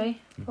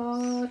geography.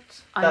 What?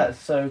 That's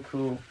so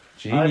cool.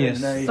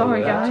 Genius. know you Sorry,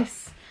 did that.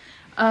 guys.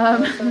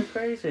 That's so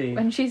crazy.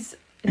 When she's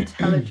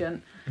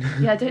intelligent.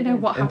 Yeah, I don't know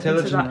what happened to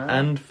Intelligent that.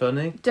 and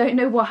funny. Don't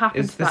know what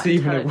happened Is to that this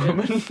even a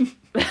intelligence.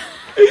 woman?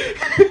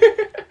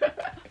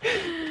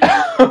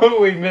 Oh,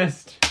 we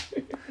missed.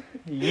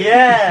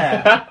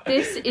 Yeah.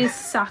 This is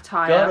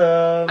satire.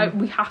 Got 'em.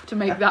 We have to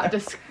make that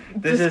This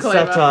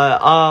disclaimer. is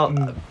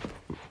satire.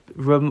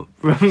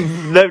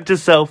 Note to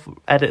self,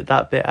 edit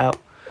that bit out.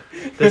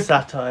 The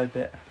satire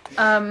bit.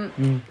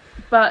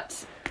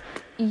 But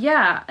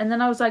yeah, and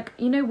then I was like,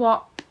 you know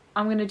what?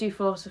 I'm going to do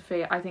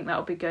philosophy. I think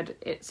that'll be good.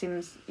 It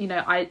seems,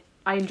 I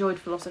enjoyed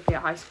philosophy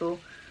at high school.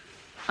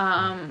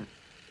 And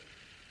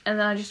then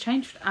I just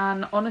changed,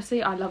 and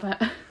honestly, I love it.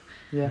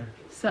 Yeah.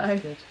 So,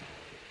 Good.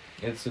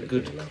 It's a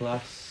good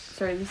class.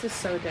 sorry, this is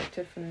so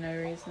addictive for no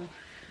reason.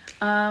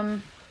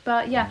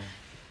 But yeah,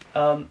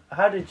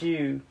 How did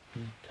you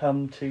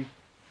come to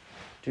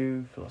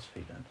do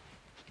philosophy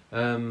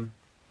then?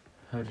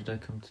 How did I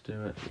come to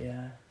do it?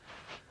 Yeah.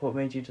 What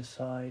made you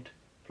decide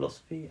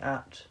philosophy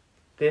at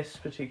this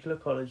particular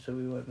college that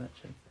we won't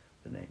mention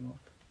the name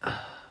of?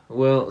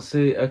 Well,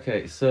 see,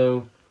 okay,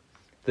 so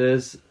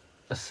there's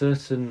a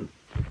certain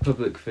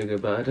public figure,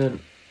 but I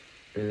don't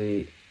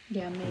really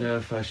yeah, me. know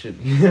if I should.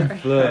 Sorry.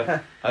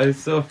 Fleur. I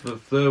saw that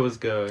Fleur was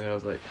going, and I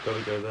was like,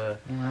 gotta go there.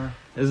 Wow.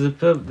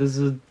 There's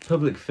a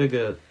public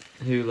figure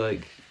who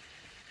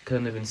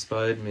kind of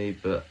inspired me,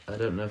 but I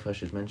don't know if I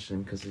should mention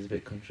him because he's a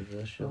bit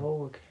controversial.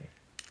 Oh, okay.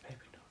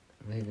 Maybe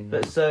not. Maybe not.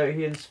 But so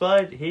he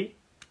inspired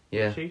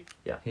yeah, she?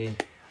 Yeah. he.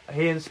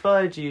 He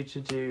inspired you to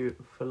do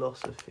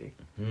philosophy.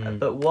 Mm.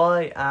 But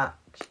why at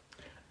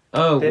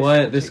Why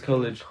at this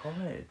particular college?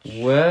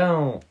 college?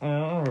 Well,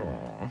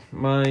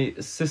 my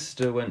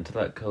sister went to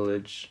that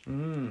college,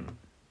 Mm.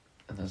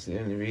 and that's the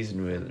only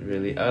reason,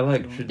 really. I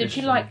like tradition. Did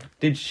she like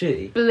Did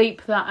she?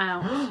 bleep that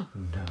out?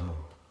 No.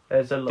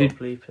 There's a lot of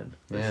bleeping.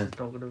 Yeah. This is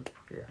not gonna.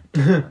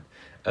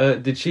 Yeah.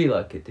 Did she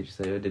like it? Did you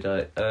say, or did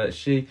I?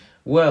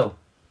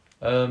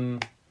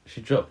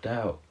 She dropped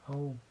out.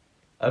 Oh.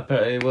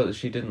 Apparently, well,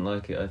 she didn't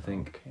like it. I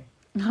think. Okay.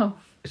 No.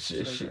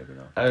 She, So maybe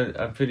not.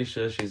 I'm pretty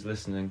sure she's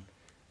listening.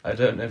 I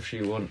don't know if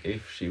she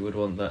would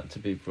want that to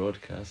be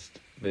broadcast.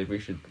 Maybe we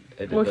should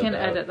edit We that can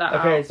out. edit that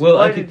Okay, out. so Well,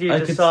 why I could, did you I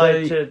could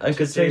decide say, to I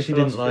could say do she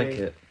didn't philosophy? like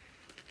it.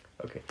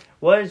 Okay.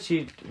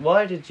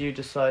 Why did you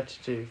decide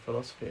to do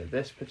philosophy at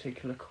this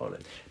particular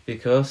college?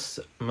 Because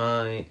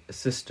my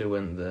sister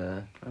went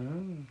there. Oh.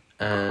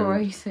 And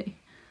Crazy.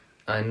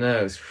 I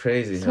know, it's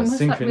crazy. It's how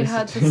almost like we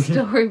had this synchronicity.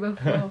 story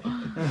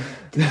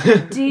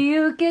before. Do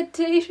you get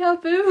deja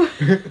vu?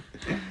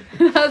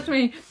 That's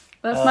me.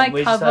 That's my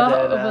We just cover had to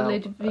edit of a out,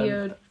 little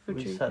video.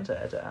 We just had to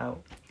edit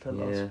out the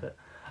last Yeah. bit.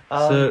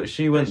 So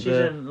she but went she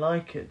there. didn't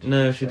like it. did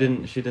No, you she say?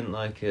 didn't. She didn't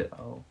like it.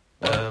 Oh.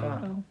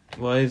 Oh.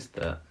 Why is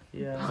that?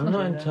 Yeah. I'm do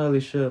not you know? entirely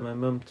sure. My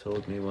mum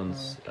told me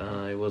once, and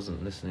I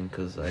wasn't listening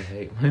because I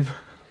hate my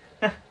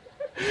mum.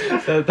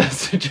 So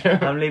that's a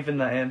joke. I'm leaving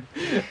that in.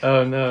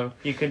 Oh no!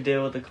 You can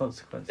deal with the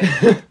consequences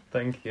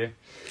Thank you.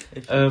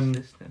 if she's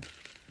listening.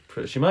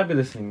 She might be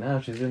listening now.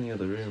 She's in the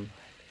other room.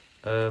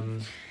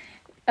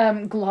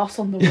 Glass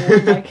on the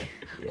wall. Like,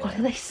 Yeah. what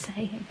are they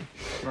saying?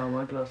 No,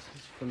 my glass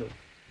is full of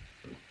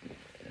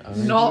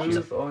Orange Not-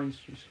 juice.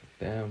 orange juice.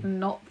 Damn.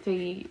 Not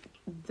the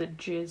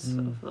jizz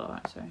of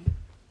the. Sorry,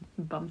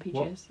 bumpy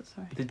What? jizz.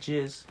 Sorry, The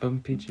jizz.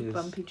 Bumpy jizz.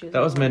 bumpy jizz.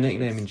 That was my orange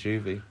nickname in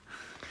jizz.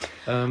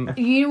 juvie.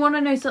 You want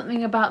to know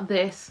something about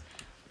this?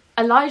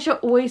 Elijah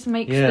always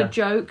makes Yeah. the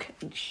joke.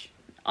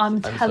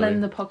 I'm telling sorry.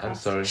 the podcast. I'm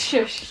sorry.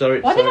 Shush.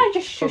 Sorry. Why did sorry. I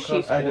just shush you?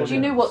 Podcast Do you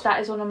know audience. what?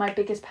 That is one of my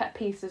biggest pet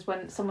peeves is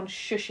when someone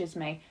shushes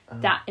me.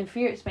 That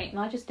infuriates me, and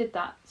I just did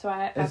that, so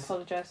I It's-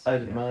 apologise. I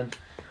didn't mind.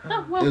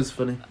 Oh, It well, was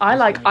funny.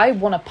 I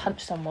want to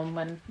punch someone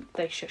when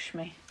they shush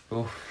me.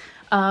 Oof.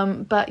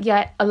 But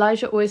yeah,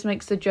 Elijah always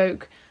makes the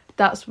joke.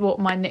 That's what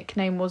my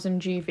nickname was in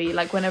juvie.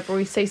 Like whenever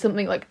we say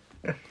something like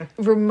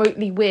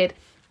remotely weird,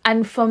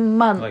 and for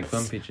months, Like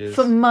bumpy jizz.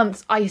 for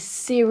months, I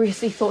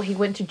seriously thought he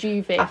went to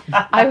juvie.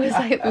 I was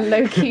like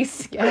low key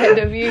scared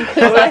of you I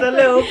because was a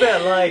little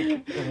bit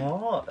like,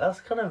 what? That's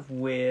kind of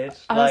weird.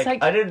 I was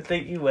like- I didn't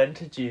think you went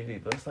to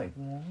juvie, but it's like,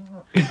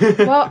 what?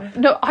 well,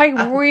 no, I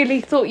really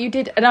thought you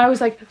did, and I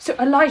was like, so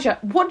Elijah,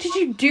 what did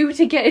you do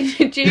to get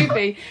into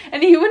juvie?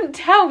 And he wouldn't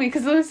tell me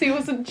because obviously it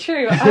wasn't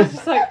true. I was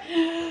just like,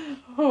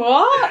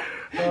 what?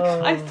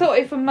 I thought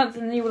it for months,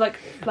 and you were like,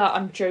 "That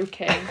I'm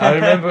joking." I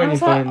remember I when you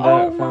was like, found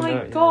 "Oh out. my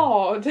yeah.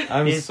 god!"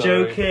 I'm He's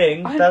sorry.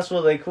 joking. That's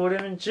what they called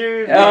him in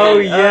June. Oh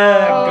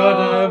yeah, Oh.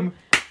 got him.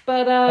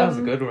 But That was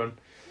a good one.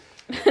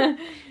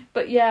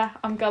 but yeah,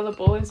 I'm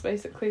gullible. Is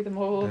basically the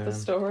moral of the Yeah.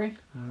 story.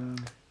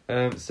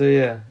 So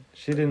yeah,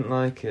 she didn't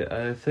like it.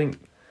 I think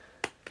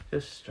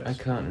Just stressful.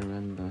 I can't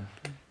remember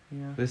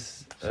Yeah.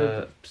 this.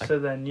 So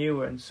then you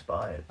were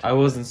inspired. I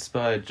was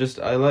inspired. Just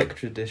I like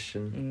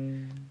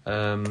tradition.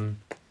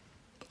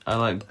 I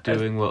like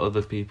doing what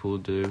other people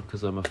do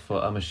because I'm a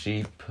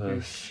sheep.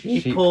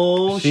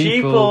 Sheeple.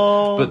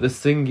 But the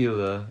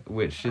singular,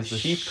 which is a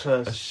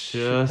Sheepers.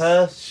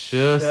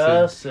 sherson,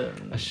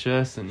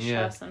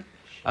 yeah. Sherson.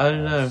 I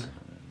don't know.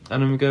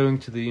 And I'm going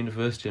to the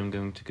university I'm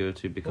going to go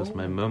to because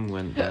my mum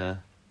went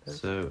there.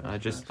 So I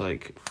just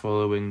like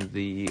following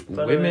the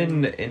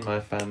women in my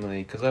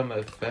family because I'm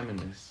a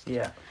feminist.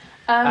 Yeah.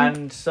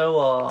 And so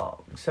are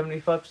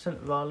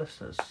 75% of our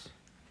listeners.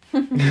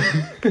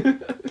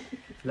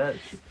 Let's.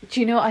 Do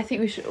you know what I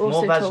think we should also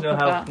More talk vaginal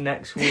about? health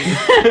next week.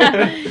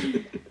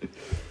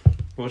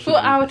 For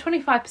our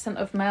 25%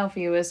 of male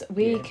viewers,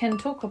 we can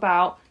talk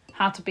about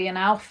how to be an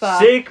alpha.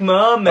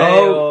 Sigma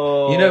male.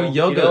 Oh, you know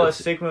yogurt. You know what a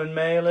Sigma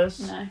male is?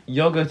 No.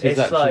 Yogurt is It's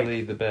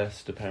actually the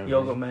best, apparently.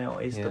 Yogurt male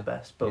is Yeah. the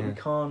best, but Yeah. we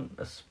can't.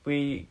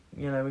 We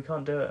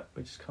can't do it.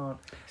 We just can't.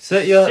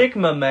 Set your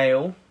Sigma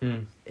male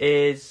Mm.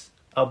 is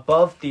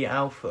above the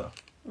alpha.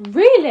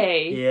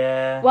 Really?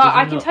 Yeah. Well, Did you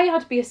I can not- tell you how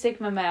to be a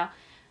Sigma male.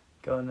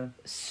 Go on then.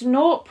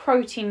 Snort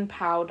protein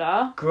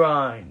powder.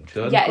 Grind.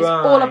 Done. Yeah, it's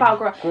Grind. all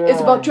about It's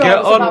about drugs. Get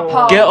It's on- about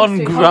parties. get on so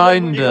you can't-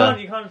 grind.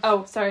 You can't.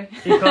 Oh, sorry.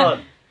 You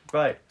can't.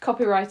 Right.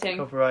 Copywriting.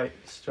 Copyright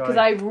strike. Because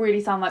I really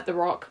sound like The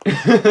Rock.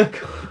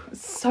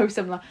 So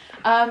similar.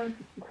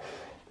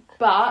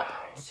 But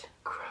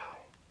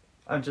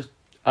I'm just.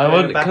 I doing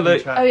want. a backing Can I?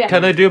 track. Oh, yeah.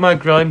 Can I do my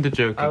grinder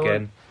joke I want-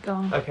 again? go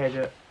on. Okay,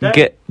 do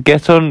it.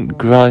 Get on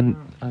grind.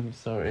 I'm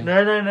sorry.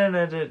 No. Do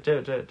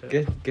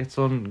it. Get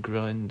on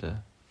grinder.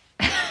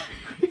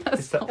 That's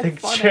It's that not big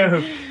funny.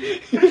 joke.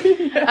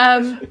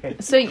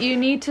 So you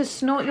need to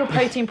snort your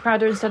protein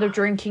powder instead of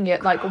drinking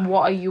it. Like,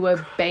 what are you,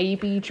 a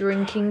baby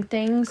drinking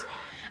things?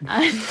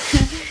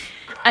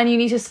 And you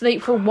need to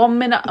sleep for 1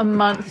 minute a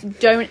month.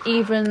 Don't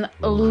even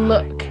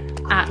look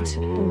at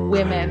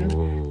women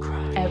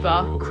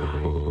ever.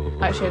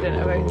 Actually, I don't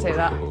know if I can say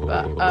that,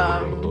 but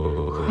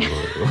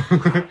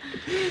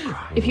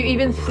if you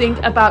even think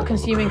about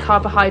consuming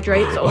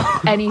carbohydrates or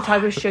any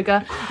type of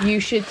sugar, you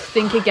should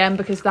think again,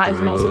 because that is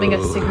not something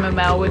a Sigma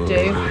male would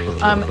do.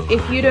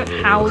 If you don't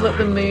howl at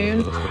the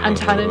moon and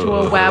turn into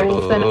a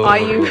werewolf, then are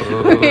you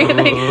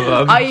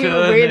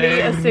really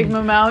a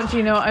Sigma male? Do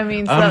you know what I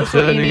mean? So that's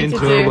what you need to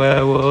do.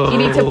 You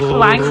need to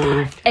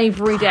plank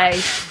every day.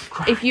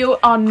 If you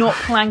are not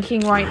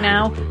planking right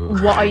now,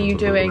 what are you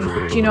doing?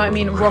 Do you know what I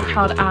mean? Rock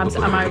hard abs,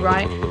 am I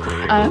right?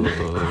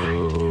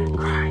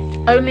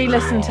 Only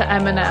listen to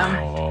Eminem.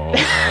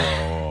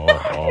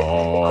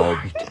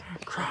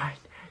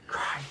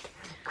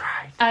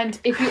 And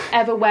if you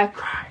ever wear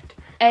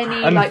any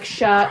like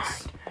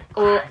shirts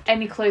or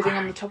any clothing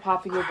on the top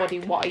half of your body,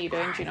 what are you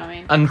doing? Do you know what I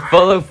mean? And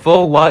follow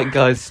 4 White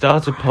Guys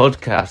Start a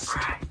Podcast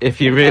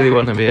if you really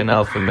want to be an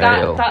alpha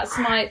male. That's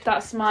my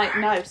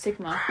no,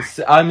 Sigma.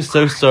 I'm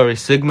so sorry.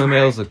 Sigma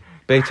males are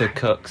beta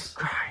cucks.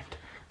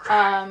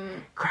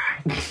 And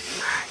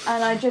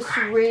I just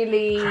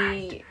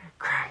really,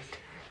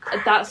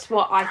 that's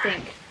what I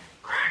think.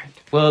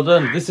 Well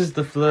done. This is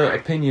the flirt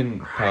opinion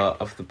part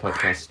of the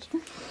podcast.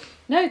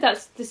 No,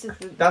 this is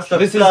the That's the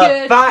This is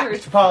good fact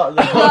truth. part of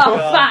the well,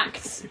 podcast.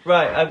 facts.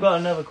 Right, I've got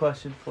another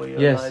question for you,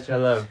 Yes,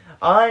 Elijah.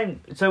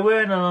 hello. So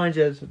we're in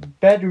Elijah's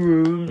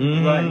bedroom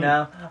right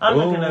now. I'm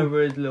looking Ooh.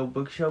 over his little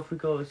bookshelf. We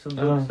got some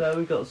Oh. books there.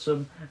 We got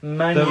some I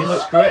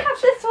manuscripts. have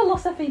this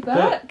philosophy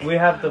book. We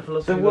have the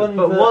philosophy The book. one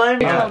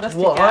But that-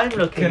 what I'm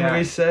looking Can we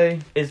at say?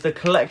 is the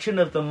collection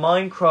of the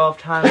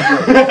Minecraft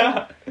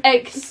handbooks.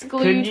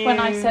 Exclude Can when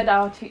I you- said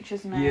our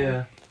teacher's name.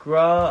 Yeah.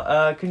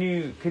 Can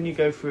you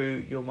go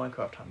through your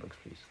Minecraft handbooks,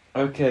 please?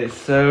 Okay,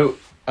 so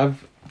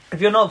If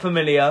you're not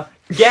familiar,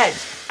 get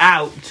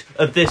out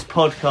of this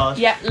podcast.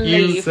 Yeah,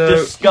 leave. so-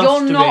 Disgust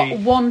You're me. not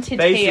wanted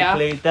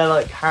Basically, here. they're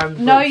like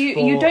handbooks. No, you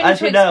don't need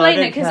Actually, to no, I explain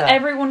don't it because care.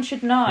 everyone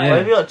should know. Yeah. Why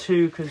have you got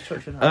 2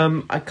 construction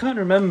handbooks? I can't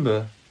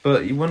remember,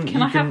 but you want. Can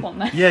you I have one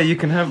then? Yeah, you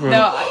can have one.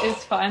 No,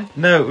 it's fine.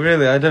 No,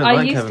 really, I don't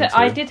like having two.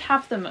 I did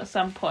have them at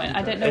some point.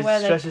 I don't know It where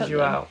they put stresses you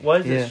them. out. Why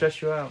does Yeah. it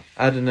stress you out?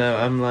 I don't know.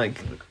 I'm like,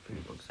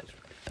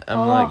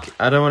 Oh.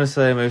 I don't want to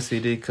say I'm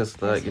OCD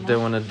because like, That's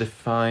don't want to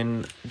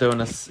define,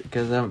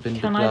 because I haven't been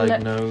Can I let-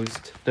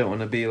 diagnosed. Don't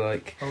want to be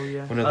like Oh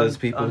yeah. one of those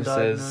people who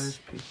says. Undiagnosed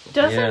people.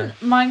 Doesn't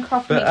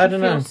Minecraft But make I you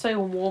don't feel know. so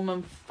warm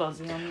and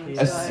fuzzy on the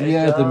Yeah. inside? It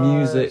Yeah, the does.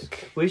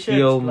 music. We should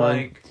The old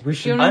like. We Do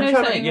should. you wanna know I'm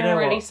trying something to. You know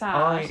really what?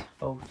 sad?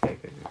 Okay.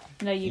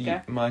 No, you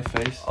go. My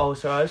face. Oh,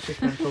 sorry. I was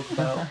just going to talk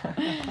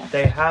about.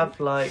 They have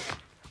like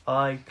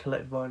I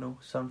collect vinyl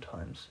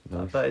sometimes,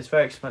 Nice. but it's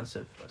very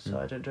expensive, so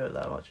I don't do it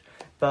that much.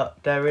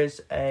 But there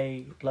is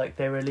they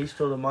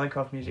released all the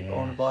Minecraft music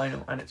on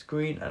vinyl, and it's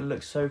green and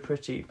looks so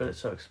pretty, but it's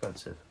so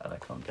expensive, and I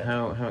can't get it.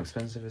 How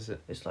expensive is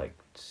it? It's like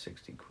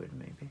 60 quid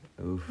maybe.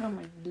 Oof. Oh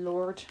my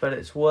lord. But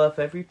it's worth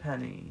every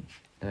penny.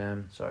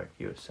 Um, Sorry,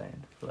 you were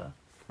saying, Fleur.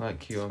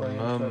 like your Sorry,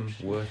 mum,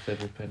 interruption. worth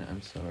every penny.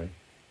 I'm sorry.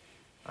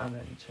 I'm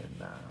going to turn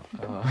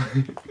that out.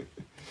 Oh.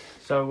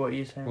 So what are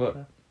you saying, What?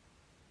 Fleur?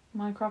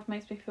 Minecraft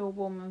makes me feel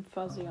warm and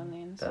fuzzy on the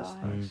inside. That's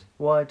nice.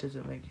 Why does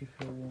it make you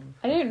feel warm?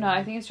 I don't know.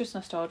 I think it's just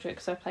nostalgic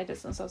because I played it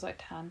since I was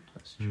like 10.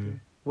 That's true.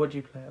 What do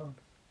you play it on?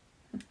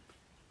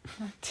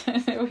 I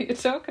don't know what you're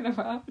talking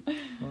about.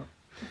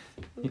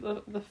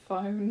 The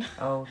phone.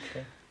 Oh,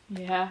 okay.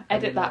 Yeah, I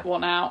edit didn't that know.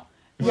 one out.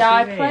 What Yeah,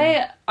 do I you play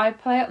mean? it. I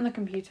play it on the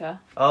computer.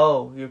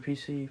 Oh, you're a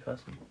PC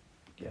person.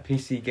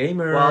 PC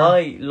gamer. Well,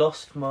 I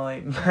lost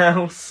my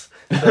mouse,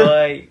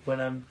 so when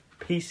I'm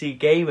PC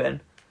gaming,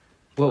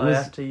 What I was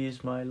have to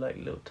use my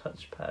little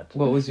touchpad.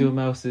 what was your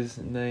mouse's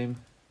name?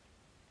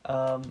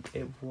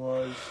 It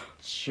was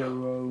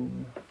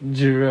Jerome.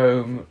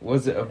 Jerome.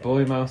 Was it a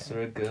boy mouse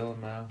or a girl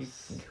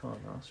mouse? You can't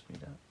ask me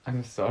that.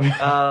 I'm sorry.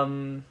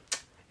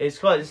 It's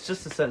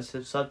just a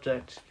sensitive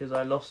subject because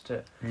I lost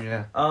it.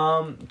 Yeah.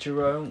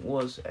 Jerome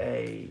was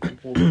a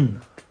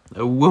woman.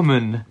 A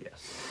woman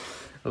Yes.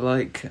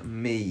 like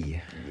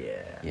me.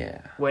 Yeah.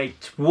 Yeah.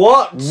 Wait,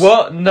 what?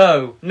 What?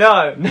 No.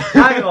 No,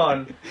 hang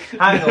on.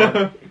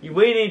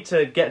 We need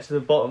to get to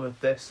the bottom of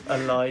this,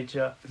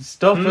 Elijah.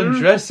 Stop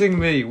undressing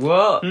me.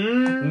 What?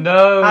 Hmm?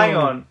 No. Hang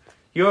on.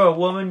 You're a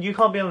woman. You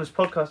can't be on this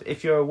podcast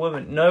if you're a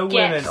woman. No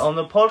Get women on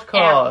the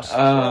podcast.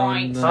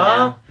 Right. No.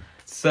 Huh?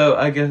 So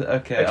I guess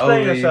Explain I'll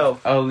leave.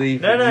 yourself. I'll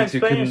leave. No, you two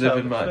explain can yourself.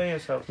 live in mine. Explain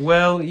yourself.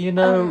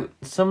 Well,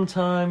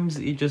 sometimes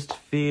you just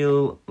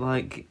feel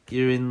like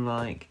you're in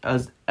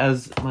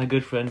as my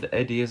good friend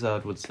Eddie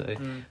Izzard would say.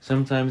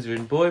 Sometimes you're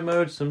in boy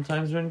mode,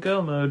 sometimes you're in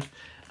girl mode,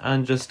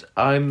 and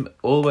I'm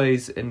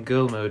always in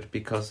girl mode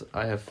because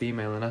I have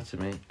female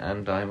anatomy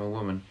and I'm a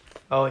woman.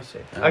 Oh, I see.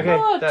 Um, Okay,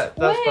 Oh,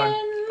 that's fine.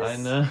 I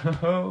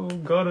know.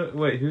 Got it.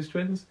 Wait, who's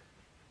twins?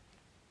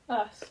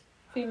 Us.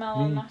 Female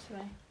Me.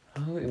 anatomy. Oh,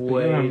 but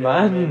Wait you're a a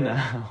man minute.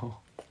 now.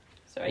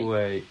 Sorry.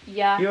 Wait.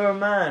 Yeah. You're a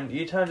man.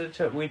 We turned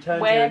you When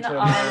into a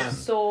I man.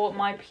 saw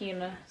my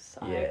penis,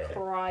 Yeah. I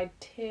cried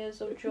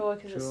tears of joy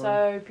because it's Joy.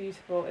 so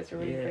beautiful. It's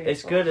really Yeah, pretty.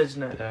 it's good,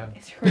 isn't it? Yeah.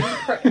 It's really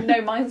pretty.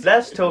 No, mine's.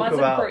 Let's talk mine's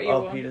about a pretty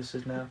our one.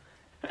 penises now.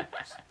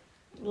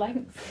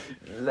 Length.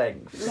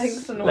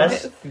 Lengths and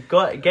Let's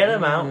get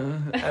them out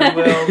and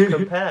we'll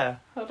compare.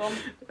 Hold on.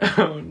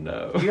 Oh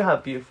no. You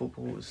have beautiful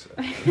balls.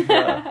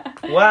 Fleur.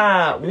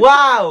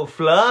 Wow,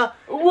 Fleur.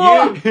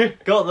 What? You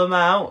got them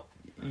out.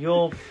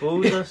 Your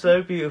balls are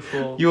so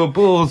beautiful. Your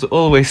balls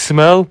always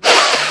smell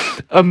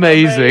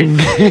amazing.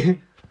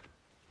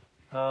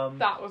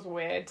 That was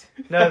weird.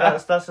 No,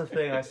 that's the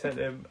thing. I sent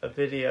him a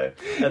video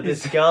of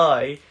this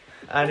guy,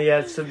 and he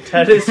had some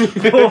tennis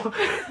ball.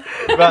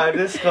 Right, in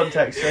this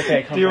context.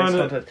 Okay, Do you want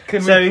context. to? Can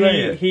we So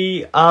play it?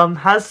 he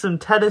has some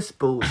tennis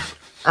balls,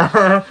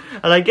 and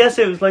I guess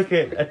it was like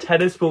a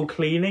tennis ball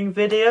cleaning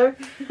video.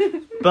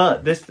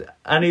 But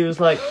and he was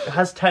like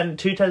has 2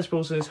 tennis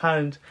balls in his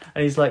hand,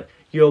 and he's like,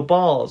 your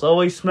balls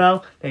always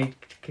smell. Then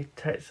he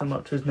takes them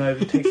up to his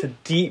nose and takes a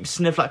deep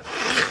sniff, like.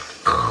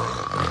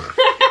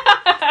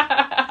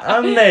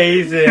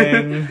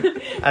 Amazing,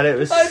 and it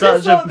was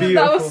such a beautiful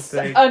that was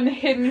thing.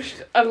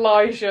 Unhinged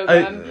Elijah.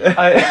 Then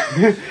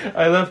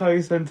I love how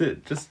you sent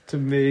it just to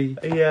me,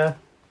 Yeah,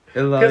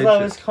 Elijah. because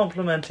I was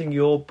complimenting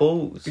your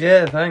balls.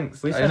 Yeah,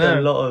 thanks. We I said know.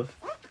 a lot of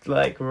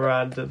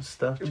random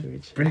stuff to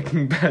each other.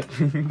 Breaking Bad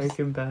memes.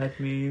 Making bad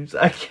memes.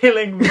 A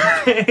killing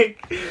pig.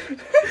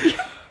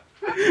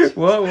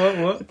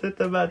 What? Did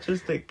the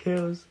majestic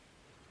kills.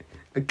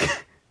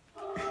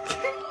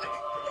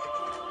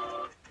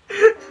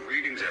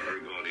 Greetings,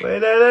 everybody.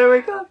 Wait, no, there we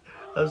go.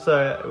 I'm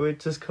sorry, we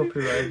just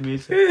copyrighted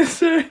music.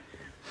 Sorry.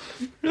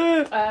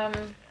 Look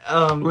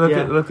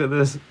Look at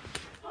this.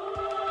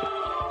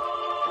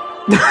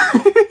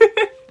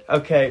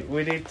 Okay,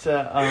 we need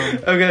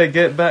to Okay,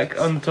 get back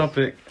on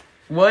topic.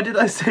 Why did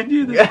I send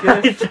you this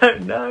I gift?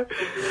 don't know.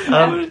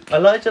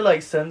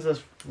 Elijah sends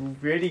us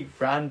really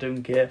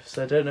random gifts.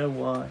 I don't know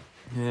why.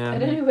 Yeah. I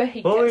don't know where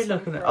he What are we gets them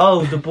looking at? from.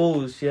 Oh, the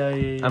balls. Yeah.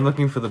 I'm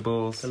looking for the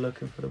balls. They're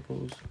looking for the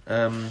balls.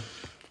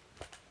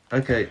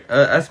 Okay.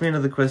 Ask me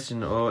another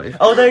question, or if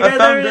Oh, there you I go.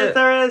 found There it is. it.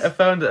 There it I is.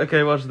 found it.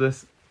 Okay, watch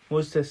this.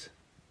 What's this?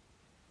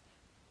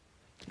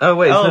 Oh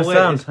wait, it's Oh, no wait,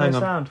 sound. it's no Hang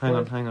on. sound. Hang on.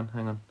 What? Hang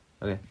on.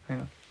 Okay. Hang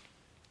on.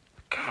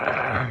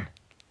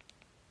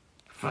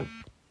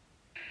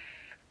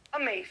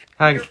 Amazing.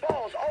 Hang. Your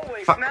balls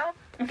always Fuck. smell.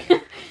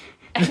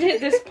 Edit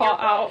this Your part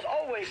balls out.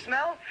 always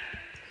smell.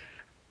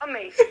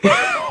 Amazing. Your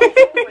balls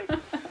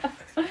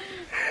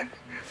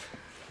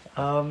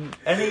always.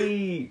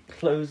 Any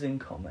closing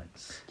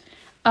comments?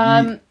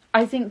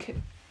 I think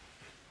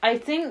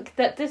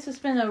that this has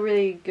been a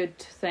really good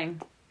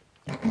thing.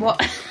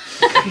 What?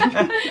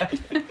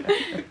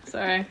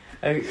 Sorry.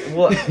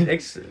 What?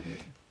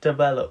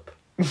 Develop.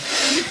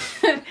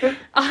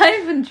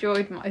 I've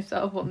enjoyed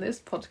myself on this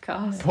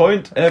podcast.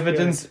 Point,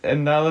 evidence,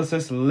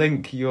 analysis,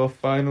 link your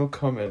final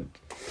comment.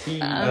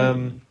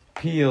 Peel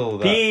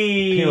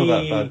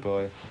that bad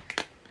boy.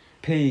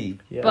 P.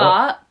 Yeah.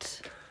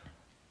 But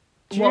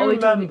do what you are we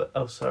talking- remember?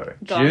 Oh, sorry.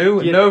 Go on.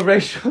 Jew? You- No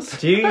racial.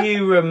 Do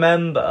you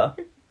remember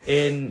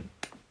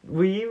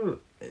were you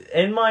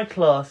in my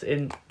class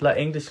in like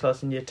English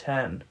class in year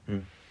 10?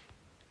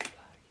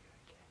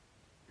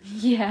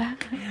 Yeah.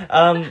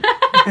 Um,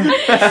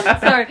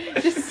 Sorry,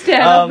 just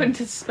stared up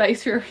into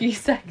space for a few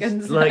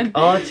seconds. like then.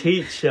 our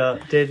teacher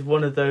did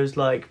one of those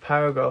like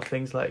paragraph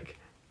things like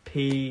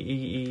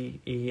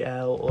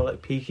PEEL or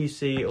like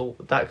PQC or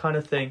that kind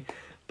of thing,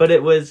 but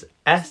it was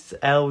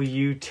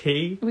SLUT.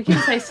 We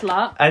can say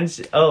slut. And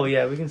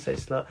we can say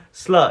slut.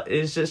 Slut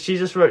is just she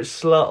just wrote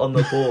slut on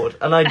the board,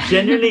 and I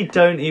genuinely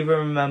don't even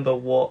remember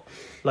what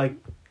like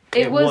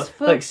It was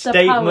for like the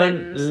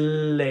statement poems.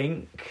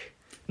 link.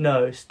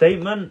 No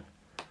statement.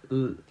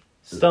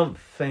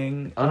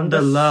 Something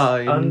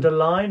Underline.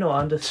 underline or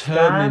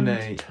understand,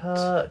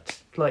 Terminate.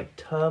 like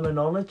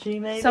terminology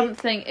maybe.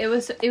 Something. It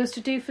was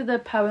to do for the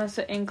poems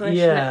for English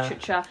Yeah.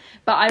 literature.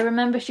 But I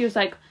remember she was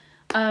like,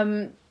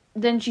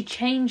 then she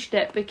changed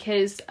it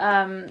because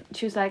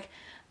she was like,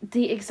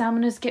 the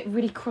examiners get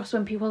really cross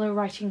when people are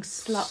writing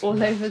slut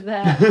all over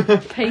their I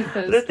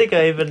papers. don't think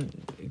I even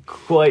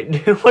quite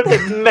knew what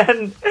it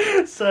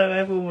meant, so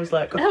everyone was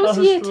like, That was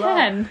 "Oh, year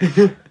slut."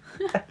 10.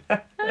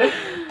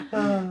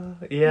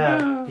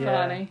 Yeah.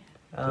 Funny.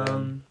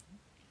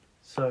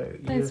 So you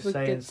Those were were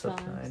saying good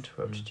something. I times.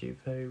 interrupted you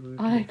very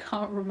rudely. I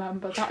can't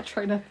remember. That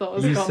train of thought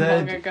has You gone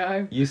said- long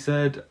ago. You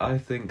said, I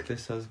think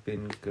this has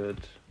been good.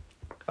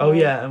 Oh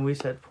yeah, and we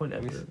said point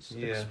evidence.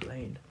 Yeah.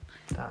 Explain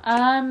that.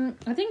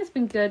 I think it's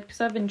been good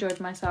because I've enjoyed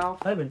myself.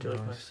 I've enjoyed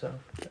Nice. myself.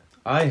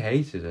 I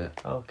hated it.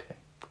 Okay.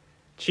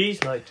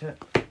 Cheese liked it.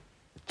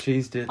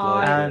 Cheese did I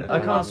like And it. I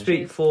can't love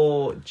speak cheese.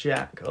 for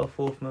Jack, our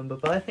fourth member,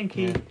 but I think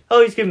he... Yeah.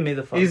 Oh, he's giving me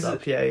the thumbs He's-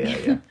 up. Yeah.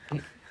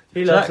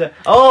 He Jack- loves it.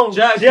 Oh,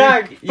 Jack,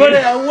 Jack, you- put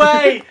it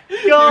away!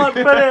 God,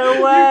 put it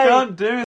away! You can't do